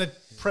trying to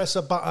press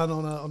a button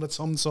on a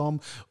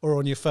TomTom or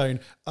on your phone.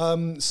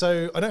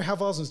 So I know how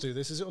Varsons do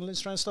this. Is it on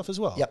Lindstrand stuff as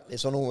well? Yep,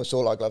 it's on almost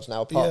all our gloves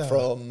now, apart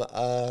from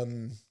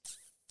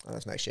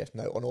that's next year.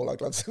 No, on all our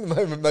gloves at the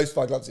moment. Most of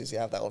our gloves you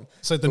have that on.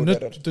 So the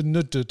Nudded.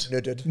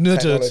 nudded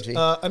Technology.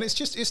 and it's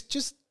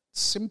just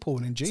simple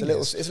and It's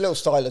ingenious. a little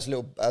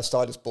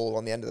stylus ball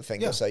on the end of the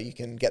finger, Yeah. so you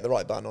can get the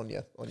right button on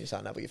your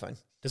sat nav or your phone.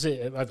 Does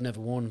it? I've never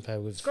worn a pair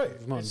with. Great.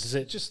 With mine. It's Does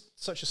it?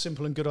 just such a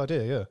simple and good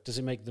idea? Yeah. Does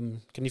it make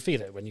them? Can you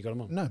feel it when you got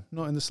them on? No,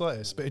 not in the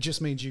slightest. But it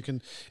just means you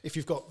can, if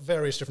you've got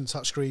various different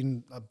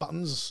touchscreen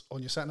buttons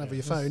on your sat nav or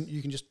your phone,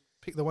 you can just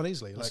pick the one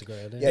easily. That's Like, a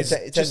great idea. Yeah, It's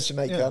it tends just- to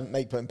make yeah.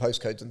 make putting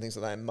postcodes and things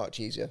like that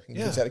much easier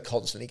Yeah. instead of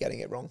constantly getting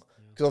it wrong.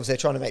 Because obviously they're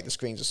trying to make the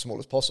screens as small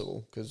as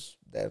possible because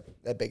they're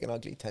big and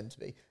ugly tend to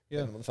be.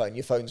 Yeah. On the phone,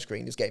 your phone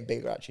screen is getting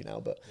bigger actually now,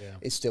 but Yeah.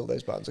 it's still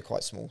those buttons are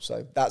quite small.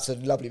 So that's a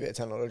lovely bit of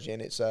technology,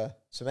 and it's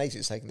amazing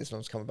it's taken this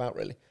long to come about.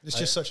 Really it's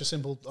just such a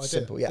simple idea.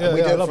 simple, yeah. Yeah, And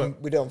we I do love it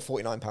it. we do it on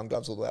 £49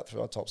 gloves all the way up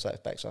to our top set of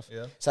spec stuff.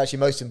 Yeah. It's actually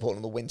most important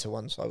on the winter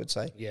ones, I would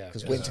say. Yeah.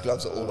 Because winter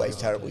gloves are always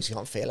terrible, so you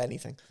can't feel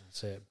anything.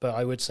 That's it. But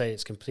I would say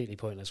it's completely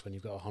pointless when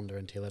you've got a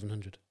Honda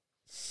NT1100.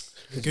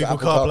 Google Apple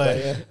CarPlay.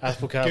 yeah.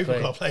 Apple CarPlay,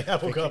 Google CarPlay,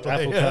 Apple CarPlay,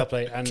 Apple yeah.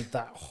 CarPlay, and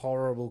that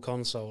horrible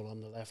console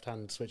on the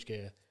left-hand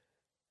switchgear,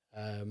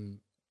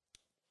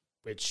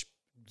 which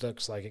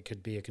looks like it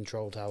could be a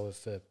control tower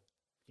for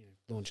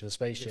launching a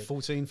spaceship.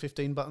 14,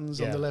 15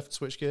 buttons on Yeah. the left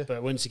switchgear.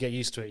 But once you get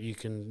used to it, you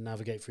can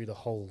navigate through the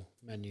whole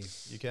menu.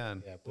 You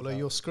can. Yeah, Although without-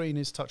 your screen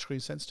is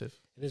touchscreen sensitive.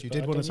 It is, You but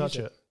did I want to don't touch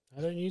use it.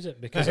 I don't use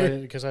it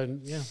because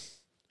I'm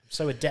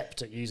so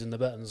adept at using the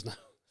buttons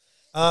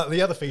now.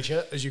 The other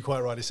feature, as you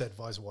quite rightly said,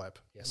 visor wipe.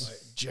 Yes. Like,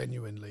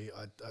 genuinely,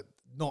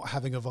 not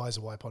having a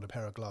visor wipe on a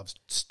pair of gloves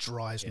just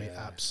drives me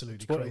Yeah.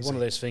 absolutely It's crazy. one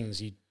of those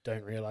things you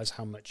don't realise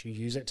how much you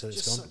use it till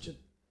it's Just gone.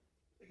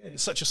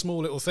 it's such a small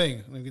little thing.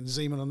 And you can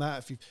zoom in on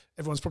that.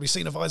 Everyone's probably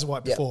seen a visor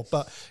wipe Yeah. before,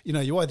 but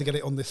you either get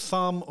it on the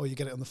thumb or you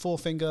get it on the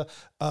forefinger.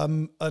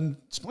 And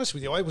to be honest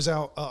with you, I was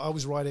out. I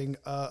was riding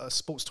a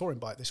sports touring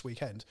bike this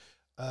weekend.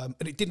 And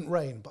it didn't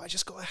rain, but I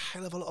just got a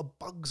hell of a lot of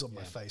bugs on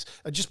my face.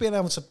 And just being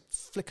able to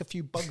flick a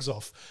few bugs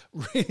off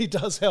really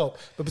does help.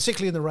 But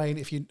particularly in the rain,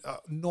 if you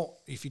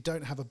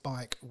don't have a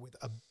bike with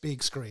a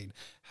big screen,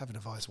 having a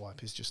visor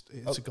wipe is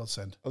it's a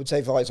godsend. I would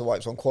say visor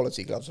wipes on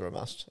quality gloves are a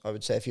must. I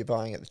would say if you're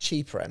buying at the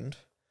cheaper end,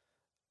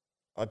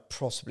 I'd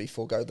possibly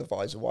forego the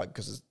visor wipe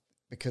because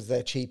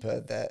they're cheaper.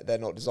 They're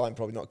not designed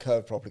properly, not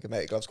curved properly, can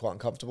make the gloves quite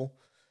uncomfortable.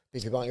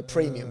 If you're buying a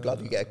premium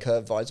glove, you get a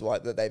curved visor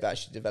wipe that they've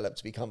actually developed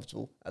to be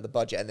comfortable at the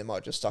budget, and they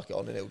might just stuck it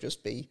on and it'll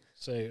just be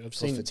So I've cause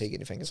seen fatigue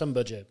in your fingers. some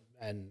budget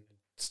and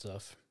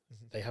stuff.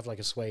 They have like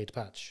a suede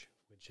patch,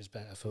 which is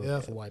better for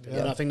wiping.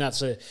 Yeah. And I think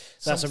that's a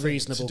Something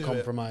reasonable to do it.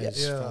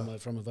 compromise Yeah.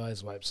 from a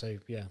visor wipe. So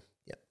yeah.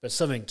 Yeah. But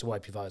something to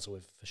wipe your visor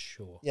with for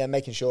sure. Yeah,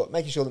 making sure the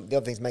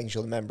other thing is making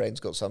sure the membrane's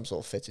got some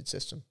sort of fitted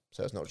system,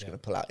 so it's not just going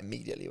to pull out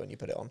immediately when you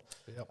put it on.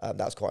 Yep.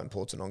 That's quite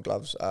important on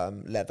gloves.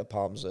 Leather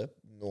palms are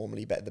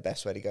normally the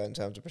best way to go in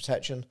terms of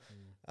protection.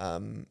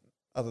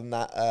 Other than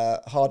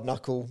that, hard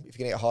knuckle. If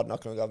you're going to get a hard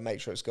knuckle on a glove,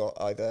 make sure it's got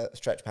either a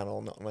stretch panel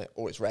on it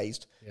or it's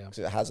raised. Yeah. Because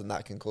if it hasn't,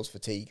 that can cause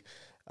fatigue.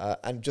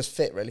 And just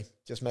fit, really.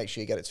 Just make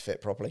sure you get it to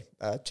fit properly.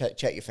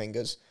 Check your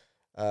fingers.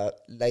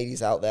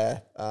 Ladies out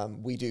there,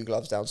 we do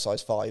gloves down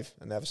size 5,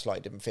 and they have a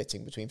slightly different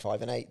fitting between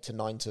 5 and 8 to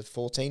 9 to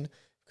 14.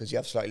 Because you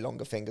have slightly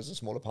longer fingers and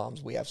smaller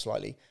palms. We have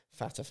slightly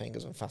fatter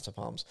fingers and fatter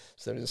palms.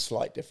 So there is a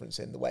slight difference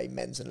in the way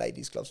men's and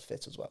ladies' gloves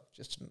fit as well.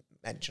 Just to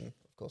mention,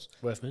 of course.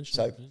 Worth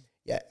mentioning. So,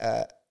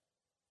 yeah.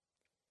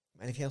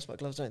 Anything else about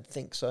gloves? I don't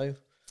think so.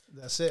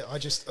 That's it. I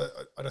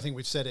don't think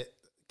we've said it.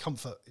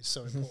 Comfort is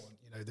so important.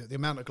 The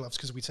amount of gloves,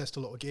 because we test a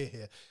lot of gear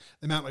here,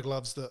 the amount of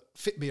gloves that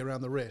fit me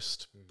around the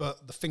wrist,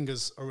 but the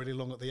fingers are really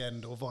long at the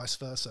end, or vice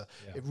versa.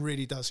 Yeah. It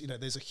really does.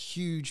 There's a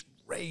huge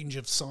range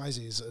of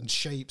sizes and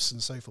shapes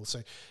and so forth.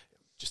 So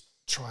just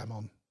try them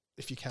on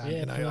if you can.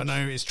 Yeah, I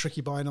know it's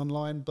tricky buying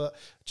online, but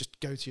just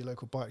go to your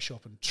local bike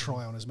shop and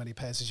try on as many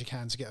pairs as you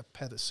can to get a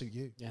pair that suit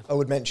you. Yeah. I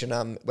would mention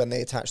when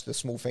they attach the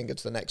small finger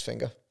to the next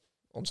finger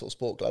on sort of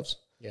sport gloves,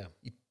 Yeah.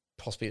 you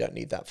possibly don't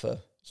need that for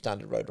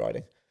standard road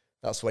riding.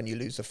 That's when you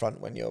lose the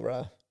front, when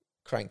you're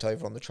cranked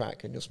over on the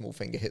track and your small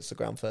finger hits the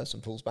ground first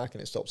and pulls back,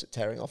 and it stops it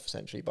tearing off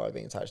essentially by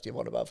being attached to your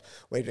one above.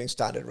 When you're doing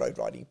standard road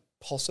riding,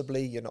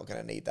 possibly you're not going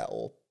to need that,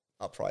 or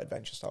upright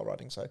adventure style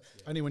riding. So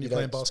Only when you're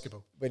playing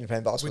basketball. when you're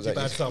playing basketball, With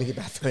your bad thumb. with your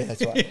bad thumb, yeah,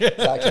 that's right.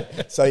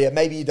 Exactly. So yeah,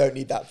 maybe you don't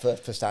need that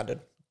for standard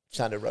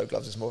road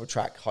gloves. It's more of a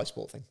track high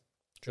sport thing.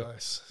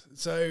 Nice.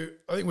 So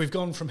I think we've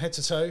gone from head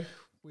to toe.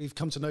 We've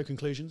come to no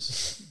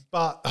conclusions,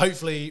 but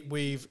hopefully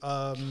we've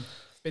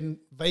been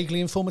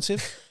vaguely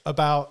informative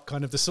about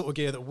kind of the sort of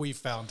gear that we've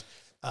found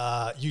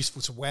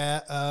useful to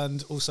wear,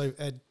 and also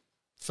Ed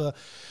for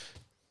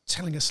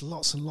telling us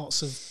lots and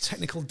lots of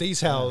technical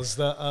details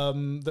that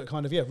that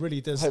kind of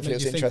really does Hopefully make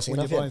it's you think interesting when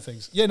you're enough, buying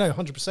things. Yeah, no,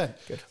 100%.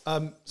 Good.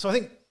 So I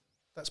think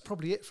that's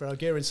probably it for our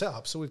gear and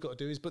setup. So all we've got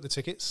to do is book the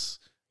tickets,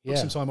 book Yeah.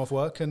 some time off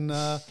work, and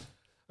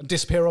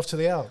disappear off to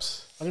the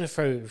Alps. I'm going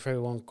to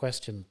throw one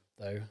question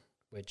though,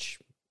 which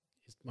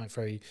might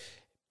throw you.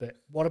 But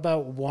what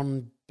about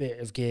one bit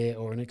of gear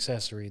or an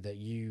accessory that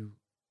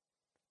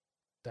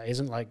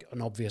isn't like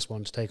an obvious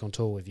one to take on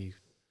tour with you,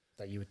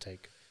 that you would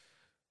take?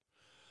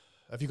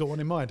 Have you got one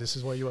in mind? This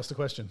is why you asked the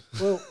question.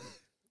 Well,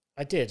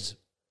 I did,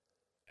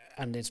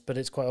 and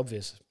it's quite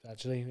obvious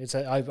actually.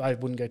 I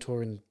wouldn't go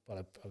touring. Well,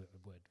 I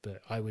would,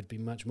 but I would be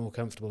much more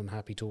comfortable and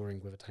happy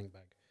touring with a tank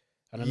bag.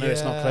 And I know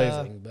it's not Yeah.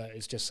 clothing, but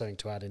it's just something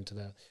to add into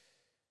that.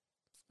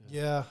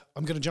 Yeah,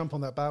 I'm going to jump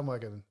on that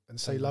bandwagon and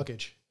say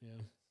luggage. Yeah.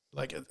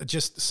 Like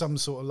just some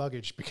sort of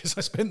luggage, because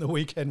I spent the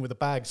weekend with a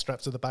bag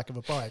strapped to the back of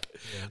a bike,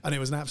 and it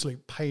was an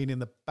absolute pain in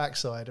the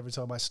backside every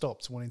time I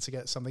stopped wanting to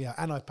get something out.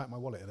 And I packed my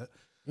wallet in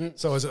it.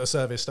 So I was at a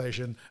service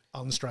station,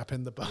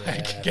 unstrapping the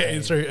bag,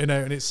 getting through, and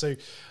it's so,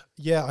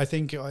 I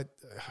think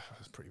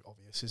it's pretty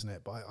obvious, isn't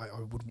it? But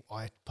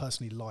I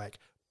personally like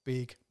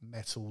big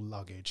metal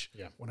luggage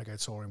when I go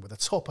touring with a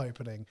top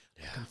opening.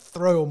 I can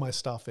throw all my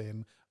stuff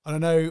in. And I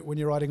know when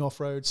you're riding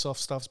off-road, soft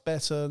stuff's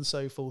better and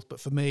so forth. But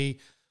for me,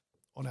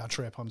 on our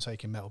trip, I'm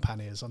taking metal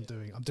panniers. I'm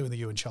doing the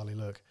you and Charlie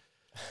look.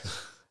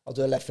 I'll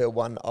do a left field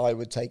one. I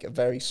would take a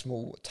very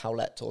small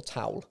towelette or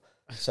towel,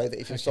 so that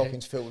if you're stopping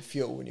to fill with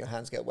fuel and your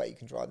hands get wet, you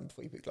can dry them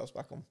before you put gloves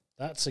back on.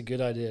 That's a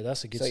good idea.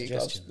 That's a good So your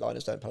suggestion. gloves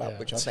liners don't pull out, Yeah.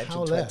 which I've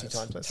mentioned Towelette. 20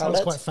 times. That sounds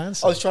Towelettes? quite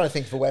fancy. I was trying to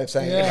think of a way of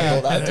saying it. Yeah,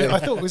 I thought that I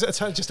thought was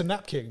it just a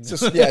napkin? it's a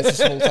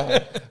small towel.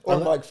 Or a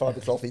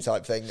microfiber clothy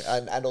type thing.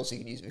 And also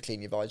you can use it to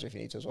clean your visor if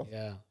you need to as well.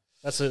 Yeah,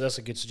 that's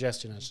a good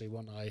suggestion actually.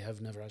 One I have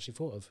never actually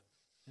thought of.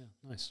 Yeah,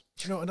 nice.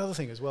 Do you know another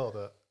thing as well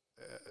that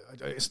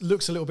it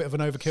looks a little bit of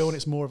an overkill and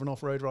it's more of an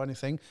off-road riding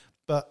thing,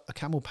 but a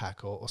camel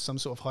pack or some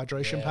sort of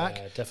hydration pack,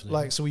 definitely.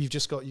 like so you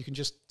can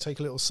just take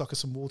a little suck of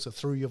some water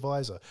through your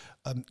visor,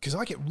 because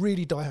I get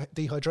really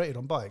dehydrated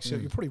on bikes. So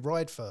you probably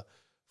ride for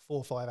 4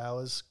 or 5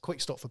 hours, quick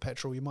stop for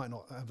petrol, you might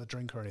not have a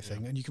drink or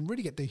anything, and you can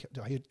really get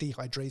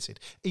dehydrated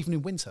even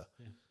in winter.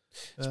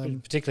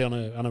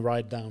 Particularly on a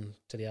ride down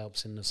to the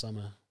Alps in the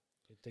summer,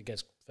 it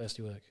gets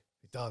thirsty work.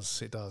 It does.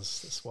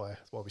 That's why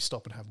we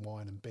stop and have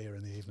wine and beer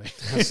in the evening.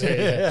 That's it,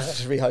 yeah.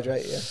 Just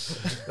rehydrate,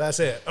 yeah.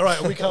 That's it. All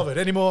right, are we covered?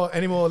 Any more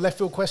left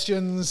field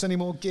questions? Any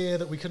more gear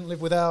that we couldn't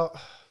live without?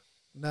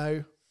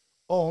 No.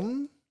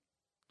 On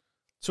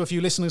to a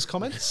few listeners'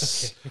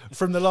 comments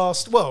from the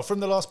last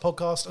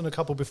podcast and a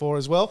couple before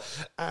as well.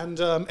 And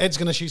Ed's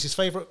going to choose his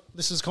favourite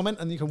listener's comment,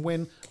 and you can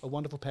win a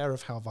wonderful pair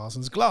of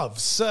Halvarsen's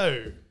gloves.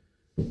 So,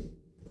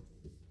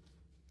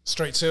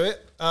 straight to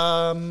it.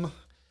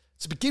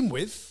 To begin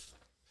with,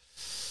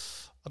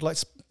 I'd like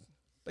to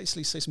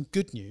basically say some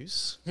good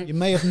news. You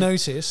may have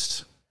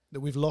noticed that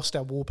we've lost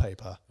our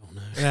wallpaper. Oh,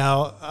 no.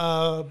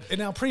 Now,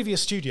 in our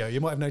previous studio, you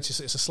might have noticed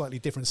that it's a slightly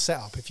different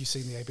setup if you've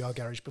seen the ABR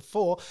garage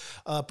before.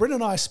 Bryn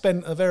and I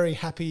spent a very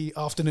happy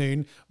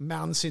afternoon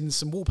mounting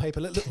some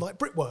wallpaper that looked like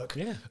brickwork.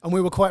 Yeah. And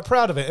we were quite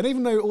proud of it. And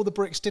even though all the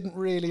bricks didn't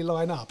really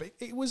line up,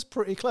 it was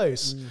pretty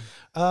close.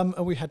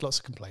 And we had lots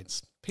of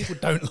complaints. People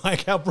don't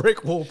like our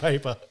brick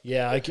wallpaper.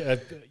 Yeah,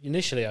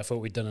 initially I thought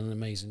we'd done an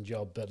amazing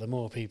job, but the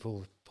more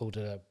people pulled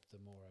it up, the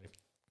more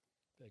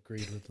I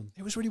agreed with them.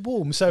 It was really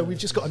warm, so we've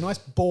just got a nice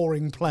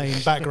boring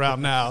plain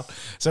background now.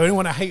 So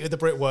anyone that hated the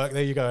brickwork,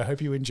 there you go. I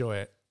hope you enjoy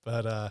it.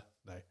 But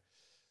no,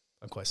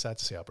 I'm quite sad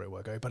to see our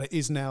brickwork go. But it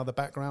is now the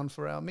background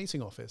for our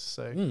meeting office.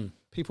 So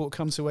people that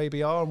come to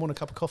ABR and want a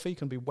cup of coffee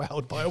can be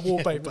wowed by a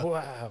wallpaper.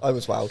 Wow. I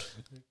was wowed.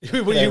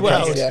 Were you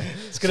wowed? Yeah.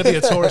 It's going to be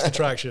a tourist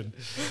attraction.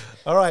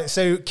 All right,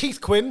 so Keith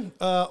Quinn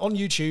on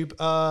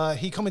YouTube,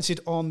 he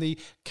commented on the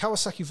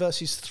Kawasaki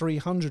Versys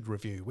 300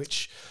 review,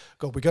 which,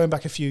 God, we're going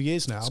back a few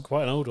years now. It's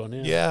quite an old one,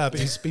 yeah. Yeah, but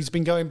he's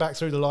been going back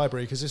through the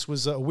library because this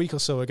was a week or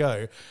so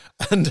ago.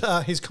 And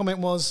his comment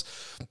was,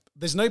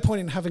 there's no point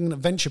in having an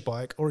adventure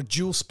bike or a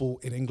dual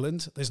sport in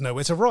England. There's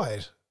nowhere to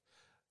ride.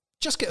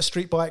 Just get a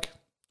street bike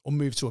or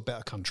move to a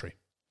better country.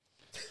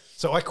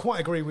 So I quite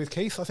agree with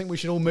Keith. I think we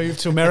should all move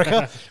to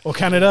America or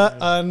Canada.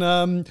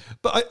 And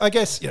but I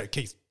guess,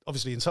 Keith,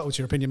 obviously entitled to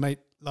your opinion, mate.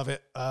 Love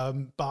it.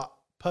 But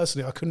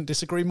personally, I couldn't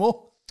disagree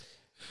more.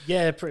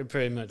 Yeah,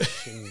 pretty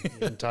much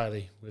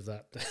entirely with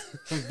that.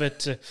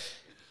 But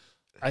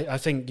I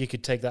think you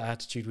could take that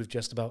attitude with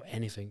just about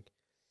anything.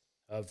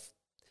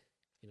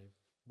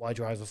 Why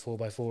drive a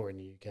 4x4 in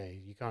the UK?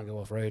 You can't go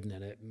off-roading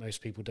in it.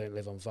 Most people don't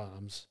live on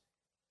farms.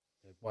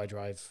 Why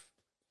drive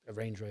a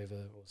Range Rover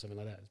or something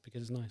like that? It's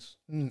because it's nice.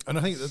 And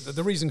I think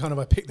the reason kind of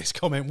I picked this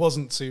comment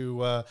wasn't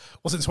to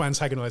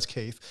antagonise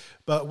Keith,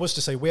 but was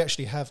to say we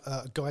actually have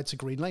a guide to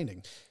green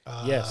laning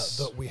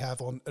that we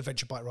have on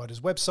Adventure Bike Rider's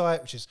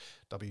website, which is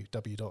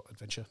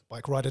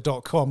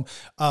www.adventurebikerider.com.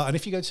 And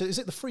if you go to, is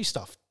it the free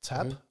stuff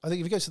tab? I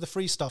think if you go to the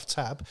free stuff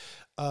tab,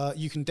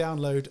 you can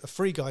download a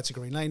free guide to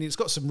green laning. It's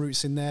got some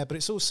routes in there, but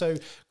it's also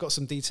got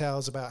some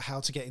details about how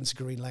to get into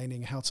green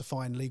laning, how to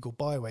find legal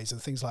byways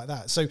and things like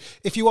that. So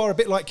if you are a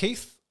bit like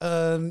Keith,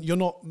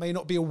 may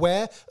not be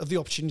aware of the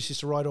opportunities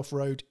to ride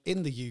off-road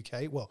in the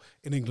UK, well,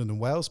 in England and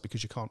Wales,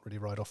 because you can't really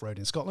ride off-road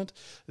in Scotland.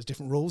 There's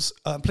different rules.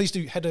 Please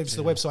do head over to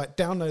the website,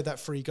 download that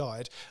free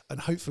guide, and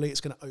hopefully it's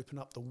going to open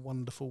up the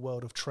wonderful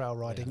world of trail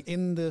riding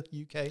in the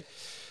UK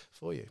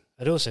for you.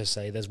 I'd also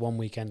say there's one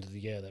weekend of the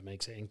year that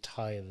makes it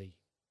entirely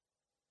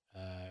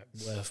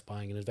worth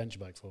buying an adventure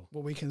bike for.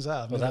 What weekend's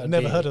that? I've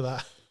never heard of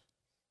that.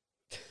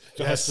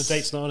 Yes. The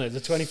date's not on it.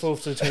 The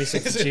 24th to the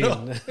 26th of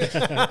June.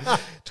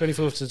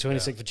 24th to the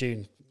 26th of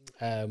June.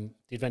 The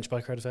Adventure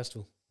Bike Rider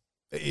Festival.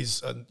 It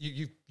is.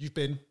 You've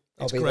been.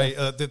 It's great.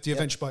 The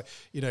Adventure Bike,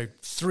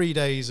 3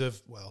 days of,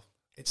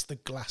 it's the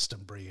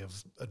Glastonbury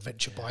of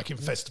adventure biking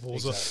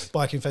festivals or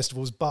biking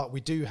festivals. But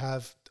we do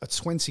have a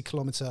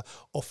 20-kilometre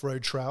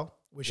off-road trail,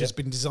 which has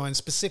been designed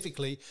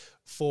specifically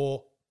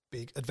for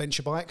big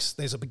adventure bikes.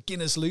 There's a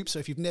beginner's loop, so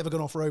if you've never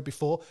gone off-road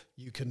before,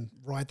 you can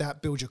ride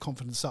that, build your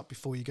confidence up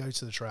before you go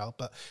to the trail.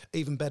 But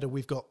even better,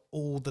 we've got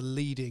all of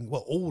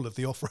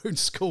the off-road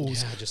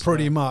schools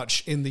pretty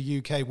much in the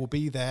UK will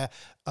be there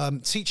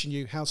teaching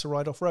you how to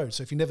ride off-road.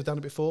 So if you've never done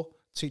it before,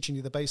 teaching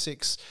you the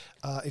basics.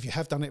 If you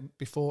have done it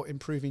before,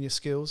 improving your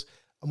skills.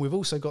 And we've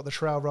also got the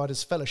Trail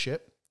Riders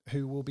Fellowship,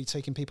 who will be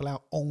taking people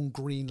out on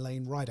green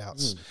lane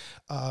rideouts.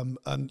 And,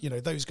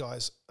 those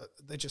guys,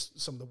 they're just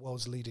some of the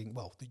world's leading,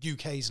 the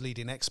UK's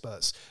leading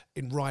experts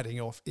in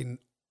riding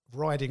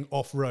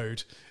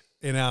off-road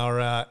in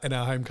our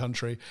home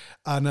country.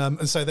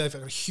 And so they've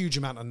got a huge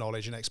amount of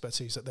knowledge and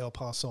expertise that they'll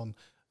pass on.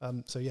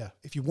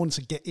 If you want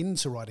to get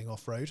into riding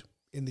off-road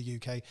in the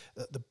UK,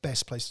 the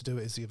best place to do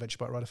it is the Adventure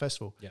Bike Rider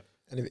Festival. Yeah.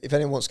 And if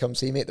anyone wants to come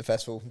see me at the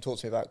festival and talk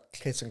to me about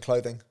kit and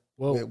clothing,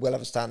 we'll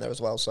have a stand there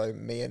as well. So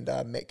me and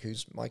Mick,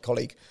 who's my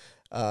colleague,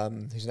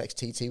 who's an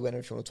ex-TT winner,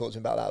 if you want to talk to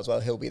him about that as well,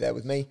 he'll be there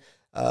with me.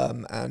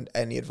 And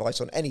any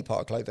advice on any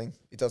part of clothing,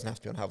 it doesn't have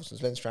to be on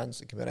Halverson's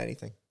Lindstrands, it can be on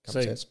anything.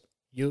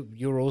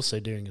 You're also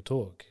doing a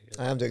talk.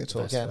 I am doing a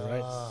talk,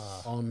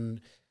 right?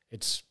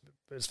 It's,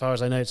 as far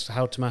as I know, it's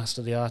how to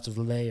master the art of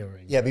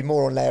layering. Yeah, be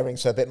more on layering,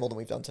 so a bit more than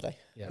we've done today.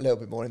 Yeah. A little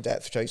bit more in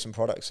depth, show you some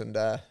products, and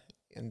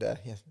it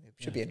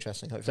should be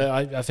interesting, hopefully.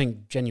 So I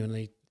think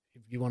genuinely,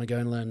 if you want to go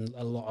and learn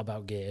a lot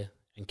about gear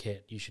and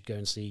kit, you should go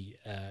and see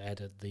Ed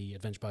at the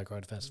Adventure Bike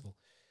Rider Festival.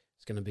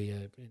 It's going to be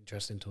an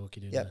interesting talk.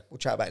 We'll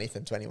chat about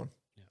anything to anyone.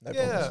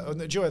 And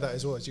the joy of that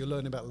as well is you're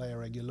learning about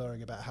layering, you're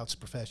learning about how to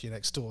prepare for your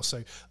next tour.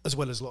 So as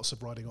well as lots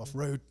of riding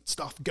off-road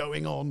stuff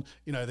going on,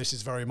 this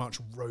is very much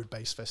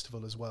road-based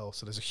festival as well.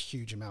 So there's a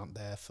huge amount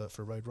there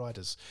for road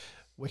riders.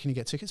 Where can you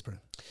get tickets, Bruno?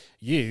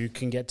 You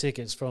can get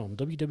tickets from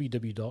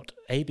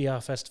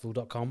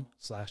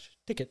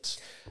www.abrfestival.com/tickets.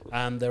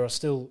 And there are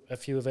still a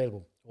few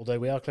available, although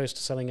we are close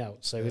to selling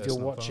out. So if you're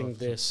watching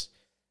this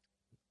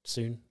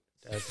soon,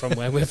 from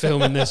where we're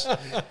filming this,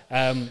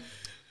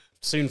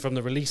 soon from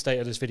the release date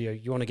of this video,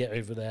 you want to get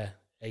over there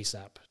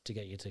ASAP to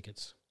get your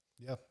tickets.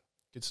 Yeah,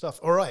 good stuff.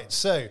 All right,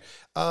 so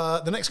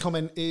the next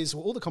comment is,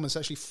 all the comments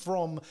actually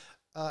from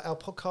our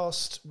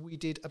podcast we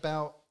did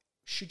about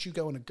should you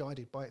go on a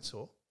guided bike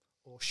tour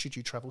or should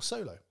you travel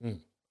solo?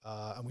 And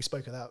we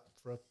spoke of that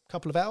for a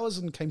couple of hours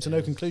and came to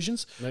no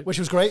conclusions, which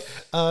was great.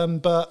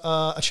 But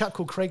a chap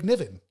called Craig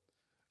Niven,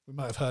 we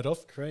might have heard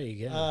of.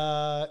 Craig,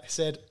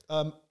 said,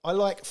 I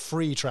like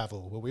free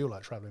travel. Well, we all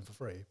like traveling for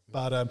free.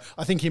 But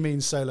I think he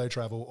means solo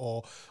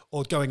travel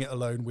or going it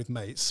alone with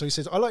mates. So he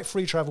says, I like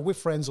free travel with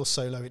friends or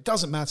solo. It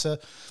doesn't matter.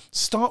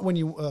 Start when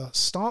you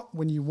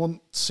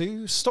want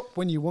to, stop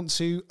when you want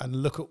to, and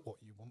look at what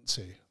you want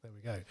to. There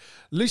we go.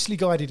 Loosely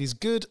guided is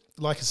good,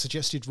 like a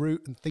suggested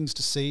route and things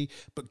to see,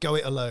 but go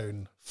it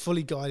alone.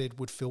 Fully guided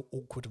would feel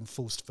awkward and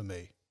forced for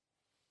me.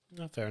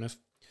 Fair enough.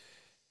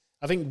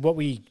 I think what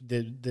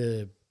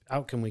the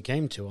outcome we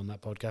came to on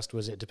that podcast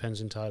was it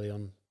depends entirely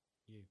on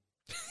you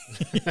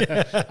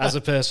as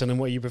a person and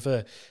what you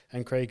prefer.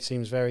 And Craig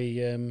seems very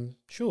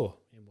sure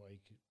in what he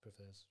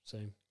prefers. So,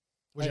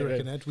 what do you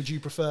reckon, Ed? Would you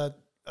prefer,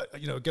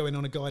 going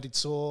on a guided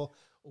tour,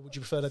 or would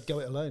you prefer to go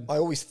it alone? I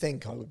always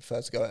think I would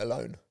prefer to go it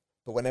alone,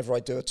 but whenever I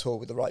do a tour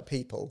with the right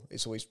people,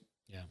 it's always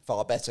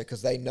far better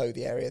because they know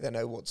the area, they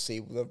know what to see,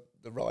 the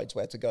rides,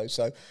 where to go.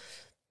 So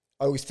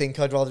I always think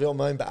I'd rather do it on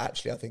my own, but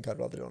actually I think I'd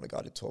rather do it on a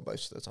guided tour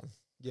most of the time.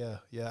 Yeah,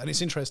 and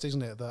it's interesting,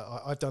 isn't it,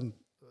 that I've done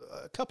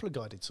a couple of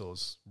guided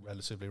tours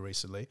relatively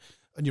recently,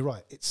 and you're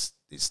right, it's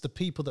the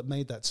people that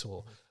made that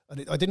tour,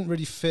 and I didn't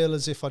really feel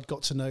as if I'd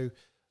got to know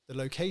the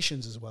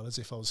locations as well as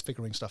if I was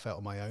figuring stuff out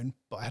on my own,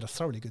 but I had a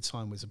thoroughly good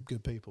time with some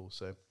good people,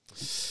 so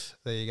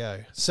there you go.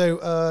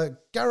 So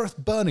Gareth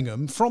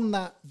Birmingham, from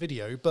that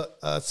video, but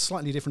a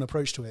slightly different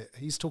approach to it,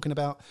 he's talking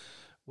about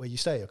where you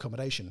stay,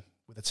 accommodation,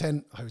 with a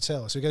tent, a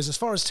hotel. So he goes, as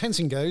far as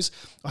tenting goes,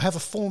 I have a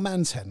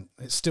 4-man tent.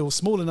 It's still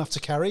small enough to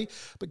carry,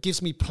 but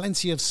gives me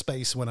plenty of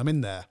space when I'm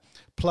in there.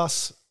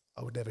 Plus,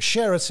 I would never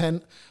share a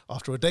tent.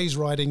 After a day's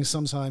riding,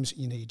 sometimes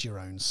you need your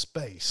own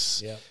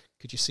space. Yeah.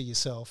 Could you see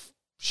yourself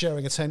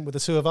sharing a tent with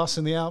the two of us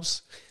in the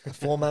Alps? A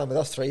 4-man with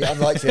us 3,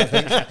 unlikely, I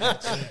think.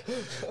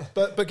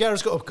 But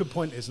Gareth's got a good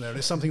point, isn't there? And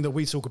it's something that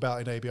we talk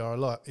about in ABR a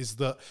lot, is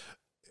that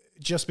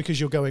just because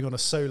you're going on a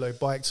solo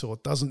bike tour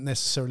doesn't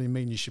necessarily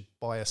mean you should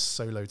buy a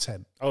solo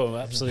tent. Oh,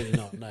 absolutely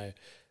not. No,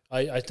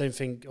 I don't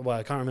think. Well,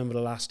 I can't remember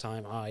the last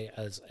time I,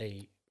 as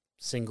a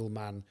single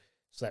man,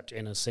 slept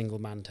in a single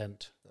man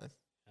tent. No.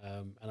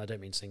 And I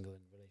don't mean single in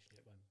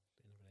relationship.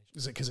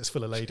 Is it because it's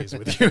full of ladies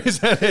with you?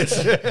 Is that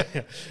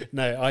it?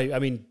 No, I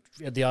mean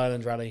at the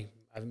Island Rally,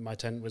 my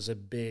tent was a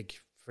big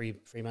three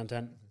man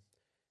tent,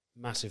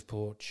 massive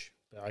porch,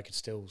 but I could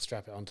still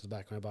strap it onto the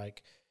back of my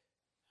bike,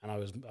 and I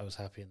was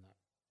happy in that.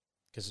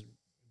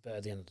 But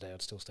at the end of the day,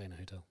 I'd still stay in a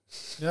hotel.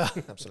 Yeah,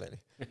 absolutely.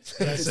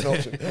 It's an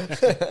option.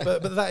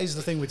 but that is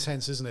the thing with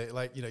tents, isn't it?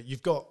 Like,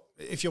 you've got,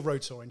 if you're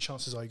road touring,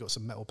 chances are you've got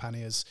some metal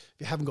panniers. If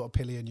you haven't got a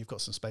pillion, you've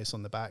got some space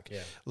on the back.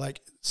 Yeah. Like,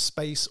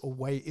 space or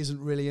weight isn't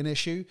really an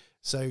issue.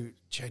 So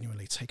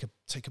genuinely take a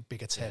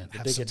bigger tent. The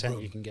have bigger some tent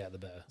room. you can get, the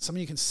better.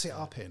 Something you can sit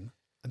up in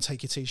and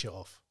take your t-shirt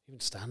off. Even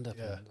stand up.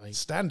 Yeah, and,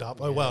 stand up.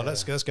 Oh wow,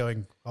 that's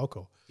going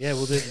hardcore. Yeah,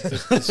 well,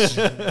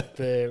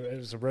 it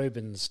was a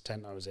Robins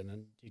tent I was in,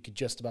 and you could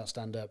just about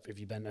stand up if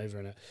you bent over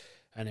in it,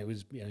 and it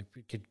was, you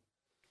could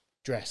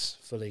dress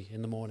fully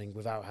in the morning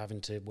without having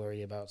to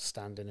worry about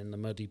standing in the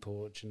muddy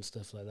porch and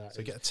stuff like that.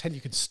 So you get a tent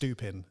you can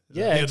stoop in.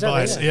 Yeah,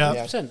 exactly. Yeah.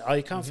 100%.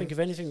 I can't think of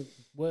anything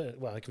worse.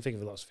 Well, I can think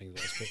of lots of things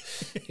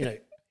worse,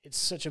 but it's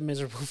such a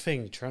miserable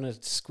thing trying to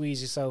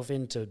squeeze yourself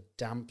into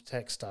damp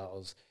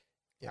textiles.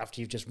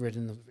 After you've just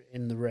ridden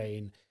in the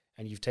rain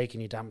and you've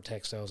taken your damp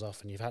textiles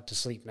off and you've had to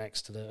sleep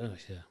next to the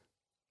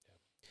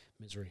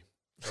misery.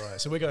 All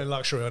right, so we're going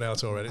luxury on our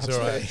tour already. It's all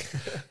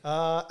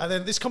right. And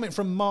then this comment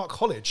from Mark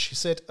Hollidge. He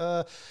said,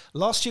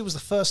 last year was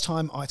the first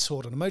time I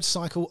toured on a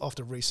motorcycle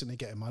after recently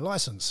getting my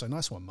license. So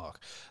nice one,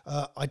 Mark.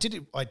 I did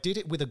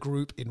it with a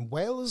group in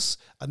Wales,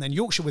 and then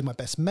Yorkshire with my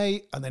best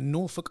mate, and then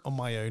Norfolk on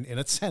my own in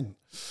a tent.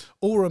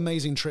 All were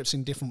amazing trips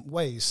in different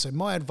ways. So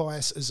my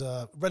advice as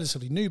a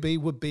relatively newbie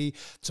would be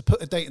to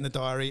put a date in the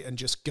diary and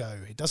just go.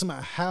 It doesn't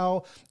matter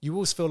how, you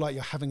always feel like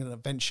you're having an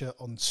adventure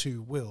on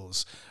 2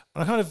 wheels.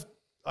 And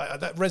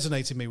that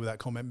resonated me with that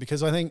comment,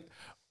 because I think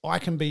I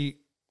can be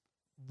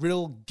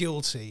real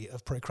guilty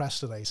of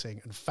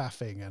procrastinating and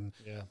faffing and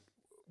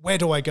where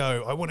do I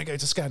go? I want to go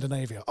to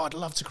Scandinavia. Oh, I'd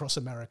love to cross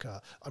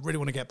America. I really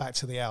want to get back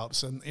to the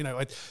Alps. And,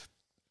 I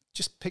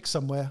just pick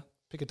somewhere,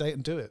 pick a date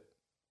and do it.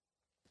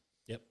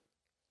 Yep.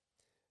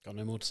 Got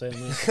no more to say on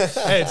this.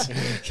 Ed.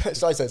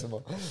 Should I say some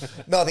more?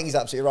 No, I think he's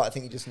absolutely right. I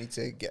think you just need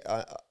to get...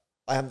 I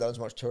haven't done as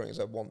much touring as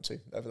I want to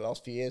over the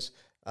last few years.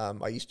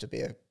 I used to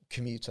be a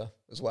commuter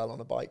as well on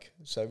a bike,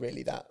 so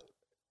really that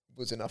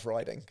was enough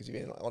riding because you've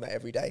been on it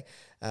every day,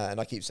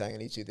 and I keep saying I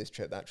need to do this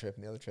trip, that trip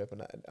and the other trip,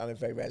 and I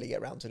very rarely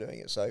get around to doing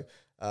it. So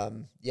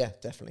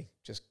definitely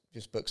just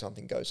book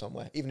something, go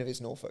somewhere, even if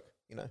it's Norfolk.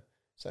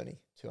 It's only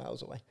 2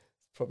 hours away,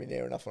 it's probably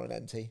near enough on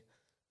an NT. You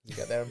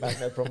get there and back,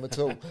 no problem at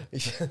all.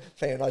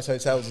 Plenty of nice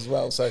hotels as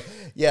well. So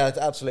yeah,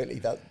 absolutely,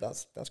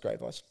 that's great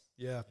advice.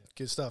 Yeah,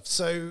 good stuff.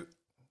 So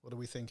what are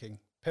we thinking?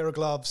 Pair of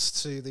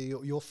gloves to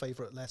your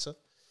favourite letter?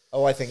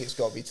 Oh, I think it's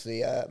got to be to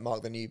the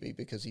Mark the newbie,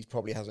 because he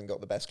probably hasn't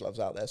got the best gloves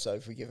out there. So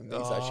if we give him these,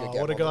 I should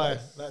get what a guy!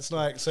 That's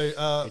like so.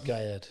 Good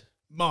guy, Ed.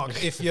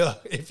 Mark, if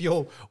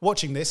you're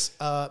watching this,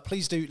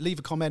 please do leave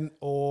a comment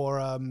or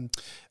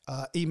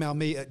email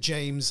me at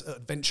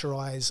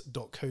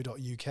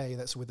james@ventureize.co.uk.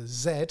 That's with a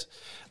Z,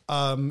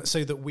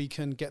 so that we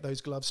can get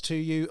those gloves to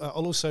you.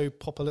 I'll also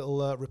pop a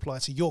little reply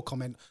to your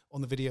comment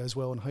on the video as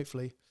well, and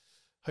hopefully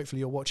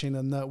you're watching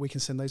and we can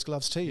send those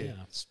gloves to you.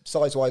 Yeah.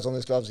 Size-wise on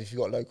those gloves, if you've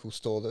got a local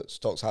store that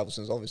stocks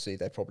Halversons, obviously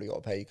they've probably got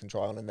a pair you can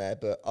try on in there.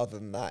 But other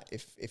than that,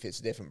 if it's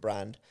a different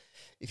brand,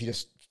 if you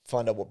just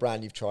find out what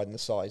brand you've tried and the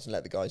size and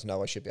let the guys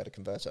know, I should be able to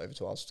convert it over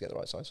to ours to get the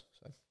right size.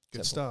 So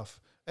good stuff.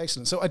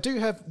 Excellent. So I do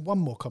have one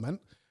more comment,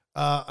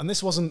 and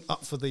this wasn't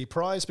up for the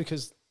prize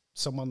because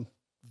someone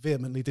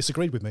vehemently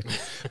disagreed with me.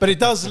 But it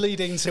does lead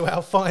into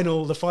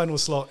the final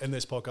slot in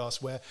this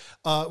podcast, where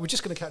we're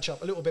just going to catch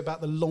up a little bit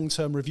about the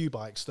long-term review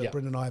bikes that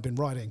Bryn and I have been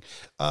riding.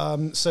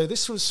 So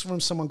this was from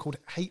someone called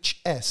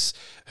HS,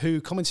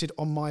 who commented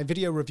on my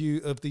video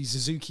review of the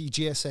Suzuki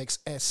GSX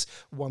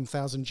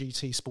S1000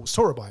 GT Sports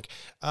Tourer bike.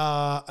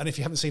 And if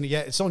you haven't seen it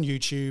yet, it's on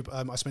YouTube.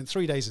 I spent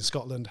 3 days in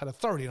Scotland, had a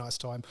thoroughly nice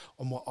time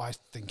on what I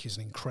think is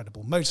an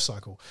incredible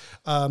motorcycle.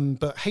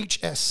 But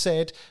HS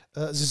said,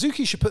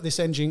 Suzuki should put this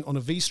engine on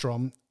a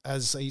V-Strom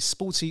as a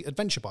sporty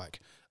adventure bike,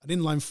 an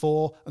inline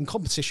 4 and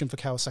competition for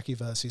Kawasaki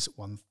Versys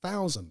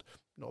 1000.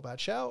 Not a bad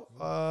shout.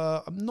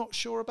 I'm not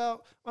sure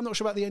about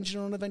the engine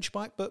on an adventure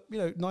bike, but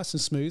nice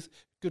and smooth,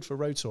 good for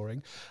road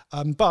touring.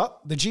 But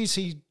the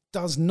GT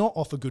does not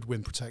offer good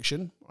wind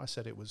protection. I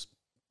said it was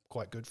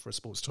quite good for a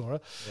sports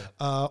tourer,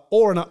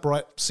 or an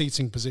upright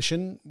seating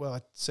position. Well,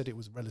 I said it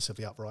was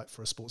relatively upright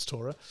for a sports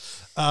tourer.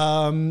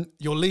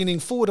 You're leaning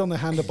forward on the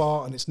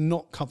handlebar, and it's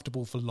not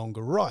comfortable for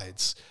longer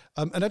rides.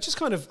 And I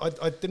just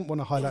I didn't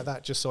want to highlight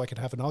that just so I could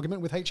have an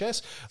argument with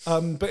HS,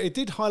 but it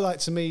did highlight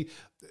to me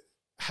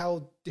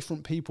how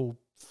different people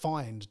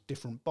find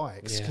different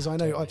bikes. Because I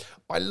know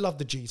I love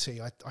the GT.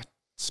 I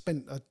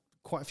spent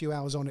quite a few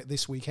hours on it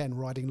this weekend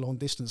riding long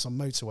distance on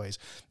motorways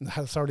and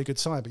had a thoroughly good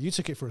time. But you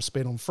took it for a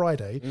spin on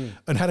Friday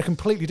and had a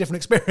completely different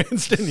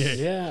experience, didn't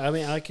you? Yeah, I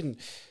mean,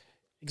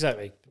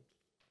 exactly.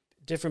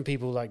 Different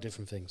people like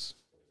different things,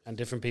 and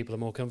different people are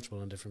more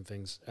comfortable on different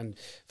things. And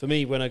for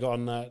me, when I got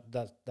on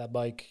that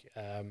bike,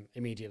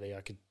 immediately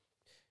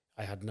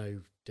I had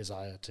no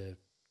desire to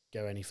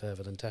go any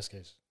further than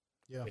Tesco's,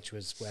 which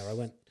was where I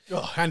went.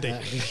 Oh, handy.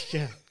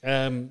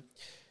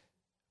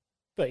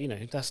 But,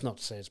 that's not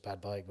to say it's a bad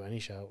bike by any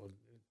shout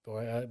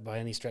or by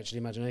any stretch of the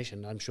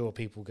imagination. I'm sure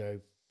people go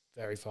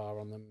very far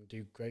on them,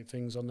 do great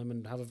things on them,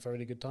 and have a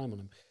very good time on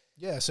them.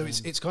 Yeah, so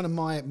it's kind of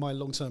my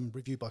long-term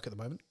review bike at the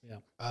moment. Yeah.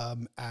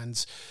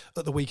 And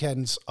at the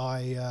weekends,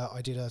 I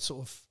did a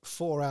sort of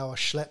 4-hour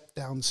schlep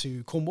down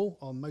to Cornwall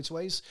on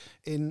motorways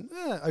in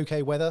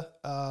okay weather.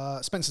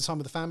 Spent some time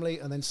with the family,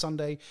 and then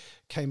Sunday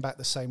came back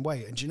the same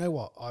way. And do you know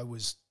what? I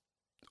was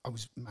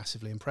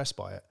massively impressed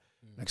by it.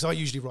 Because I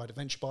usually ride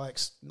adventure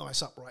bikes,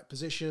 nice upright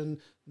position,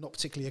 not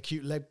particularly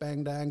acute leg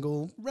bend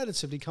angle,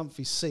 relatively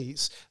comfy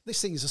seats.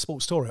 This thing is a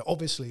sports tourer.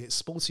 Obviously,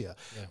 it's sportier.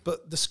 Yeah.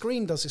 But the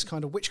screen does this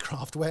kind of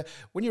witchcraft where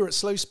when you're at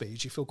slow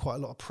speeds, you feel quite a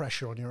lot of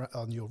pressure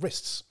on your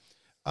wrists.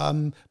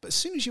 But as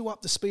soon as you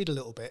up the speed a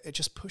little bit, it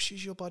just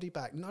pushes your body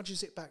back,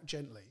 nudges it back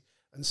gently.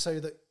 And so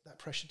that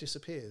pressure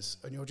disappears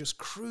and you're just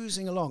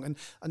cruising along.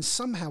 And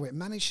somehow it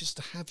manages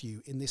to have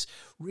you in this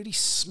really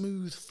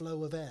smooth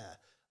flow of air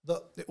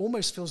that it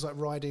almost feels like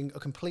riding a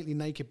completely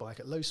naked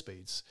bike at low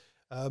speeds.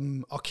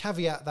 I'll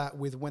caveat that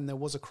with when there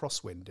was a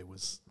crosswind, it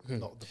was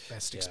not the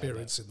best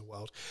experience in the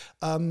world.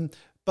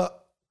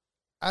 But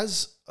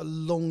as a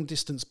long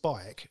distance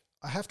bike,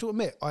 I have to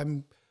admit,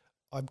 I'm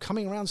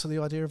coming around to the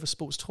idea of a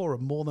sports tourer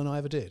more than I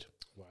ever did.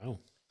 Wow.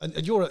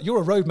 And you're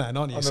a road man,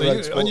 aren't you?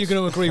 Aren't you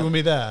going to agree with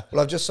me there?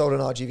 Well, I've just sold an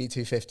RGV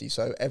 250,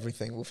 so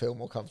everything will feel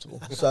more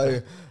comfortable.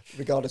 So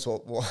regardless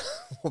what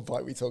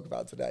bike we talk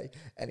about today,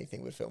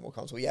 anything would feel more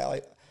comfortable. Yeah,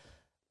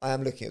 I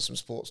am looking at some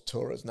sports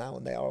tourers now,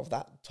 and they are of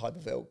that type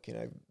of ilk.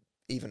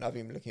 Even I've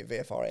been looking at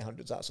VFR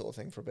 800s, that sort of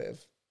thing, for a bit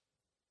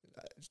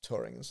of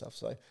touring and stuff.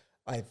 So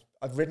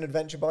I've ridden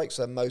adventure bikes,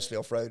 mostly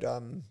off-road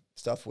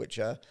stuff, which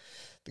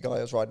the guy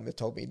I was riding with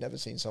told me he'd never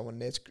seen someone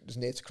as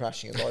near to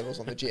crashing as I was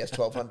on the GS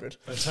 1200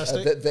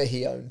 that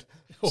he owned.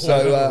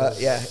 So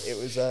it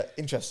was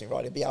interesting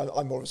riding. But yeah,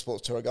 I'm more of a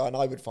sports tourer guy, and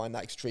I would find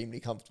that extremely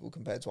comfortable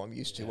compared to what I'm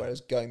used to.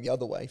 Whereas going the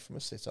other way from a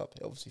sit-up,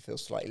 it obviously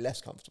feels slightly less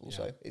comfortable. Yeah.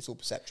 So it's all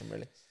perception,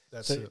 really.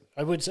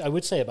 I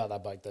would say about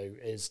that bike though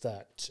is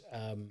that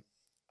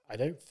I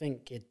don't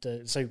think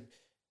it. So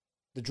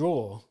the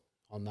draw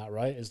on that,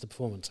 right, is the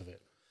performance of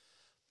it.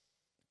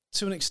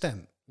 To an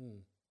extent,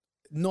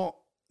 not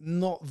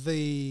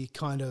the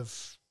kind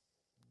of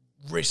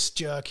wrist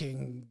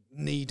jerking,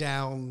 knee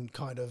down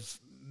kind of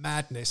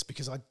madness,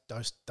 because I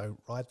just don't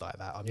ride like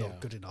that. I'm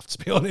not good enough,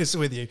 to be honest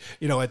with you.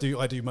 I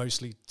do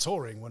mostly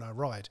touring when I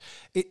ride.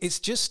 It's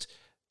just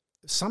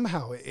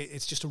somehow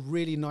it's just a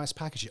really nice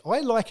package.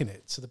 I liken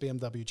it to the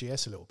BMW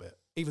GS a little bit,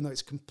 even though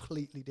it's a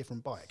completely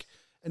different bike.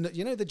 And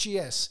the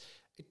GS,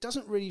 it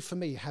doesn't really, for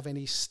me, have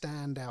any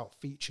standout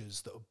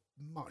features that are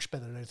much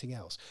better than anything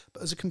else.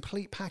 But as a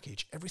complete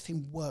package,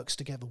 everything works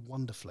together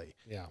wonderfully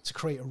to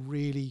create a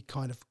really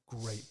kind of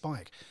great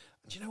bike.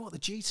 And you know what? The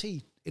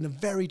GT, in a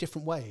very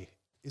different way,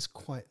 is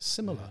quite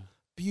similar. Yeah.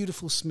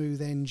 Beautiful,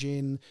 smooth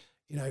engine,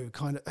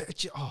 kind of.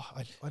 It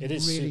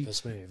is really super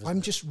smooth. I'm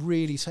just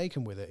really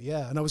taken with it,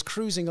 And I was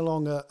cruising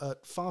along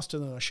at faster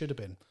than I should have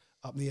been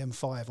up the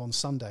M5 on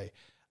Sunday,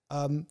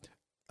 and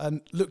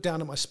looked down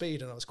at my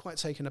speed, and I was quite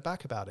taken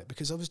aback about it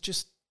because I was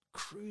just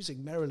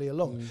cruising merrily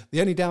along.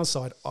 The only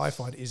downside I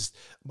find is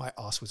my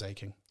arse was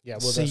aching. Yeah,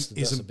 well, the seat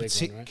isn't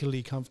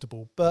particularly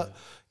comfortable, but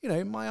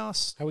my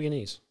arse. How are your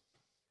knees?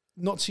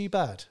 Not too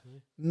bad.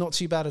 Not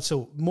too bad at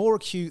all. More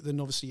acute than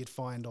obviously you'd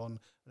find on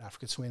an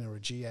Africa Twin or a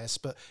GS,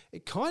 but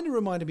it kind of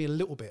reminded me a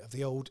little bit of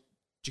the old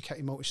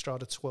Ducati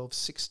Multistrada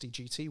 1260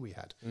 GT we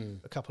had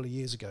a couple of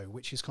years ago,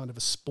 which is kind of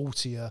a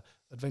sportier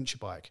adventure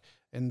bike.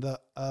 And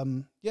that,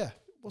 it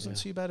wasn't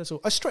too bad at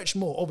all. I stretched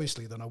more,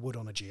 obviously, than I would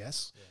on a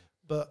GS,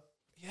 but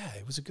yeah,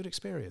 it was a good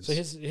experience. So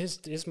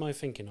here's my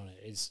thinking on it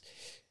is,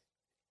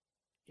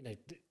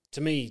 to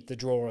me, the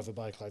draw of a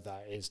bike like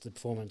that is the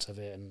performance of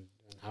it and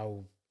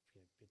how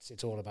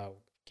it's all about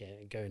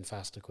going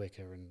faster,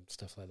 quicker, and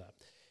stuff like that.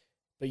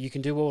 But you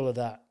can do all of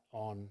that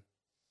on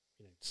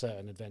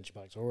certain adventure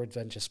bikes or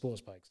adventure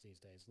sports bikes these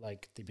days,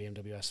 like the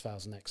BMW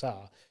S1000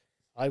 XR.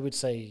 I would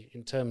say,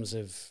 in terms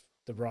of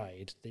the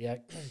ride,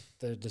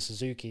 the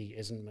Suzuki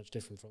isn't much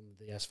different from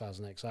the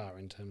S1000 XR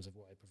in terms of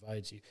what it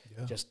provides you.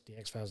 Yeah. Just the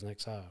X1000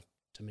 XR,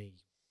 to me,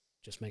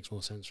 just makes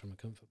more sense from a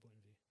comfort point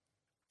of view.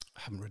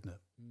 I haven't ridden it.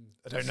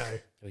 I don't know.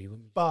 Oh, you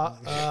wouldn't. But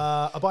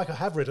a bike I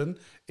have ridden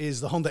is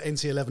the Honda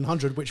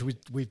NT1100, which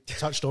we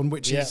touched on,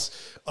 which is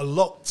a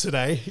lot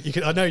today.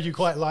 I know you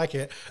quite like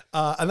it.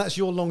 And that's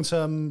your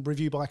long-term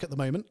review bike at the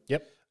moment.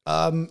 Yep.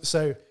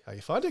 So how are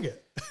you finding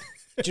it?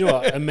 Do you know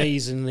what?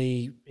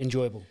 Amazingly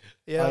enjoyable.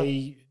 Yeah.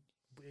 I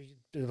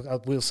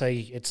will say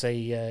it's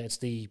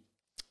the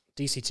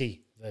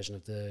DCT version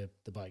of the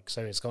bike.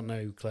 So it's got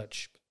no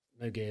clutch,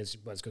 no gears.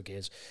 Well, it's got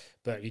gears,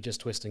 but you just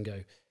twist and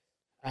go.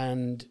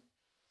 And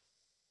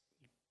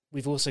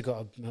we've also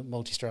got a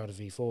Multistrada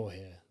V4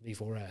 here,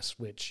 V4S,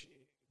 which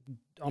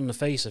on the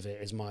face of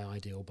it is my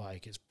ideal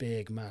bike. It's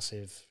big,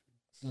 massive,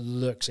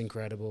 looks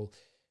incredible,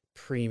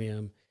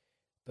 premium.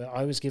 But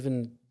I was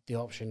given the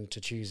option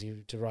to choose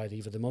to ride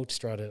either the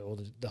Multistrada or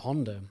the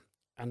Honda.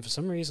 And for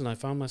some reason, I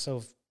found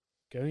myself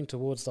going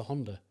towards the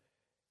Honda.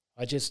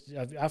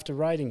 After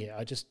riding it,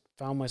 I just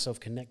found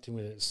myself connecting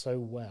with it so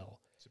well.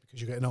 Is it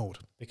because you're getting old?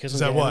 Because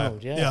is I'm that getting why?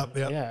 old, yeah.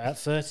 Yeah. At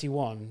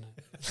 31.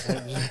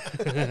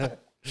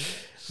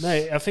 No,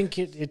 I think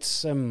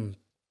it's a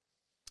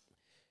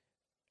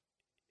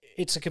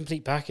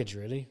complete package,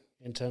 really,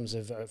 in terms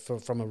of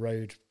from a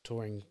road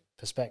touring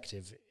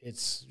perspective.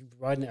 It's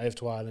riding it over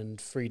to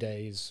Ireland, 3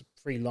 days,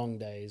 3 long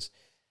days,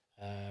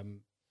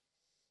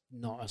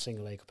 not a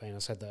single ache or pain. I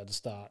said that at the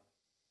start.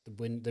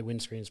 The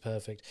windscreen's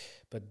perfect,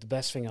 but the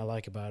best thing I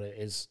like about it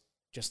is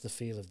just the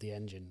feel of the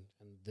engine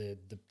and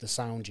the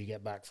sound you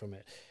get back from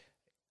it.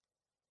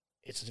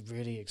 It's a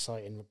really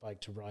exciting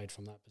bike to ride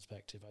from that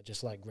perspective. I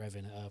just like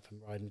revving it up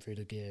and riding through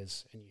the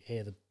gears, and you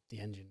hear the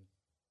engine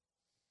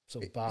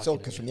sort of barking. It's odd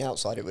because from the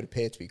outside it would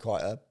appear to be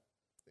quite a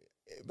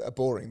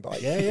boring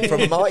bike. Yeah. Even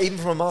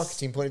from a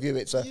marketing point of view,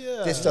 it's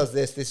this does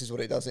this is what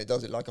it does, and it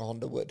does it like a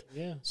Honda would.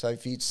 Yeah. So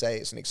for you to say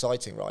it's an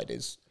exciting ride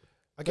is...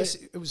 I guess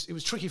it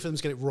was tricky for them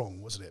to get it wrong,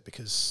 wasn't it?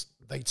 Because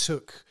they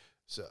took...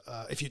 So,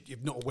 if you're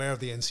not aware of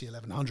the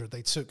NC1100,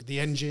 they took the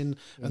engine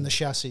and the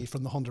chassis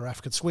from the Honda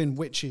Africa Twin,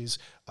 which is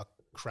a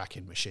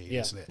cracking machine,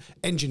 isn't it?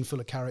 Engine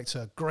full of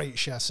character, great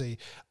chassis,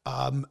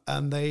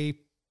 and they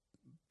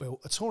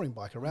built a touring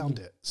bike around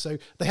it. So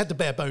they had the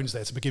bare bones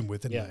there to begin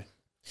with, didn't they?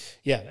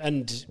 Yeah,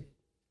 and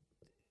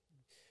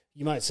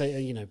you might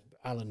say,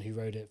 Alan, who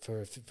rode it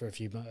for a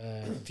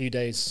few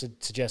days,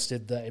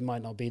 suggested that it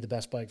might not be the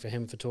best bike for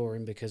him for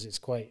touring because it's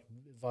quite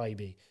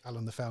vibey.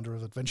 Alan, the founder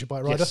of Adventure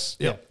Bike Rider. Yes,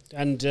 yeah.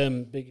 And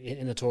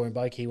in a touring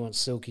bike, he wants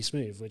silky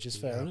smooth, which is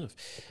fair enough.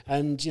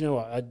 And you know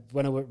what?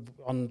 When I were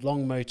on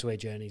long motorway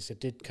journeys, it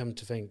did come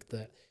to think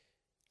that,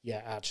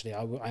 actually,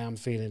 I am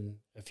feeling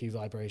a few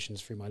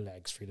vibrations through my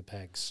legs, through the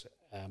pegs,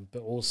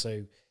 but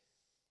also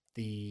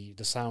the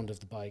sound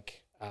of the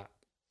bike at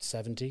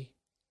 70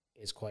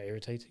 is quite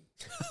irritating.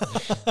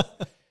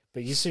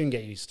 But you soon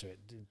get used to it.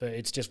 But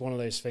it's just one of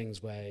those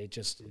things where it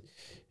just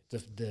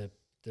the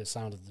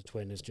sound of the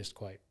Twin is just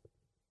quite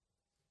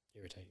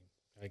irritating.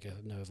 I guess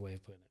no other way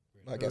of putting it.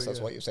 Really. I guess that's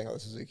what you're saying about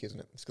the Suzuki, isn't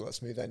it? It's got that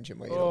smooth engine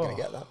where you're not going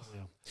to get that.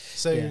 Yeah.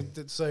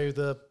 So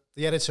the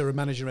editor and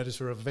managing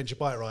editor of Adventure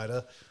Bike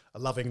Rider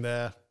are loving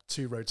their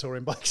 2 road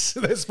touring bikes,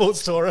 their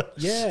sports tourer,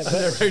 and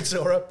their road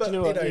tourer. But you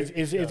know what?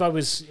 If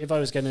I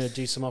was going to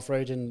do some off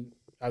roading,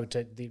 I would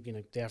take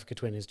the Africa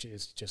Twin is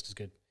just as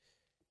good.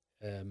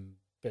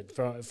 But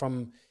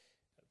from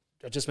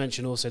I just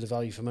mentioned also the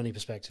value for money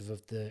perspective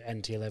of the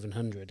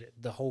NT1100.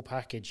 The whole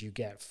package you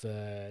get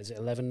for, is it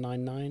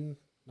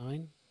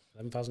 11,999?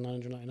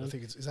 11,999? I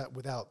think is that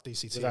without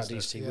DCT? Without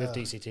DCT. With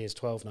DCT is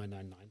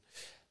 12,999.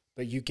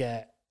 But you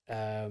get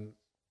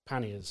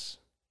panniers.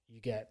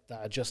 You get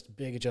that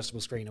big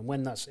adjustable screen. And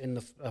when that's in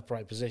the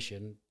upright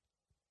position,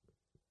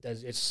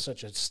 it's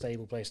such a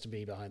stable place to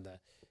be behind there.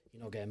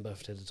 You're not getting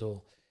buffeted at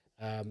all.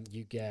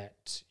 You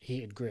get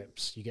heated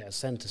grips, you get a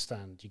center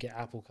stand, you get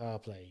Apple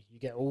CarPlay, you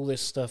get all this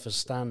stuff as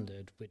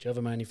standard, which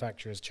other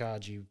manufacturers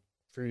charge you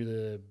through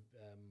the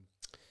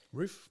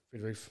roof. Through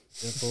the roof.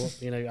 Therefore,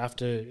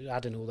 after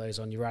adding all those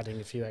on, you're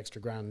adding a few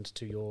extra grand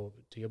to your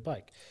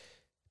bike.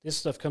 This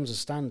stuff comes as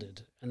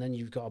standard, and then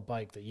you've got a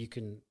bike that you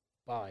can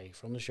buy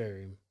from the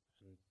showroom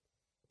and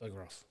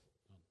bugger off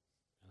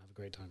and have a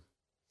great time.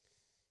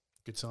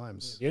 Good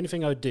times. The only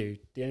thing I'd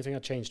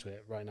change to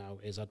it right now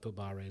is I'd put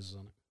bar raisers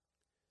on it.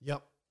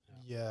 Yep.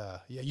 Yeah.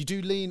 You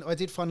do lean. I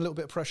did find a little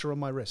bit of pressure on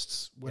my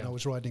wrists when I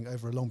was riding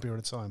over a long period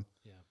of time.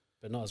 Yeah,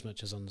 but not as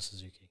much as on the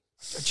Suzuki.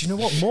 Do you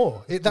know what?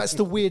 More. That's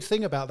the weird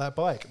thing about that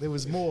bike. There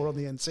was more on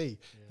the NT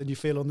than you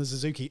feel on the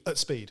Suzuki at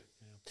speed.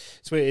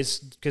 It's weird. It's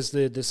because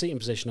the seating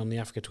position on the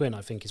Africa Twin,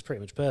 I think, is pretty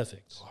much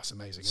perfect. Oh, it's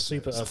amazing.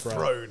 Super it's upright.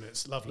 throne.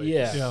 It's lovely.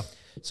 Yeah.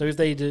 So if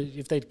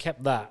they'd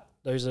kept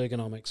those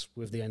ergonomics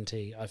with the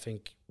NT, I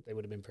think they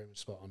would have been pretty much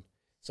spot on.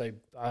 So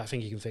I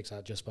think you can fix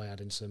that just by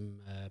adding some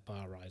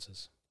bar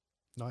risers.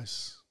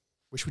 Nice.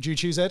 Which would you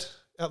choose, Ed,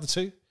 out of the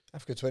two?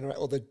 Africa Twin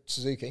or the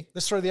Suzuki?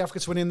 Let's throw the Africa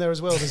Twin in there as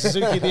well. The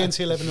Suzuki, the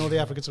NT11 or the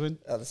Africa Twin?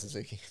 Oh, the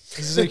Suzuki.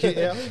 The Suzuki,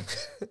 yeah.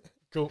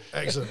 Cool.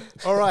 Excellent.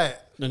 All right.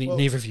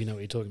 Neither of you know what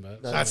you're talking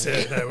about. No. That's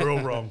it. No, we're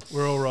all wrong.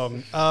 We're all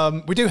wrong.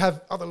 We do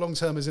have other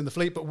long-termers in the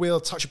fleet, but we'll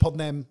touch upon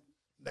them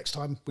next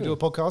time we do a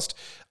podcast,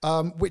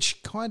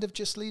 which kind of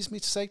just leads me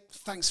to say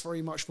thanks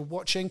very much for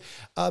watching.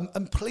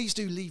 And please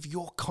do leave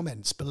your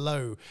comments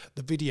below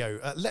the video.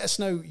 Let us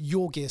know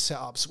your gear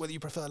setups, whether you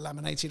prefer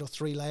laminated or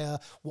 3-layer,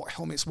 what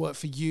helmets work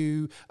for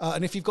you.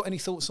 And if you've got any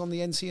thoughts on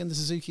the NT and the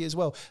Suzuki as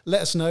well,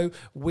 let us know.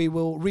 We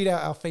will read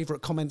out our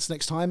favourite comments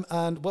next time.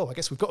 And, well, I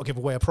guess we've got to give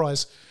away a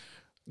prize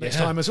next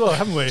time as well,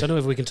 haven't we? I don't know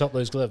if we can top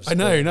those gloves. I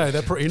know, no,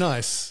 they're pretty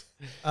nice.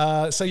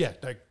 So, yeah,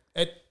 no,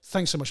 Ed,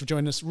 thanks so much for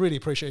joining us. Really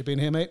appreciate you being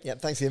here, mate. Yeah,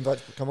 thanks for the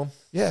invite. Come on.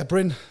 Yeah,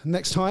 Bryn,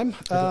 next time.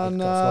 I've got a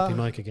floppy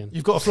mic again.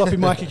 You've got a floppy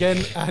mic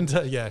again. And,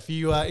 if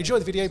you enjoy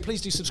the video,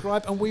 please do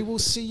subscribe, and we will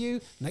see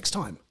you next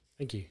time.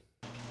 Thank you.